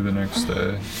Omaha Zoo the next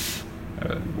day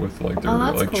with like their Oh,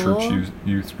 that's like cool. church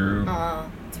youth group. Oh,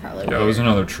 it's probably Yeah, it weird. was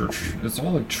another church. It's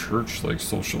all like church like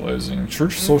socializing.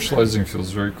 Church socializing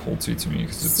feels very culty to me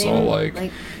because it's all like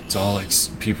it's all like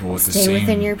people with the stay same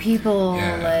within your people,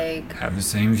 like have the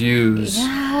same views.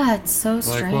 Yeah, it's so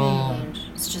strange. well,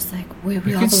 It's just like we You all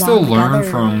can belong still learn together.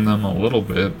 from them a little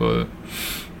bit, but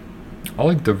I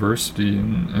like diversity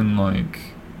and like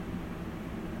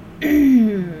I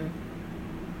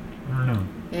don't know.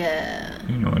 Yeah,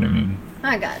 You know what I mean.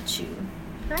 I got you.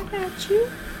 I got you.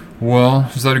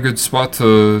 Well, is that a good spot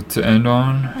to end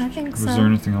on? I think Was so. there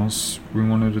anything else we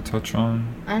wanted to touch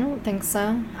on? I don't think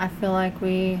so. I feel like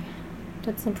we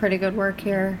did some pretty good work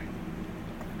here.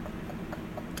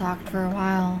 Talked for a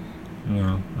while.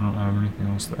 Yeah, I don't have anything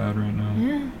else to add right now.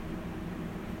 Yeah.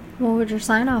 What would your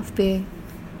sign off be?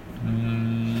 I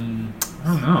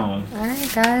don't know.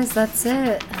 Alright, guys, that's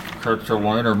it. Catch a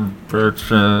later,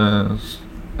 bitches.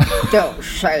 Don't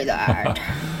say that.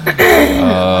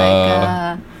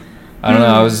 I don't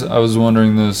know. I was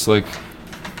wondering this, like,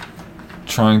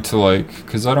 trying to like,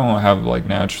 cause I don't have like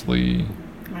naturally.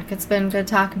 Like, it's been good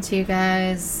talking to you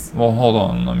guys. Well, hold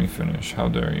on. Let me finish. How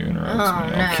dare you interrupt me? Oh,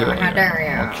 I'll kill no, you. how dare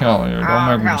you. I'll kill you. Don't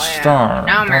I'll make me kill you. start.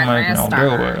 Don't make me I'll do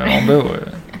start. it. I'll do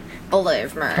it.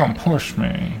 Believe me. Don't push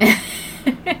me.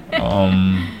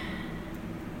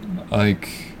 Like,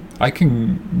 I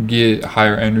can get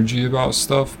higher energy about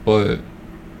stuff, but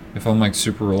if I'm like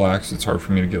super relaxed, it's hard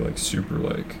for me to get like super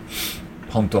like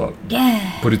pumped up.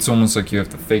 Yeah. But it's almost like you have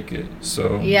to fake it.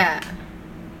 So Yeah.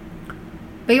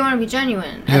 But you want to be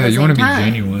genuine. yeah, you want to be time.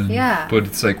 genuine. Yeah. But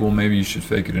it's like, well, maybe you should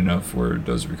fake it enough where it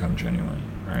does become genuine,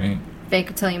 right? Fake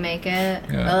it till you make it.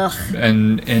 Yeah. Ugh.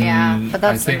 And Yeah, but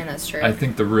that's- I I think mean, that's true. I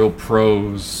think the real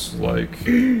pros, like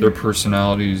their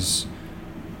personalities,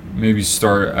 maybe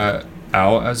start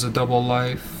out as a double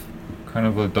life, kind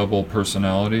of a double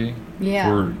personality.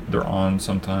 Yeah. Where they're on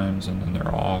sometimes and then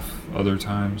they're off other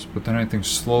times. But then I think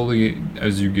slowly,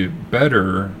 as you get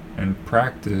better and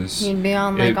practice, You'd be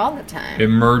on like it- all the time. it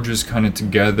merges kind of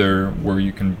together where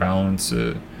you can balance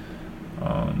it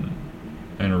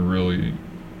in a really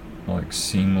like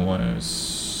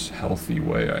seamless, healthy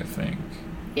way, I think.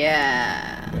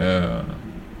 Yeah. Yeah.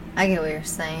 I get what you're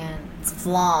saying. It's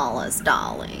flawless,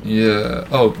 darling. Yeah.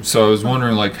 Oh, so I was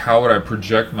wondering, like, how would I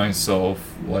project myself,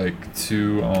 like,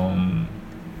 to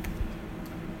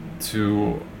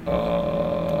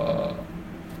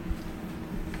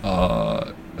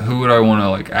who would I want to,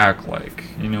 like, act like?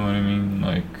 You know what I mean?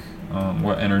 Like,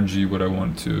 what energy would I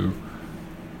want to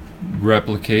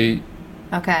replicate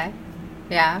Okay.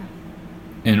 Yeah.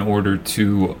 in order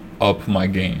to up my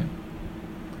game?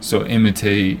 So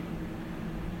imitate.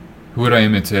 Who would I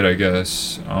imitate, I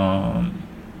guess?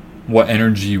 What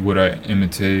energy would I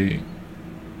imitate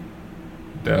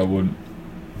that would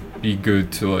be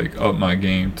good to, like, up my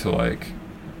game, to, like,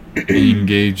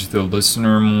 engage the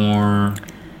listener more?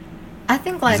 I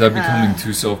think like Is that becoming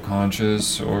too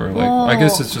self-conscious? Or, like, I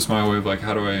guess it's just my way of, like,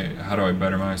 how do I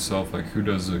better myself? Like, who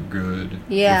does it good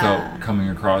Yeah. without coming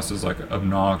across as, like,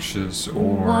 obnoxious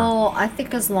or Well, I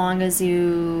think as long as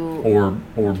you or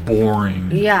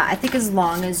boring? Yeah, I think as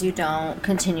long as you don't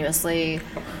continuously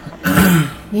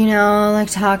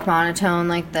like talk monotone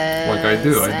like this. Like I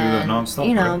do that and, nonstop,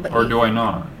 You know, right? but Or do I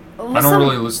not? Well, I don't some-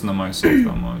 really listen to myself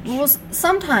that much. Well,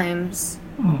 sometimes,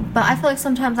 but I feel like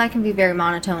sometimes I can be very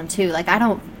monotone too. Like I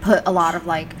don't put a lot of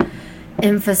like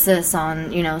emphasis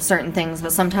on certain things,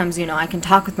 but sometimes I can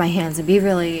talk with my hands and be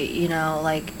really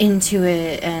like into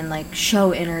it and like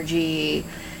show energy,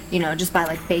 just by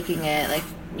like faking it. Like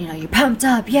you're pumped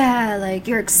up, yeah, like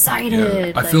you're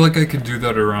excited. I feel like I could do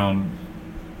that around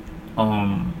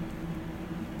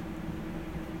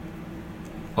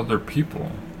other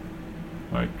people.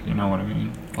 Like, you know what I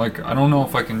mean? Like, I don't know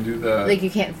if I can do that. like you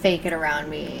can't fake it around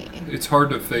me. It's hard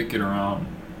to fake it around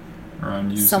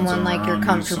you. since Someone I'm like you're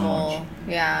around you so comfortable. much.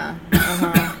 Yeah.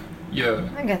 Uh-huh. Yeah.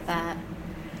 I get that.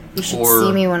 You should Or-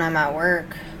 see me when I'm at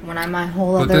work. When I'm my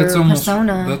whole But other that's almost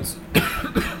persona. that's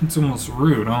it's almost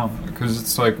rude, huh? Because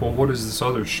it's like, well, what is this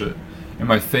other shit?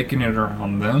 Am I faking it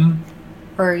around them?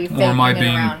 Or are you faking Or am I it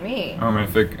being, around me? or am I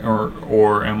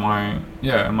or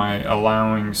am I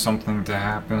allowing something to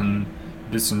happen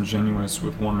disingenuous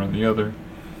with one or the other?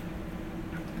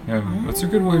 Yeah, that's a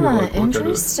good way to like look at it.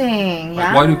 Interesting. Like,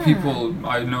 Yeah. why do people?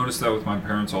 I noticed that with my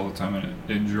parents all the time, and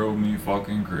it drove me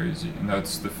fucking crazy. And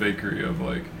that's the fakery of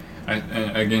like,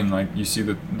 and again, like you see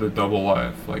the double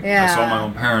life. Like I saw my Yeah.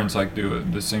 own parents like do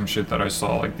it, the same shit that I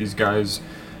saw like these guys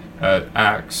at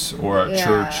Acts or at Yeah.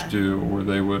 church do, where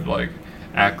they would like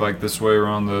act like this way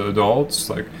around the adults,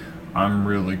 like I'm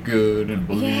really good and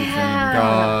believe Yeah. in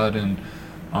God and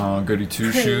goody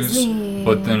two Crazy. shoes.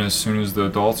 But then as soon as the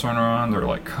adults aren't around, they're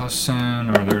like cussing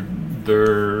or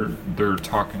they're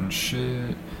talking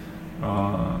shit,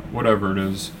 whatever it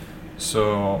is.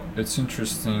 So it's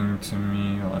interesting to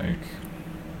me, like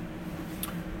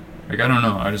I don't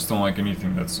know. I just don't like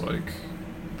anything that's like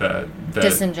that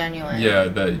Disingenuous. Yeah,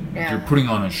 that Yeah. you're putting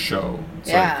on a show. It's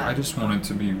Yeah. like I just want it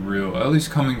to be real, at least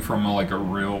coming from a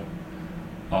real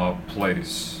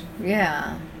place.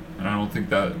 Yeah. And I don't think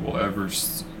that will ever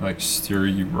steer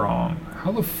you wrong.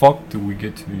 How the fuck do we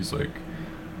get to these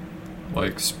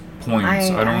points?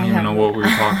 I don't even know what we were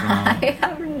talking about. I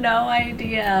have no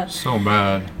idea. So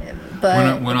bad.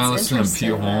 But When I it's listen to Pete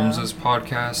interesting, Holmes'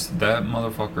 podcast, that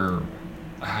motherfucker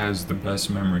has the best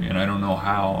memory, and I don't know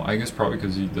how. I guess probably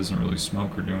because he doesn't really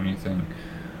smoke or do anything.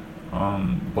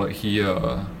 But he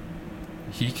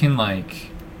can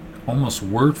almost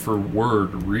word for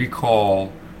word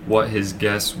recall what his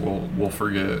guests will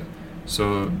forget.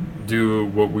 So do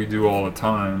what we do all the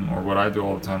time, or what I do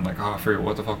all the time, I forget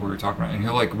what the fuck we were talking about, and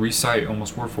he'll recite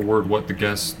almost word for word what the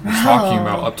guest was talking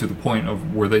about up to the point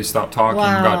of where they stopped talking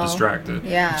and got distracted.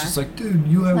 Yeah. It's just dude,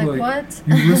 you have what?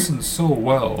 you listen so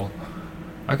well.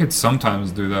 I could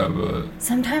sometimes do that, but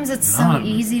sometimes it's so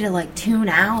easy to tune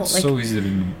out. It's so easy to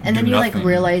do and then you nothing.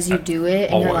 realize you do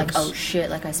it, and you're like, Always. oh shit,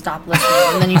 I stopped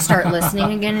listening, and then you start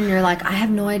listening again, and you're like, I have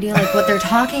no idea what they're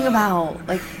talking about.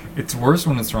 It's worse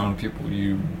when it's around people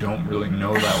you don't really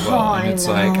know that well, Oh, and it's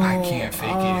I know. I can't fake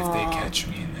it if they catch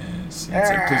me in this. It's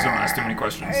please don't ask too many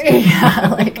questions.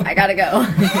 Yeah, I gotta go.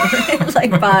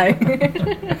 Bye.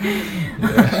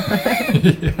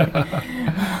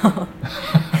 Yeah.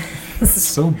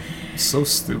 so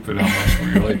stupid how much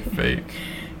we fake.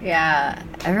 Yeah,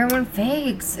 everyone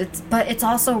fakes. But it's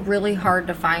also really hard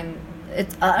to find.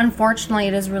 It's unfortunately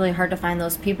it is really hard to find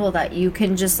those people that you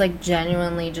can just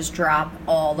genuinely just drop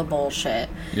all the bullshit.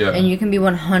 Yeah. And you can be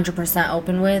 100%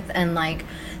 open with, and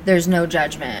there's no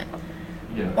judgment.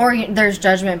 Yeah. Or there's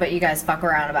judgment, but you guys fuck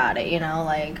around about it.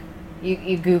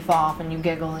 You goof off and you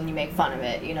giggle and you make fun of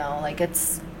it.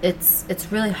 It's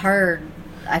really hard.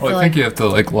 I think you have to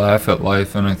laugh at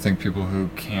life, and I think people who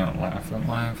can't laugh at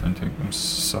life and take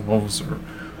themselves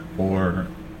or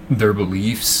their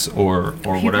beliefs or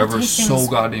whatever take so things-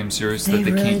 goddamn serious they that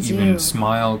they really can't even do.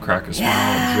 smile, crack a smile,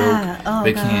 Yeah. joke. Oh,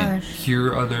 They can't gosh.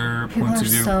 hear other People points are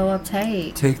of view. so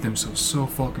uptight. Take themselves so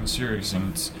fucking serious,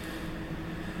 and It's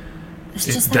it's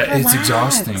just it's relax.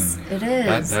 exhausting. It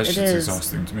is. That it shit's is.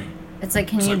 exhausting to me. It's can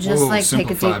It's you like, just whoa, take a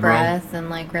simplify, deep bro. breath and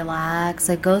relax?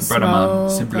 Go Brother smoke. man,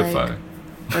 simplify.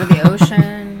 Go to the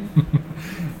ocean.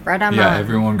 Brother Yeah, man,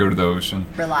 everyone go to the ocean.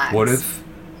 relax. What if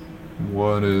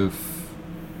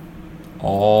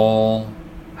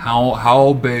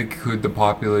how big could the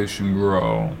population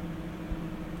grow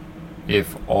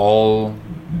if all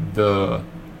the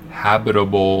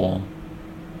habitable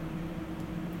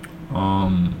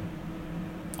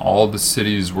all the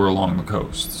cities were along the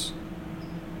coasts?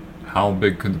 How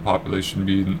big could the population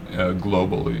be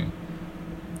globally?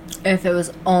 If it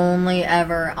was only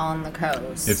ever on the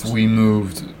coast. If we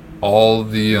moved all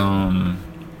the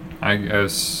I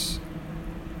guess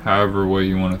however way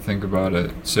you want to think about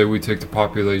it, say we take the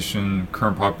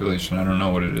current population, I don't know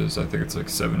what it is, I think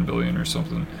it's 7 billion or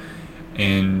something,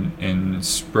 and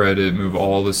spread it, move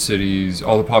all the cities,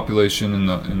 all the population in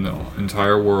the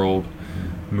entire world,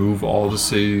 move all the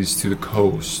cities to the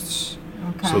coasts,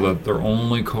 Okay. so that they're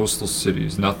only coastal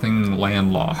cities, nothing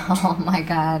landlocked. Oh my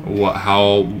god.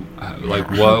 How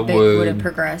How big would it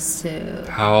progress to?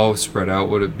 how spread out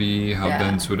would it be? How Yeah.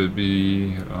 dense would it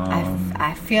be?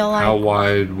 I feel like How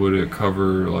wide would it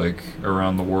cover,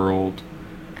 around the world?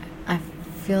 I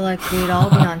feel like we'd all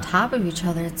be on top of each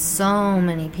other. It's so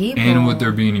many people. And would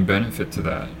there be any benefit to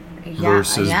that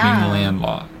versus being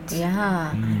landlocked?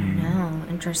 Yeah, I know.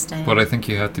 Interesting. But I think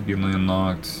you have to be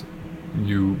landlocked,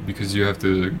 because we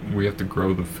have to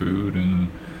grow the food in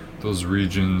those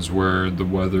regions where the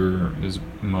weather is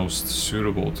most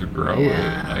suitable to grow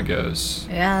it, I guess.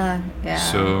 Yeah.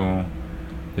 So,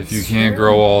 if you It's can't true.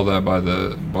 grow all that by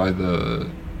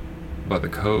the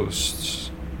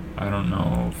coasts, I don't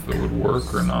know if it would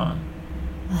work or not.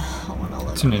 I want to live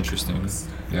It's an interesting,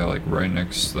 right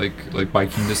next,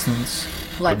 biking distance.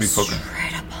 That'd be fucking.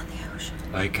 straight up on the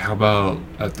ocean. How about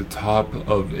at the top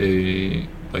of a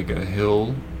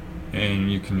hill,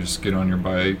 and you can just get on your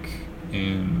bike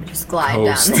and Just glide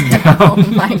coast down the hill.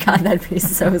 Oh my god, that'd be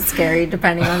so scary.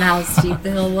 Depending on how steep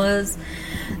the hill was,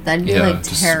 that'd be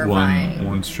just terrifying.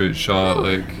 one straight shot.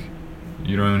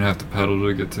 You don't even have to pedal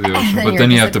to get to the And ocean, then but you're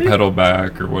then you just have to pedal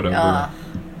back or whatever.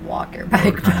 Walk your That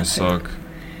would bike kind back. of suck.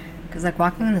 Because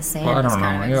walking in the sand Well, I is don't know.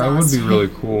 kind of Yeah, it would be exhausting. really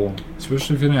cool,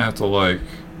 especially if you didn't have to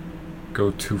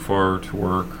go too far to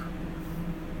work,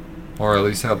 or at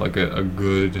least have like a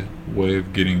good way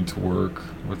of getting to work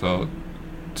without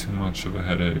too much of a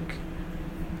headache.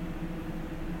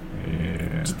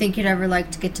 Yeah. Do you think you'd ever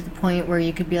like to get to the point where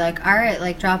you could be like, all right,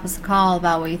 like drop us a call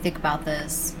about what you think about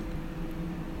this?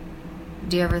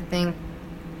 Do you ever think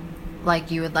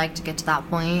like you would like to get to that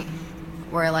point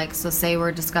where, like, so say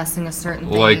we're discussing a certain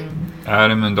thing, like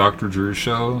Adam and Dr. Drew's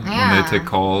show when Yeah. they take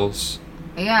calls.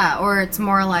 yeah, or it's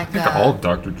more like I think all of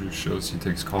Dr. Drew's shows he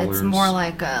takes callers. it's more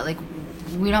like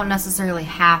we don't necessarily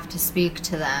have to speak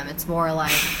to them. It's more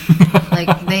like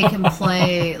like they can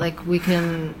play, like we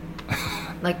can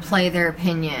like play their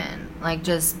opinion, like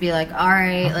just be like, all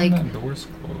right, How come like that door's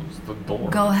closed? The door.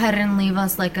 go ahead and leave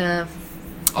us like a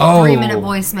Oh. 3-minute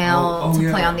voicemail Oh, to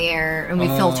yeah. play on the air, and we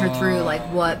filter through like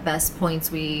what best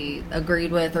points we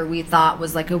agreed with or we thought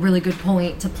was like a really good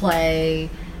point to play.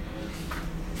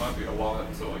 Might be a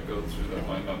lot to like go through. That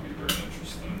might not be very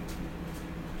interesting.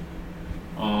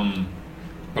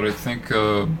 But I think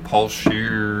Paul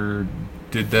Scheer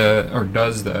did that or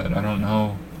does that. I don't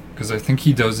know, because I think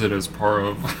he does it as part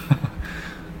of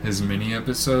his mini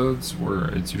episodes where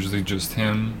it's usually just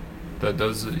him that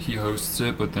does it. He hosts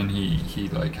it, but then he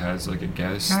like has like a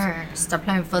guest. Sure, stop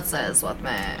playing footsies with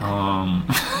me.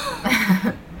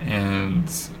 And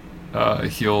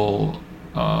he'll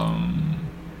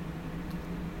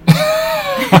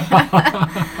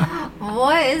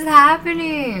What is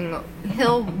happening?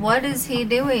 What is he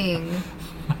doing?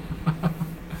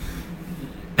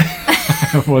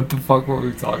 what the fuck were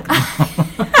we talking about?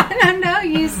 I don't know.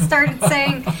 You started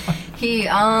saying he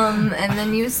and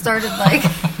then you started like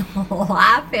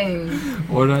laughing.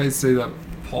 What did I say that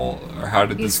Paul, or how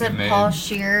did You this get said made? Paul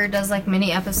Scheer does like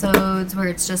mini episodes where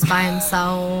it's just by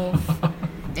himself,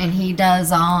 and he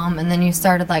does and then you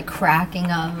started like cracking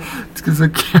up. It's because I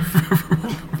can't remember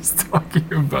what I was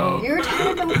talking about. You were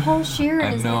talking about Paul Scheer in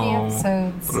I his know, mini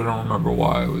episodes. but I don't remember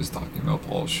why I was talking about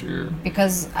Paul Scheer.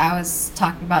 Because I was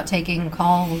talking about taking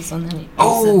calls, and then you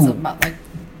Oh! said something about like,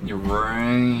 You're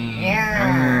right.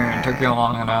 Yeah. It took you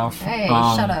long enough. hey,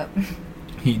 shut up.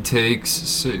 He takes,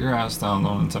 sit your ass down,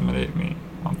 don't intimidate me.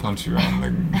 I'll punch you around the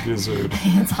gizzard.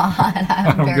 It's hot. I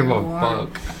I'm don't very give a warm.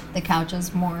 fuck. The couch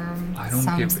is warm. I don't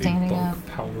so I'm give standing a up.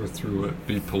 fuck. Power through it.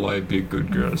 Be polite. Be a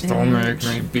good guest. Don't Bitch.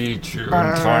 make me beat you.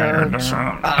 I'm tired.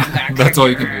 That's all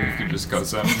you can do if you just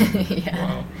cuss at me.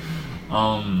 Yeah.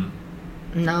 Wow.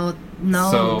 No,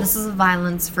 So- this is a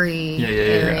violence-free Yeah.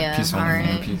 area. Peace, all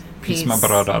homie. right? Peace, my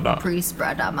brada. Priest,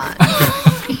 brada, man.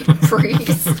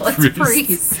 Priest. Let's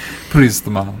priest. Please, the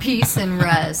mom. Peace and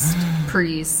rest.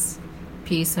 Priest.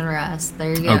 Peace and rest.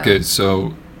 There you go. Okay,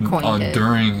 so Coined it.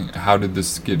 during How Did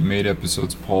This Get Made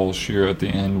episodes, Paul Scheer at the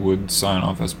end would sign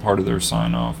off as part of their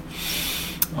sign off.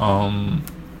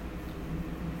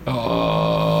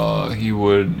 He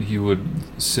would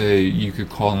say you could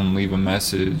call and leave a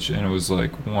message, and it was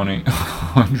like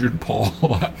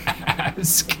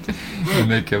 1-800-PAUL-ASK,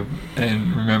 and they kept,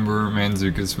 and remember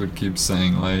Manzukis would keep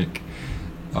saying like,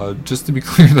 just to be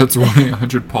clear, that's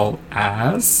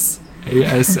 1-800-PAUL-ASS.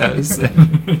 ASS,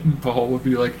 and Paul would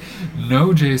be like,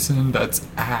 no, Jason, that's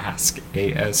ask,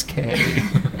 ASK.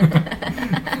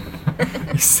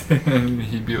 And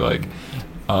he'd be like,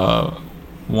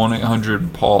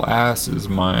 1-800-PAUL-ASS is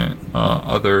my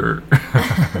other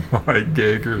like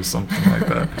gig or something like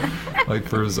that, like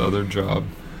for his other job.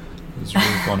 It was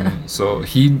really funny. So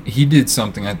he did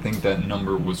something, I think that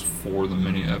number was for the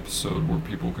mini episode where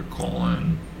people could call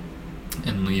in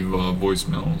and leave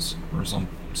voicemails or some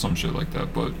shit like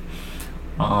that, but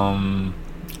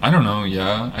I don't know.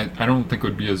 I don't think it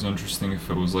would be as interesting if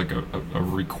it was like a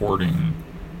recording.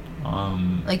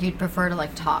 Like you'd prefer to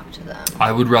like talk to them.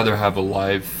 I would rather have a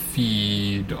live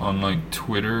feed on like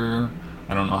Twitter.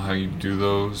 I don't know how you do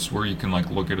those, where you can like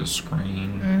look at a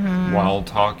screen while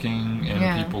talking, and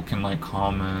Yeah. people can like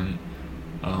comment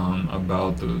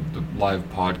about the live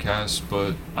podcast,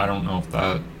 but I don't know if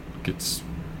that gets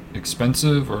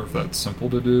expensive or if that's simple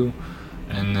to do.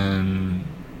 And then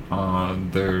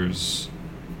there's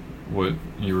what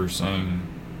you were saying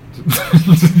to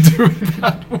do it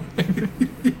that way.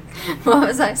 What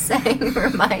was I saying?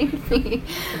 Remind me.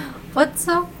 What's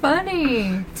so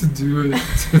funny? to do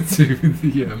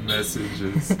the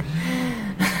messages.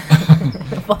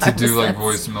 Why To do was like that-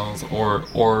 voicemails,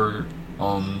 or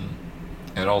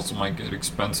it also might get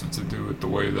expensive to do it the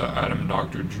way that Adam and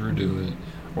Dr. Drew do it,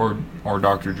 or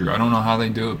Dr. Drew. I don't know how they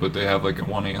do it, but they have like a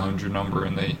 1-800 number,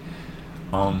 and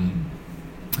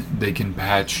they can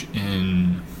patch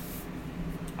in.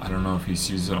 I don't know if he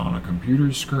sees it on a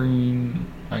computer screen,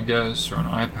 I guess, or an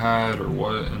iPad or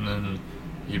what, and then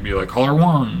he'd be like, caller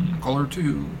 1, caller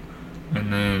 2,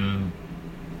 and then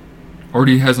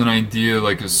already has an idea,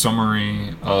 like a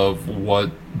summary of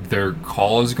what their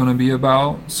call is going to be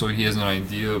about, so he has an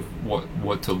idea of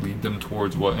what to lead them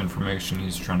towards, what information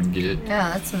he's trying to get.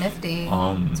 Yeah, that's nifty.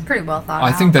 It's pretty well thought out.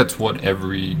 I think that's what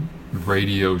every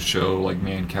radio show like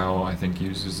Mancow, I think,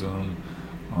 uses them.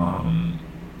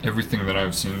 Everything that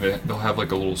I've seen, they'll have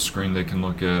like a little screen they can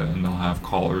look at, and they'll have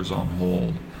callers on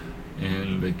hold,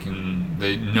 and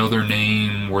they know their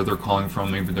name, where they're calling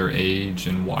from, maybe their age,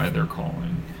 and why they're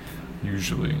calling.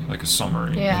 Usually, like a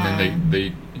summary, Yeah. and then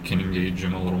they can engage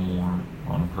them a little more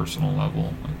on a personal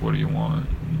level. Like, what do you want?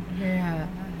 And Yeah.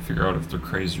 figure out if they're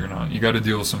crazy or not. You got to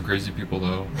deal with some crazy people,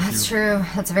 though. That's true.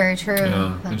 That's very true.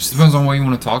 Yeah, it just depends on what you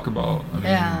want to talk about. I mean,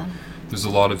 Yeah. there's a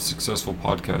lot of successful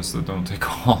podcasts that don't take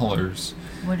callers.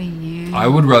 What do you... I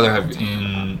would rather have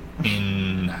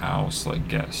in-house like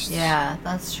guests. Yeah,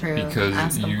 that's true. Because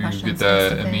Ask them you questions get that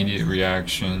face-to-face. immediate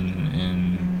reaction,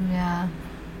 and Yeah.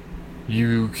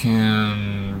 you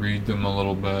can read them a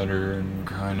little better, and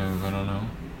kind of, I don't know,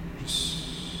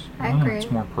 just I don't know, agree. it's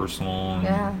more personal. And,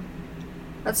 Yeah.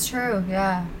 That's true.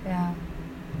 Yeah. Yeah.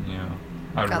 yeah.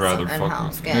 I'd Got rather some fuck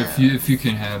in-house with guests. if you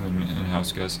can have an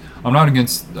in-house guest. I'm not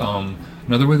against.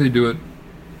 Another way they do it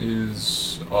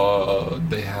is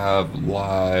they have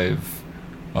live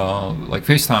like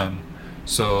FaceTime,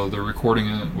 so they're recording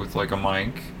it with like a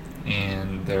mic,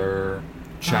 and they're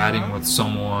chatting with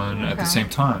someone at the okay. same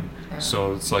time. Yeah.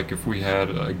 So it's like if we had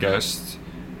a guest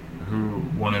who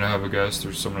wanted to have a guest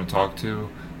or someone to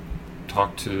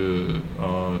talk to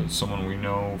someone we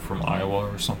know from Iowa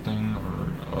or something,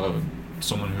 or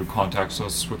someone who contacts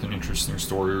us with an interesting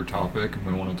story or topic, and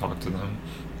we want to talk to them.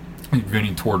 Like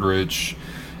Vinny Tordrich,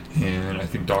 and I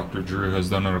think Dr. Drew has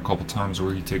done it a couple times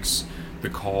where he takes the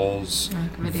calls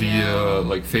Like via video.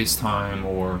 like FaceTime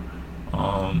or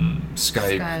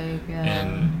Skype, yeah.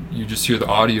 and you just hear the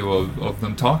audio of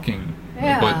them talking.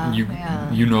 Yeah, But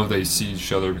yeah. you know they see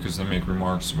each other because they make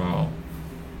remarks about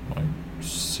like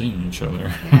seeing each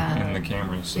other Yeah. in the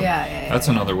camera. So Yeah, yeah, that's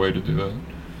yeah. another way to do it.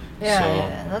 Yeah, So,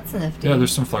 yeah, that's nifty. yeah,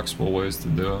 there's some flexible ways to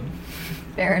do it.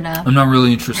 Fair enough. I'm not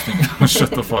really interested.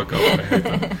 Shut the fuck up. I hate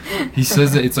that. He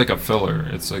says that it's like a filler.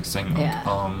 It's like saying like,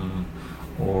 Yeah.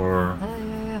 or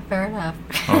Yeah, fair enough.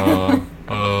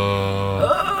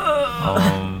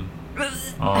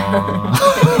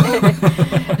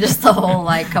 Just the whole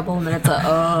like couple of minutes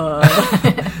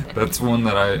of That's one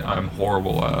that I'm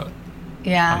horrible at.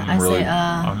 Yeah, I'm really a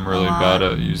lot. bad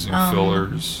at using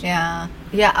fillers. Yeah.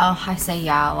 Yeah, I say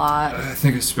yeah a lot. I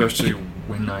think especially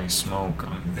when I smoke,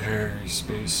 I'm very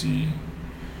spacey.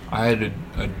 I had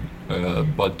a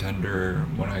bud tender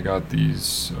when I got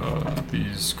these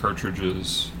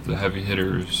cartridges, the heavy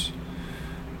hitters,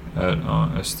 at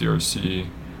SDRC.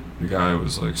 The guy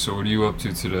was like, "So what are you up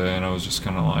to today?" And I was just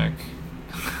kind of like,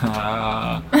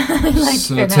 Like,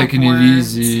 so couldn't taking have it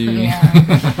words. easy.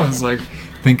 Yeah. I was like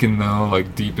thinking though,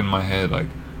 like deep in my head, like,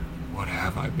 what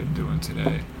have I been doing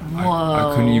today? I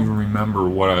Whoa. couldn't even remember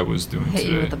what I was doing Hit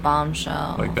today. you with a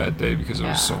bombshell. Like that day because it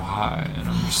Yeah. was so high, and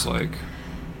I'm just like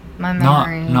My not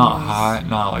memories. high,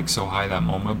 not like so high that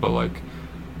moment, but like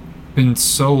been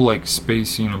so like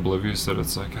spacey and oblivious that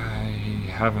it's like I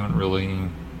haven't really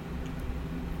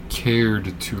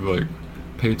cared to like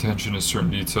pay attention to certain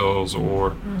details,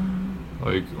 or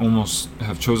like almost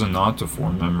have chosen not to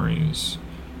form memories,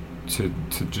 to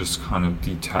just kind of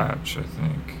detach.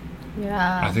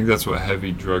 I think that's what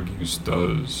heavy drug use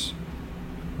does.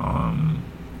 And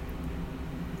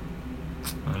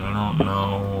I don't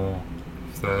know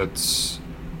if that's.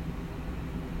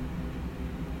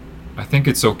 I think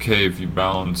it's okay if you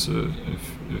balance it,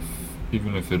 if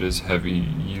even if it is heavy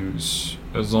use,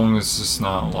 as long as it's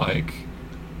not like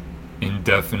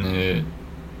indefinite,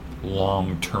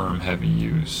 long-term heavy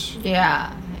use.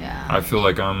 Yeah. I feel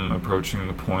like I'm approaching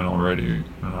the point already,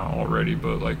 not already,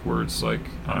 but like where it's like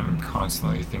I'm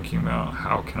constantly thinking about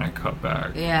how can I cut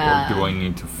back? Yeah. Or do I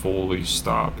need to fully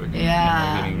stop again?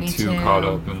 Yeah, Am I me getting too too, caught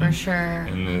up for sure.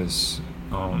 in this?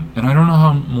 And I don't know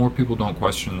how more people don't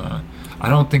question that. I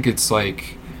don't think it's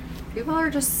like. People are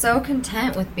just so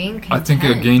content with being content. I think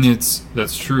again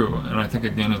that's true, and I think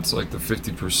again it's like the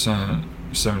 50%,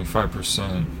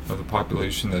 75% of the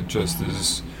population that just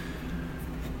is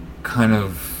kind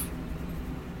of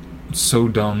so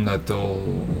dumb that they'll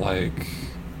like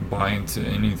buy into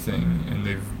anything, and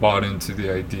they've bought into the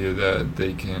idea that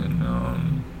they can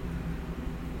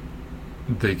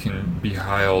be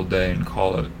high all day and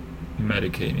call it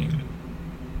medicating.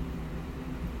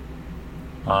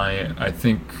 I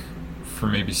think for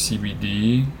maybe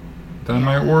CBD that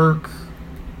might work.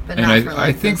 But And not for, I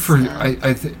like, think this for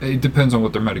stuff. it depends on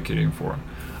what they're medicating for.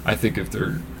 I think if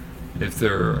they're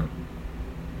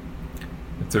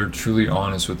they're truly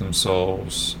honest with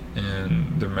themselves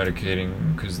and they're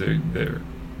medicating because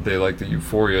they like the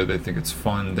euphoria, they think it's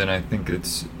fun, then I think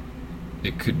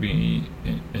it could be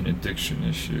an addiction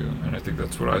issue, and I think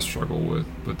that's what I struggle with.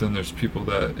 But then there's people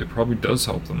that it probably does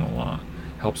help them a lot,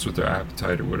 helps with their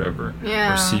appetite or whatever.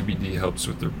 Yeah. Or CBD helps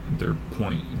with their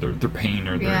pain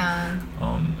or their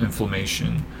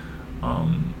inflammation.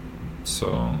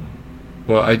 So,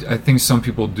 but I think some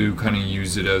people do kind of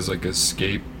use it as like a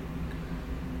scapegoat.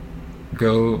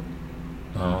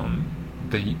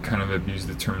 They kind of abuse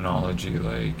the terminology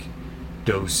like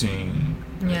dosing.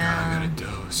 Like, I gotta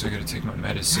dose. I gotta take my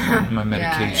medicine, my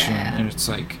medication, and it's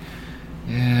like,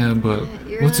 yeah, but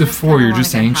what's it for? You're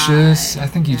just anxious. I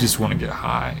think you just want to get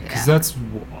high, because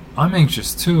I'm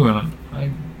anxious too, and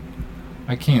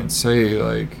I can't say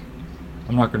like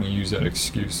I'm not gonna use that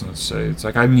excuse and say it's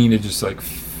like I need to just like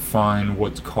find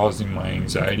what's causing my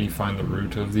anxiety, find the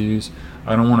root of these.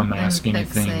 I don't want to mask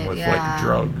anything with like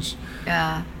drugs.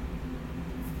 Yeah.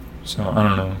 So I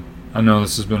don't know. I know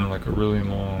this has been like a really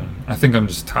long... I think I'm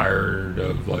just tired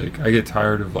of like... I get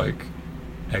tired of like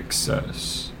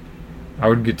excess. I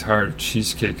would get tired of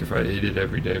cheesecake if I ate it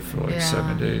every day for like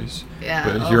 7 days. Yeah.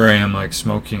 But here I am like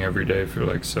smoking every day for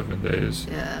like 7 days.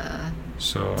 Yeah.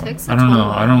 So I don't know.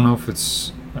 I don't know if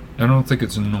it's... I don't think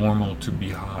it's normal to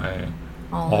be high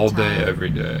all day, every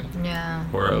day. Yeah.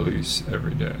 Or at least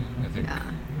every day. I think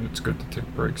it's good to take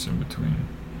breaks in between.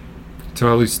 To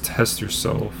at least test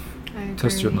yourself.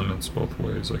 Test your limits both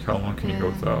ways. Like, how long can you go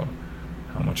without?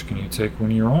 How much can you take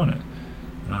when you're on it?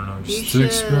 I don't know, just to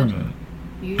experiment.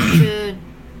 You should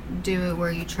do it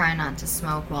where you try not to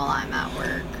smoke while I'm at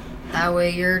work. That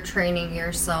way you're training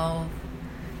yourself,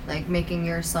 like making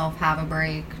yourself have a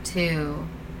break too.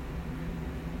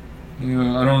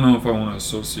 Yeah, I don't know if I want to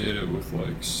associate it with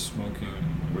like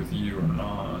smoking with you or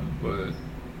not, but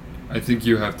I think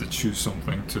you have to choose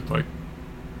something to like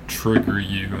trigger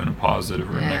you in a positive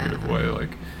or a negative way,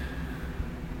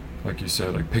 like you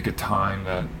said, like pick a time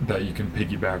that you can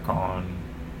piggyback on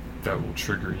that will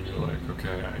trigger you, like,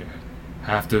 okay, I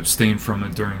have to abstain from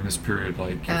it during this period,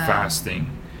 like you're fasting,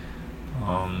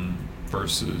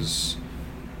 versus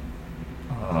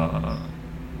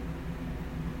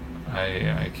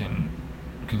I can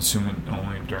consume it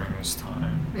only during this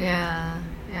time.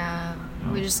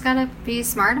 We just gotta be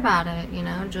smart about it, you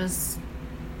know, just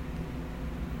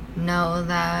know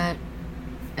that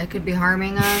it could be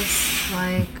harming us,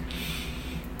 like...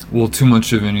 Well, too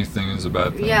much of anything is a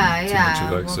bad thing. Too much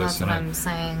of excess. Well, that's what I'm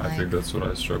saying. I think that's what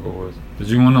I struggle with. Did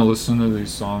you want to listen to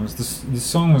these songs? This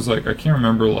song was like, I can't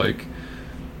remember, like,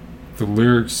 the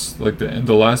lyrics, like,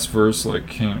 the last verse, like,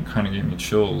 kind of gave me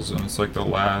chills, and it's like the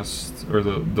last, or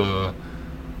the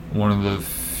one of the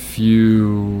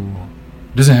few...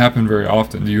 It doesn't happen very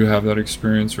often. Do you have that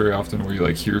experience very often where you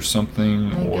like hear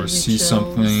something or see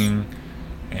something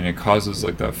and it causes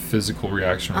like that physical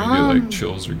reaction where you get like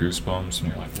chills or goosebumps and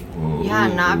you're like, whoa. Yeah,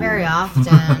 not very often.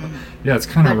 Yeah, it's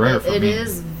kind of rare for me. It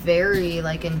is very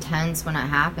like intense when it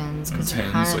happens, because you're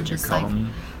kind of like just like,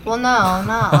 well, no,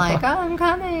 not like, oh, I'm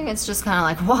coming. It's just kind of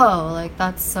like, whoa, like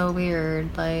that's so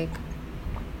weird. Like,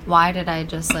 why did I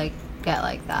just like get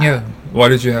like that? Yeah. Why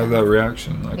did you have that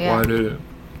reaction? Like, why did it?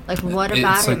 Like, what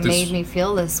about it made me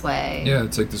feel this way? Yeah,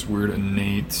 it's like this weird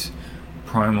innate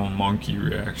primal monkey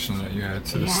reaction that you had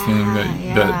to this thing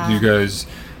that you guys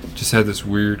just had this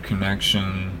weird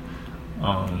connection.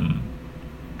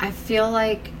 I feel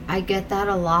like I get that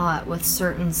a lot with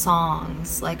certain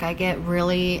songs. Like, I get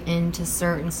really into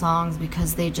certain songs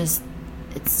because it's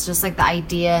just like the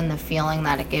idea and the feeling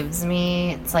that it gives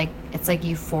me. It's like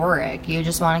euphoric. You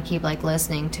just want to keep like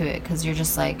listening to it because you're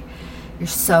just like, you're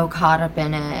so caught up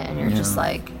in it, and you're just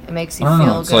like, it makes you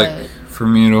feel good. Like, for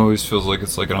me, it always feels like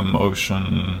it's like an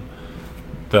emotion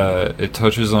that it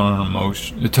touches on an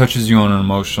emotion. It touches you on an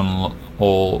emotional,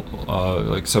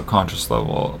 like subconscious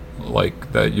level,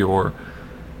 like that you're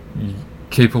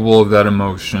capable of that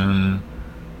emotion.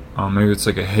 Maybe it's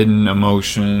like a hidden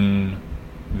emotion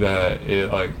that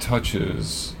it like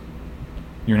touches.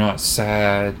 You're not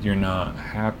sad, you're not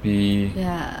happy,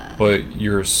 but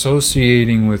you're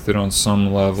associating with it on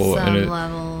some level,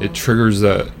 and it triggers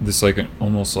this like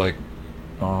almost like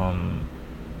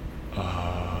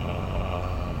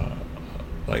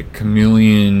like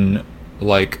chameleon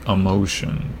like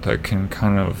emotion that can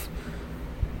kind of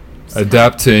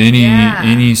adapt to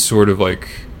any sort of like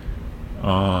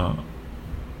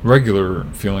regular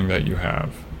feeling that you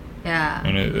have.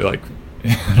 And it like,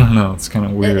 I don't know, it's kind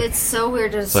of weird. It's so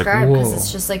weird to describe because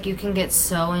it's just like you can get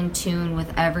so in tune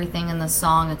with everything in the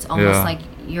song. It's almost like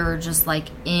you're just like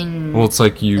in. Well, it's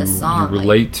like you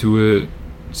relate to it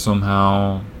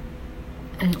somehow.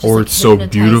 And it just, or like, it's so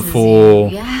hypnotizes beautiful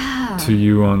you. Yeah. to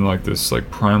you on like this like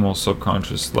primal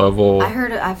subconscious level.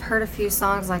 I've heard a few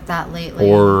songs like that lately.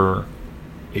 Or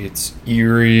it's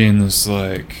eerie in this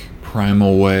like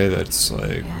primal way that's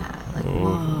like, like,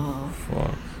 oh,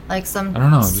 fuck. Like I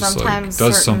don't know, just like sometimes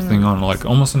does something on like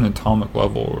almost an atomic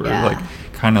level, or like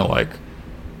kind of like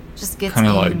just gets kind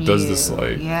of in like does you. this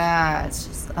like it's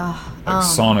just like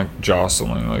sonic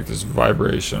jostling, like this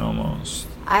vibration almost.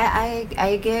 I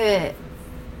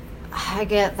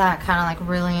get that kind of like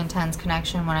really intense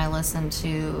connection when I listen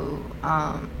to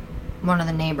one of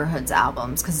the Neighborhoods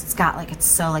albums, because it's got like, it's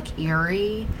so like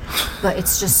eerie, but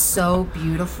it's just so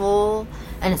beautiful,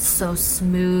 and it's so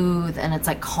smooth, and it's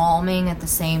like calming at the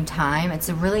same time. It's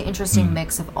a really interesting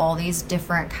mix of all these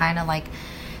different kind of like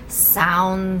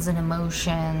sounds and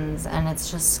emotions, and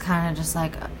it's just kind of just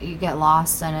like you get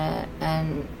lost in it,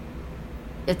 and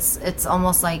it's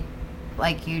almost like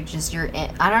you're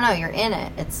in, I don't know, you're in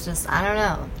it. It's just, I don't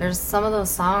know. There's some of those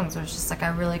songs where it's just like I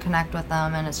really connect with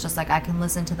them, and it's just like I can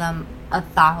listen to them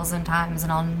 1,000 times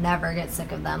and I'll never get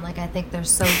sick of them. Like, I think they're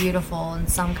so beautiful in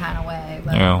some kind of way.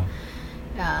 But Yeah.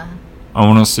 I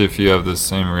want to see if you have the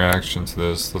same reaction to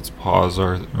this. Let's pause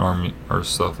our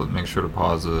stuff. Let's make sure to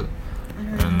pause it,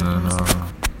 and then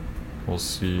we'll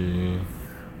see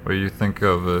what you think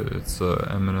of it. It's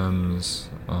Eminem's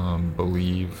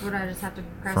Believe would I just have to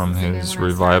press from this again his when I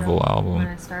Revival start? album. When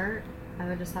I start, I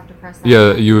would just have to press that.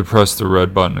 Yeah, you would press the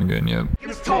red button again. Yep.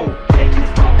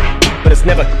 But it's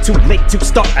never too late to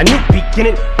start a new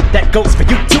beginning. That goes for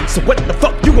you too. So what the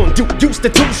fuck you gonna do? Use the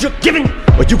tools you're given,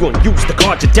 or you gonna use the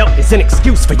cards you dealt as an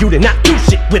excuse for you to not do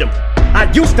shit with them? I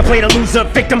used to play the loser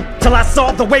victim till I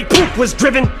saw the way proof was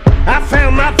driven. I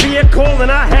found my vehicle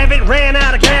and I haven't ran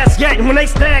out of gas yet. And when they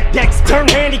stack decks, turn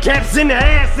handicaps into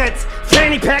assets.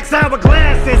 Fanny packs,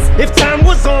 hourglasses. If time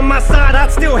was on my side,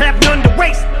 I'd still have none to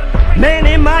waste. Man,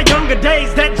 in my younger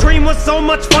days, that dream was so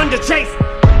much fun to chase.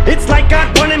 It's like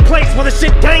I'd run in place while the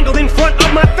shit dangled in front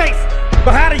of my face.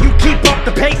 But how do you keep up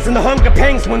the pace and the hunger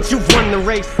pangs once you've run the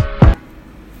race?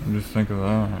 Just think of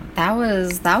that.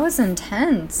 That was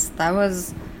intense. It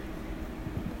was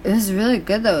really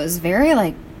good though. It was very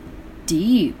like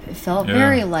deep. It felt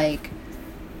very like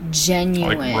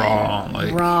genuine,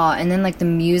 like raw, and then like the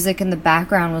music in the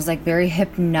background was like very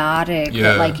hypnotic,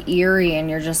 but like eerie, and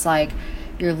you're just like,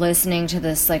 you're listening to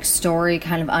this like story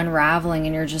kind of unraveling,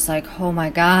 and you're just like, oh my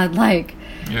god, like,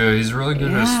 yeah, he's really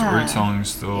good at storytelling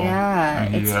still. Yeah,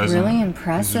 and it's really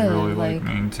impressive. He's really like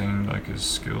maintained like his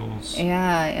skills.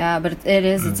 Yeah, but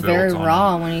it's very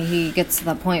raw when he gets to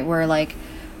the point where like,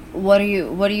 what do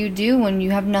you do when you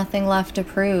have nothing left to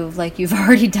prove? Like, you've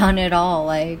already done it all,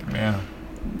 like,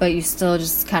 but you still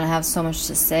just kind of have so much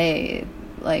to say.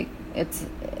 Like, it's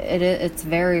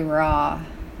very raw.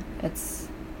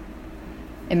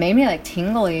 It made me like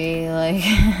tingly, like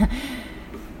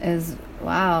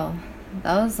wow.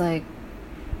 That was like,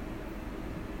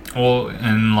 well,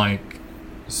 and like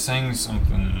saying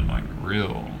something like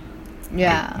real.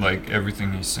 Yeah. Like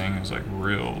everything he's saying is like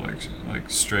real, like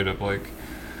straight up like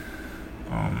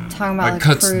talking about like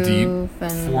cuts proof deep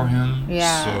and, for him.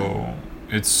 Yeah. So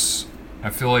I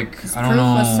feel like, I don't proof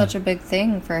know. was such a big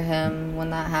thing for him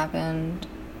when that happened.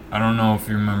 I don't know if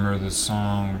you remember this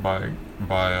song by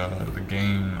The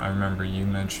Game. I remember you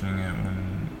mentioning it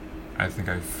when I think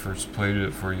I first played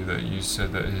it for you, that you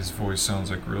said that his voice sounds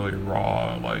like really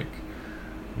raw, like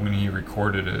when he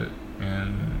recorded it,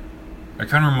 and it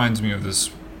kind of reminds me of this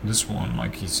one.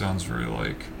 Like, he sounds very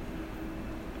like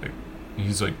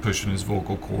he's like pushing his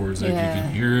vocal cords, like you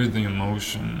can hear the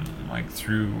emotion like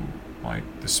through like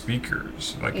the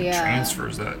speakers, like it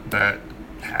transfers that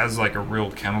has like a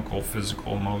real chemical,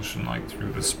 physical emotion like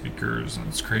through the speakers, and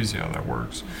it's crazy how that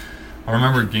works. I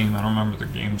remember Game. I don't remember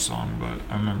the Game song, but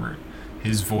I remember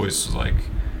his voice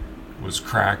was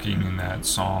cracking in that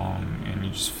song, and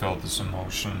you just felt this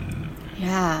emotion.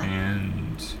 Yeah.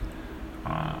 And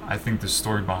I think the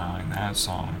story behind that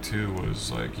song too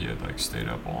was like he had like stayed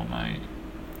up all night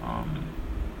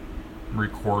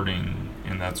recording,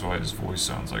 and that's why his voice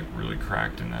sounds like really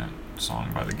cracked in that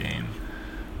song by The Game.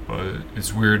 But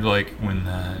it's weird, like when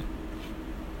that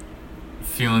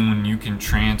feeling, when you can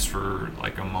transfer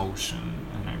like emotion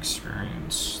and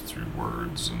experience through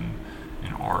words and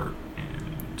art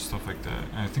and stuff like that.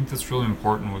 And I think that's really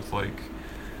important with like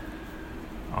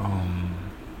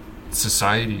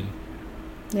society.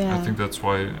 Yeah. I think that's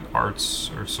why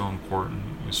arts are so important,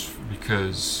 is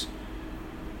because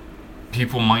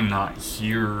people might not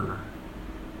hear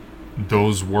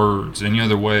those words any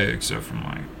other way except from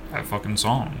like that fucking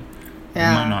song. They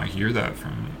might not hear that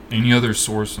from any other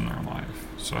source in their life.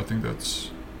 So I think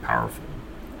that's powerful.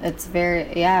 It's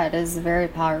it is very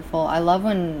powerful. I love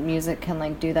when music can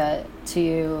like do that to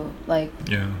you. Like,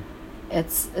 Yeah.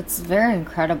 it's very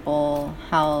incredible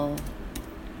how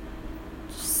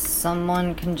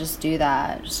someone can just do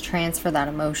that, just transfer that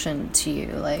emotion to you.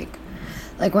 Like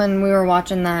when we were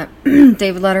watching that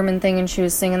David Letterman thing and she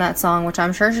was singing that song, which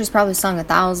I'm sure she's probably sung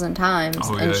 1,000 times,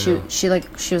 Oh, and yeah,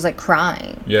 she was like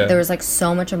crying. Yeah. There was like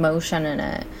so much emotion in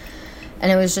it.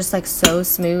 And it was just like so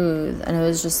smooth, and it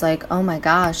was just like, oh my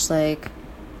gosh, like,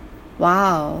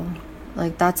 wow,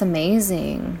 like that's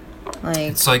amazing. Like,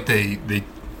 It's like they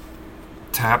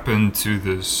tap into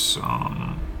this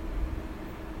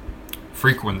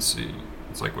frequency.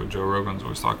 It's like what Joe Rogan's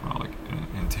always talking about, like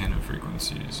antenna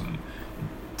frequencies, and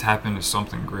tap into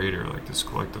something greater, like this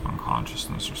collective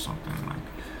unconsciousness or something, like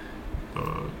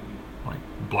the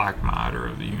black matter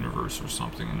of the universe or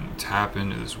something, and tap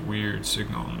into this weird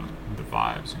signal and the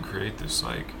vibes and create this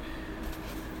like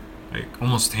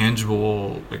almost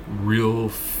tangible, like real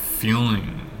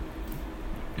feeling.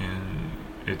 And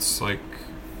it's like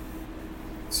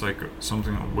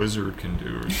something a wizard can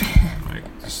do or something.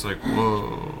 Like, just like,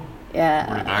 whoa, yeah.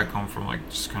 where did that come from? Like,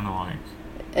 just kind of like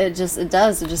It just they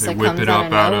like whip comes it out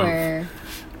up of nowhere.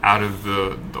 out of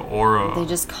the aura. They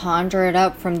just conjure it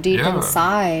up from deep Yeah.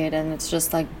 inside, and it's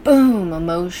just like boom,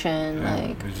 emotion. Yeah,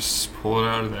 Like, they just pull it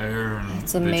out of the air and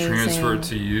It's they transfer it amazing.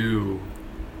 to you.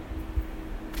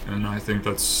 And I think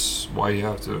that's why you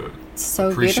have to it's so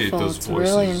appreciate beautiful. those It's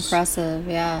voices. really impressive.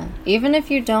 Yeah. Even if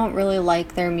you don't really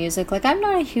like their music, like I'm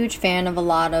not a huge fan of a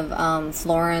lot of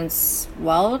Florence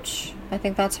Welch. I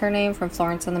think that's her name, from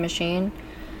Florence and the Machine.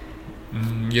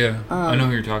 Yeah, I know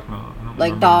who you're talking about. I don't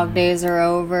Like remember Dog her name. Days Are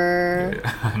Over.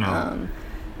 Yeah, I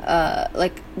know.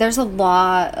 Like there's a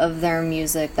lot of their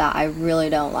music that I really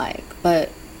don't like, but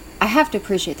I have to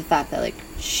appreciate the fact that like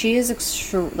she is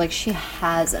she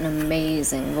has an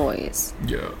amazing voice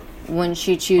Yeah. when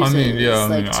she chooses to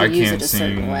I use can't it a sing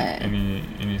certain way.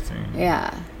 anything.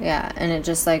 Yeah, and it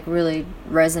just like really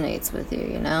resonates with you,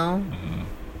 you know? Mm-hmm.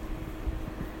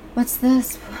 What's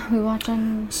this? We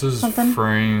watching This is something?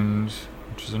 Framed,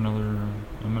 which is another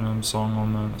Eminem song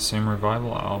on the same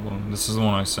Revival album. This is the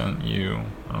one I sent you.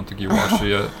 I don't think you watched it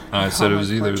yet. And I said it was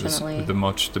either Unfortunately. the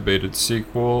much debated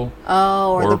sequel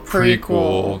Oh, or the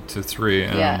prequel. to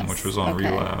 3AM, Yes, which was on okay.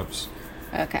 Relapse,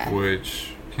 Okay.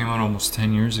 which came out almost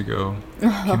 10 years ago.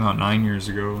 Came out 9 years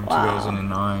ago in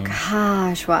 2009.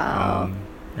 Gosh, wow.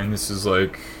 And this is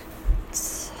like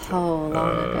So long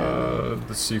ago.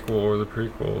 the sequel or the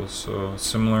prequel, so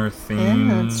similar theme.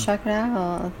 Yeah, let's check it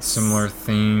out. Similar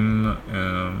theme,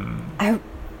 I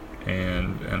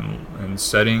and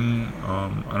setting.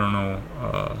 I don't know.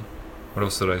 What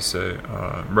else did I say?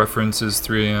 References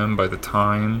 3AM by the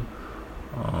time.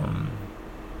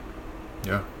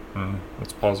 Yeah.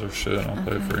 Let's pause our shit and I'll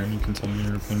play it for you, and you can tell me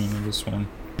your opinion of this one.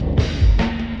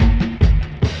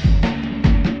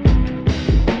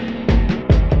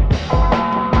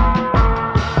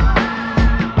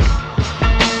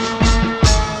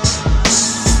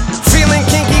 Feeling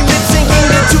kinky, lip syncing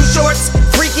the two shorts,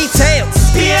 freaky tales.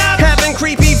 Having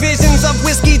creepy visions of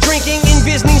whiskey drinking,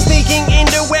 envisioning sneaking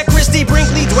into where Christy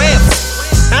Brinkley dwells.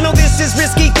 I know this is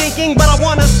risky thinking, but I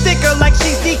want a sticker like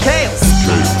she's decals.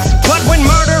 But when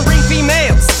murdering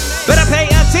females, better pay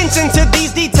attention to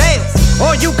these details,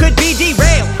 or you could be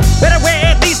derailed. Better wear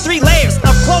at least 3 layers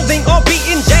of clothing or be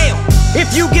in jail.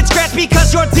 If you get scratched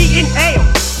because your DNA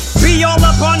be all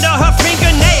up under her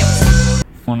fingernails.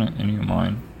 One of any of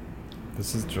mine.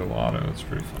 This is Gelato. It's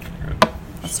pretty fucking good.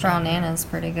 Straw Nana's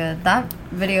pretty good. That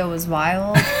video was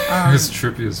wild. It's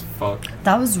trippy as fuck.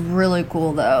 That was really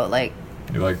cool though. Like,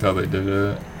 You liked how they did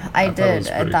it? I thought it was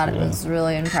did. I pretty thought cool. it was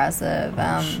really impressive. Shit.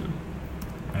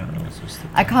 I don't know. It's just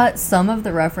I caught some of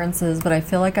the references, but I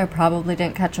feel like I probably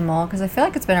didn't catch them all because I feel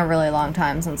like it's been a really long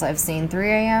time since I've seen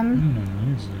 3AM.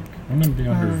 Music. Wouldn't it be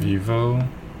under Vivo?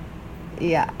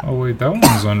 Yeah, Oh wait, that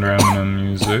one's under Eminem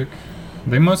Music.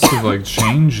 They must have like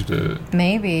changed it.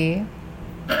 maybe.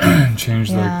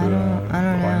 Changed Yeah, like the I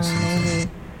don't know. license.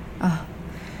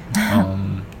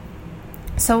 Maybe.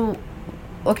 So,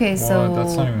 okay, so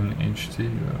that's not even HD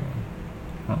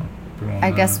though. Huh.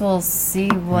 I guess we'll see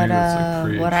what Maybe it's,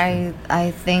 like, what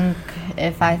I think,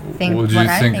 if I think What'd what you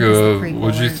I think think is the of? prequel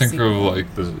What'd you or think of sequel.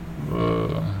 like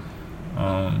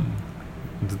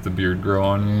did the beard grow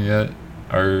on you yet?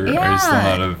 Or are you still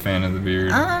Yeah. not a fan of the beard?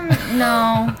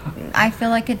 No, I feel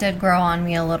like it did grow on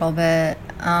me a little bit.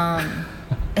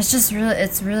 It's just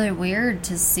it's really weird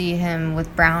to see him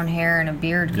with brown hair and a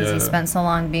beard because he Yeah. spent so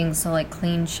long being so like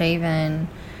clean shaven.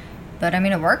 But I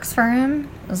mean, it works for him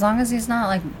as long as he's not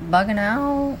like bugging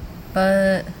out.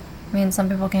 But I mean, some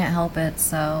people can't help it,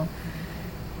 so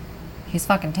he's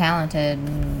fucking talented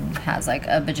and has like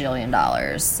a bajillion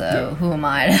dollars. So Yeah. who am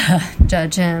I to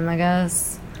judge him? I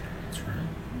guess. That's right.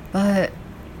 But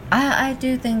I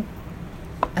do think.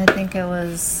 I think it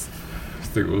was. I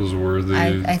think it was worthy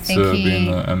I think to be in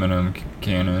he- the Eminem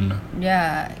canon.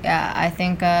 Yeah. I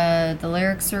think the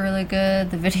lyrics are really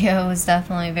good. The video was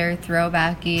definitely very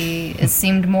throwbacky. It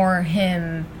seemed more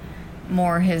him,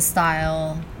 more his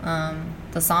style.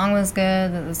 The song was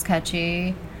good. It was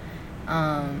catchy.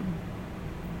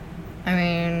 I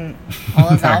mean, all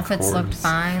his That outfits looked chorus.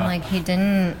 fine. Like, he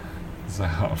didn't His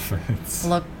outfits.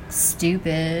 look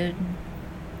stupid.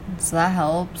 So that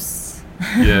helps.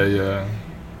 Yeah.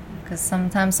 Because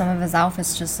sometimes some of his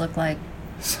outfits just look like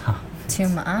too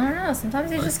much. I don't know.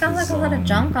 Sometimes he just got like a lot of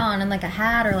junk on and like a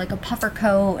hat or like a puffer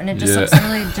coat, and it just Yeah. looks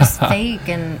really just fake,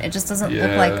 and it just doesn't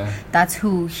look like Yeah. that's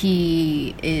who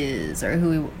he is or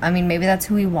who he. I mean, maybe that's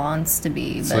who he wants to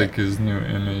be. It's But like his new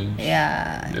image.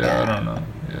 yeah. Yeah, I don't know.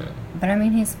 Yeah. But I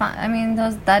mean, he's fine. I mean,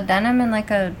 that denim and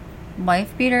like a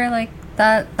wife beater, like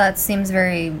that seems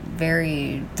very,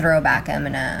 very throwback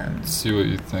Eminem. Let's see what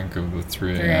you think of the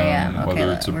 3 3 a.m. a.m. Whether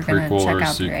Okay, it's a we're gonna prequel check or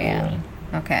out 3 sequel. a.m.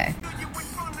 Okay.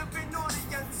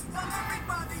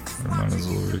 We might as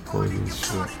well record this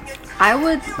shit. I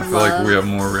would I feel like we have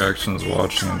more reactions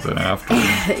watching it than after.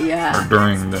 yeah. Or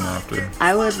during than after.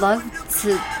 I would love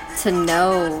to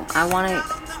know.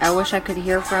 I wish I could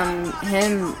hear from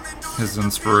him. His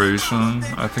inspiration.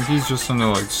 I think he's just into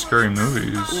like scary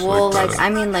movies. Well, like that. I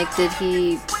mean, like, did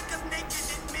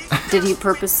he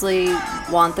purposely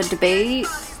want the debate,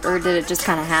 or did it just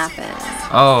kind of happen?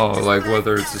 Oh, like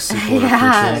whether it's a sequel or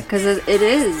Yeah, prequel. because it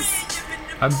is.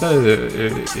 I bet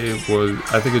it was.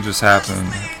 I think it just happened.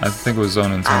 I think it was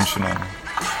unintentional.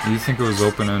 Do you think it was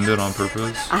open ended on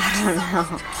purpose? I don't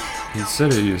know. He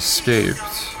said he escaped.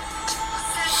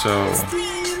 So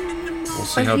we'll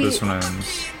see But how he- this one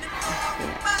ends.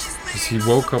 Because he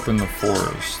woke up in the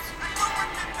forest.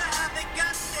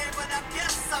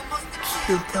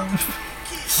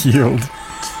 Healed.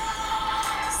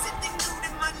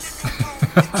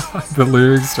 The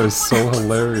lyrics are so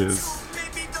hilarious.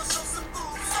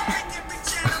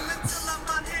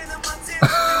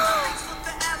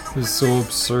 It's so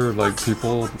absurd. Like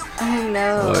people I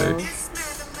know. like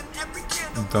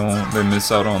they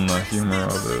miss out on the humor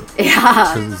of it.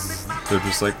 Yeah. Because they're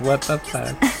just like, what the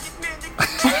fuck?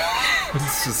 It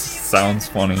just sounds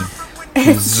funny.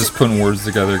 He's just putting words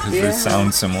together because Yeah. they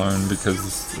sound similar and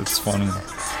because it's funny.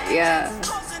 Yeah.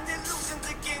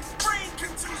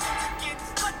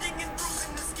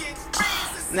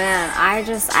 Man,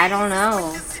 I don't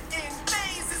know.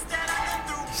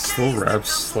 He still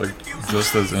raps like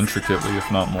just as intricately,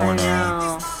 if not more I now.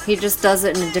 know. He just does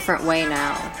it in a different way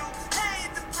now.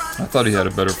 I thought he had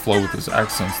a better flow with his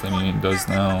accents than he does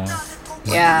now.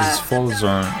 Yeah. His flows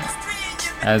aren't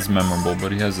as memorable,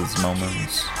 but he has his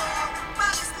moments.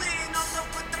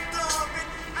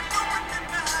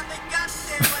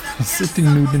 Sitting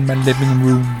nude in my living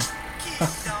room.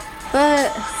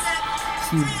 But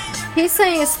he's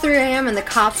saying it's 3 a.m. and the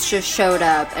cops just showed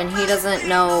up and he doesn't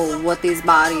know what these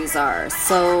bodies are.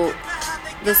 So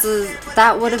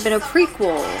that would have been a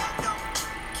prequel.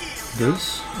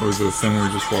 This? Or the thing we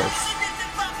just watched?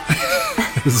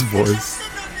 His voice.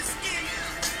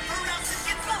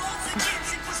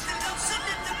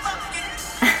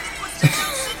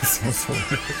 Sounds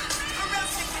hilarious.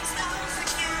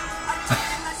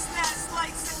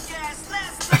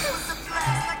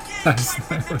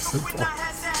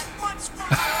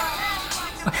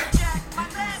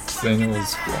 Daniel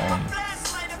is wrong.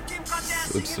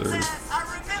 It's absurd.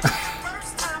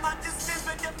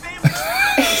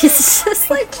 He's just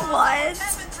like, what?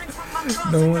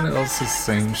 No one else is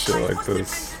saying shit like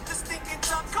this.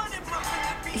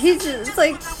 He's just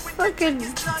like fucking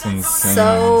It's insane.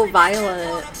 so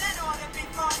violent.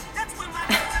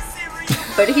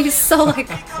 But he's so like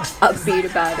upbeat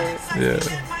about it.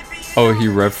 Yeah. Oh, he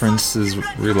references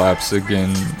Relapse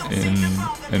again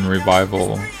in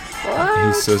Revival. He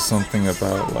What? says something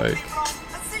about like,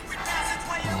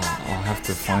 I'll have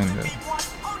to find it.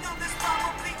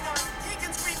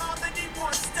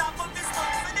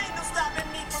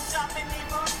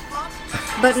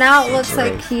 But now it So looks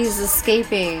like gross. he's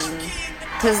escaping.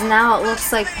 Because now it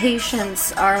looks like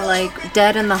patients are like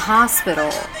dead in the hospital.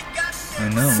 I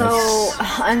know. So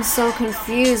that's- I'm so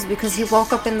confused because he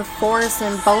woke up in the forest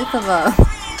and both of them.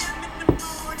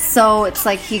 So it's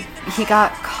like he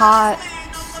got caught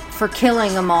for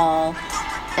killing them all,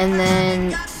 and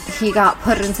then he got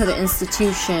put into the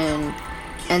institution,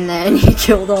 and then he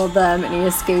killed all of them and he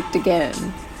escaped again.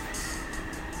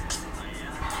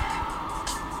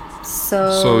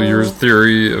 So your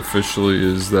theory officially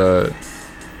is that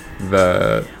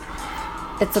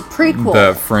it's a prequel.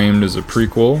 that Framed is a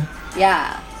prequel,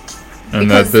 Yeah. and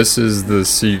Because- that this is the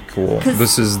sequel. 'cause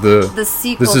This is the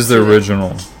sequel this is the to it.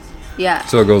 original. Yeah.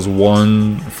 So it goes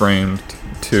 1 Framed,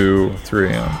 2, 3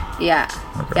 a.m. Yeah.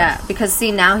 Okay. Yeah. Because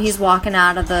see, now he's walking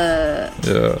out of the.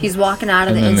 Yeah. He's walking out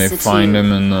of And the then they institute find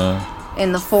him in the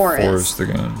in the forest. forest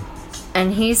again.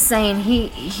 And he's saying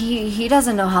he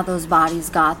doesn't know how those bodies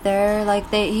got there. Like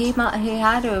he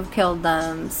had to have killed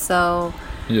them. So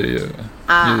Yeah.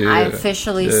 I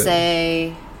officially Yeah.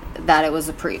 say that it was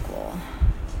a prequel,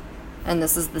 and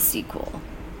this is the sequel.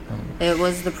 It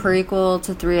was the prequel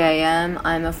to 3 a.m.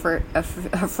 I'm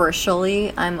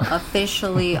officially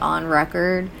on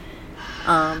record.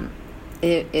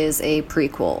 It is a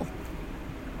prequel.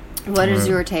 What is Alright.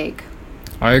 your take?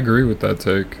 I agree with that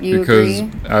take. You because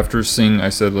agree? after seeing, I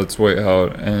said, let's wait how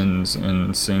it ends,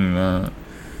 and seeing that,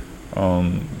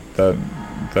 that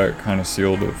kind of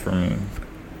sealed it for me.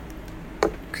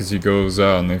 Because he goes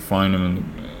out and they find him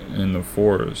in the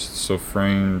forest. So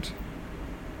Framed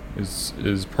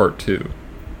is part 2.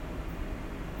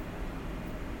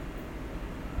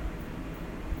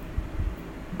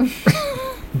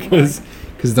 Because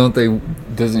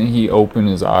doesn't he open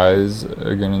his eyes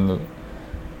again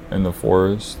in the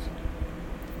forest?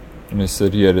 And they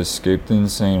said he had escaped the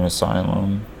insane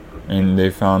asylum, and they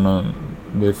found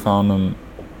him.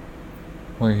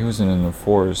 Wait, he wasn't in the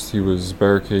forest. He was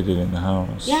barricaded in the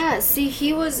house. Yeah, see,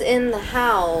 he was in the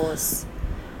house,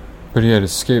 But he had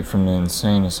escaped from the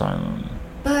insane asylum.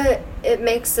 but it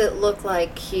makes it look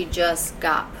like he just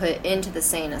got put into the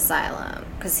insane asylum.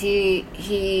 Because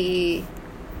it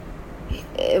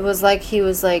was like he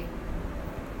was like,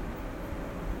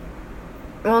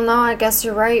 well, no, I guess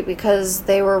you're right, because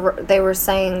they were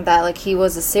saying that like he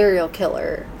was a serial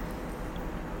killer,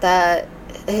 that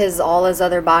all his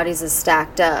other bodies is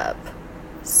stacked up.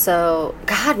 So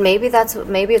God, maybe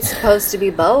it's supposed to be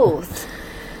both.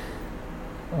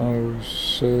 Oh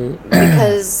shit.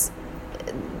 Because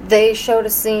they showed a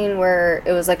scene where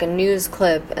it was like a news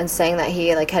clip and saying that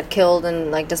he like had killed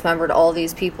and like dismembered all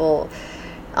these people,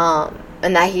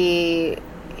 and that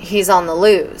he's on the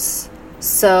loose.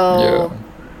 So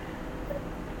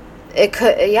it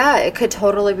could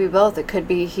totally be both. It could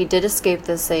be he did escape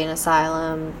the insane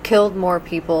asylum, killed more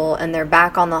people, and they're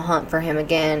back on the hunt for him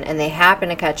again, and they happen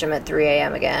to catch him at 3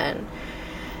 a.m. again.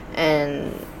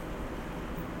 And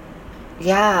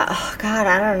yeah, oh God,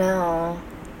 I don't know.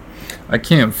 I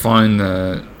can't find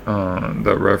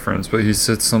that reference, but he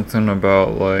said something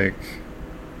about like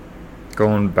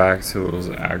going back to those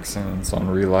accents on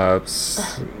Relapse.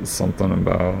 Something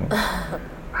about,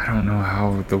 I don't know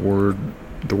how the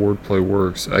wordplay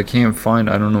works. I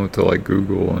don't know what to like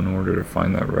Google in order to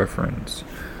find that reference.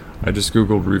 I just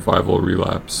Googled Revival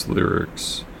Relapse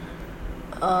lyrics.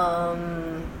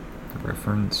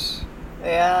 Reference.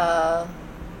 Yeah,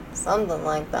 something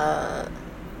like that.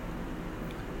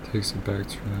 Takes it back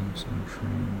to Relapse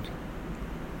Untrained.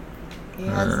 He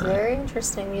has Alright. very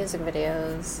interesting music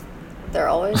videos. They're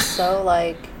always so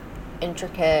like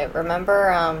intricate.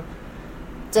 Remember, oh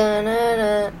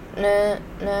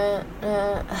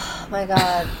my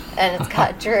God, and it's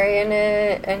got Dre in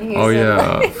it, and he's Oh, in, yeah,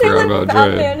 like, I forgot about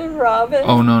Dre. Batman and Robin.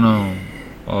 Oh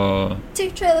no. Two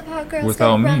trailer park girls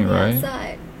Without go Me, round the right?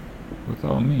 outside.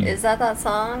 Without Me. Is that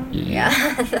song?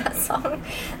 Yeah. That song,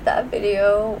 that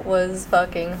video was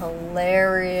fucking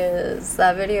hilarious.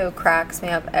 That video cracks me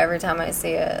up every time I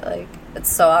see it. Like, it's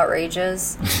so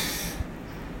outrageous.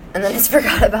 And then it's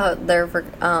forgot about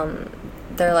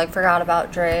forgot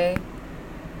about Dre.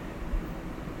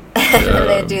 And then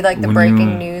they do like the when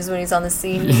breaking you- news when he's on the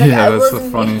scene. He's Yeah, like, that's the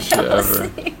wasn't funniest me, I shit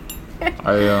wasn't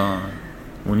ever. me."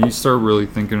 When you start really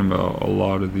thinking about a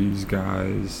lot of these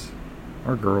guys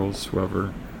or girls,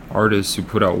 whoever, artists who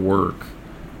put out work,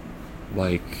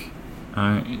 like,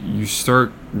 you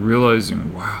start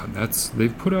realizing, wow,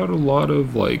 they've put out a lot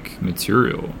of like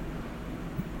material.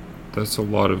 That's a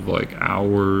lot of like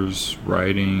hours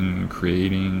writing,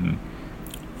 creating,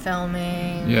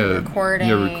 Filming,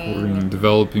 recording,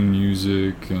 developing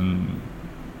music, and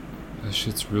that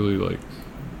shit's really like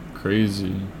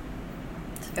crazy.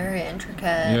 It's very intricate.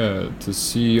 Yeah, to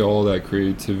see all that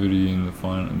creativity in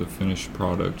the finished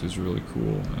product is really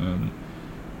cool, and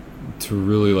to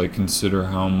really like consider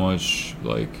how much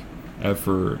like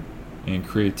effort and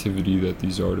creativity that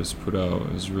these artists put out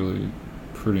is really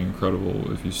pretty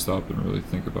incredible if you stop and really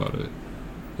think about it.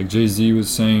 Like Jay-Z was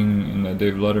saying in that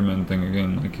David Letterman thing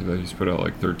again, like that he's put out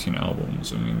like 13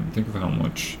 albums. I mean, think of how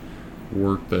much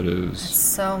work that is.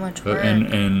 So much work.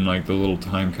 And like the little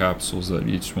time capsules that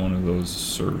each one of those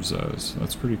serves as.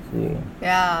 That's pretty cool.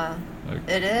 Yeah, Like,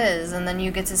 it is. And then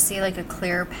you get to see like a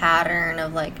clear pattern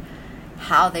of like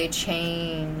how they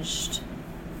changed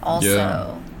also,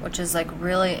 Yeah. which is like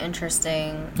really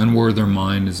interesting. and where their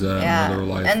mind is at, Yeah, where their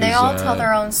life and they is all at. tell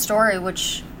their own story,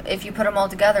 which if you put them all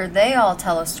together, they all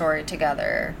tell a story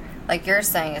together. Like you're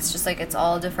saying, it's just like it's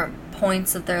all different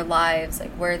points of their lives,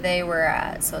 like where they were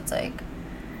at. So it's like,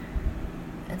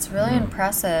 it's really Yeah.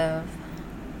 impressive.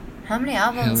 How many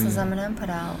albums Hell has yeah. Eminem put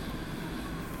out?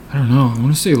 I don't know. I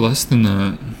want to say less than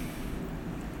that.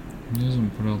 He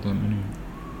hasn't put out that many.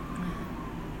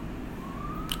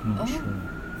 I'm not Oh. sure.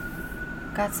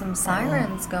 Got some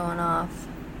sirens going off.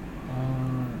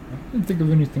 I didn't think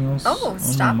of anything else. Oh, on my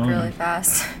stopped mind. really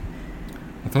fast.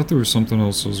 I thought there was something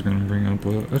else I was going to bring up,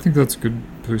 but I think that's a good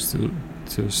place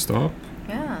to stop.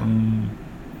 Yeah. Um,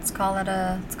 Let's call it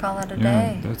a yeah,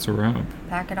 day. that's a wrap.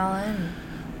 Pack it all in.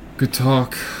 Good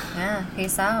talk. Yeah.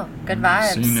 Peace out. Good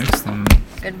vibes. See you next time. Good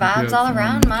Hope you vibes had all fun.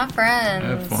 around, my friends. I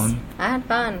had fun. I had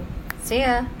fun. See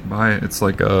ya. Bye. It's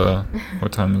like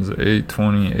what time is it?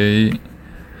 8:28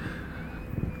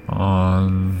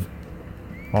 on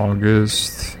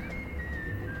August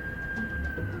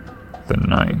the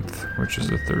 9th, which is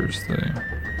a Thursday.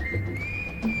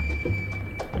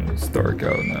 And it's dark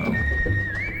out now.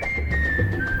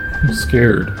 I'm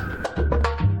scared.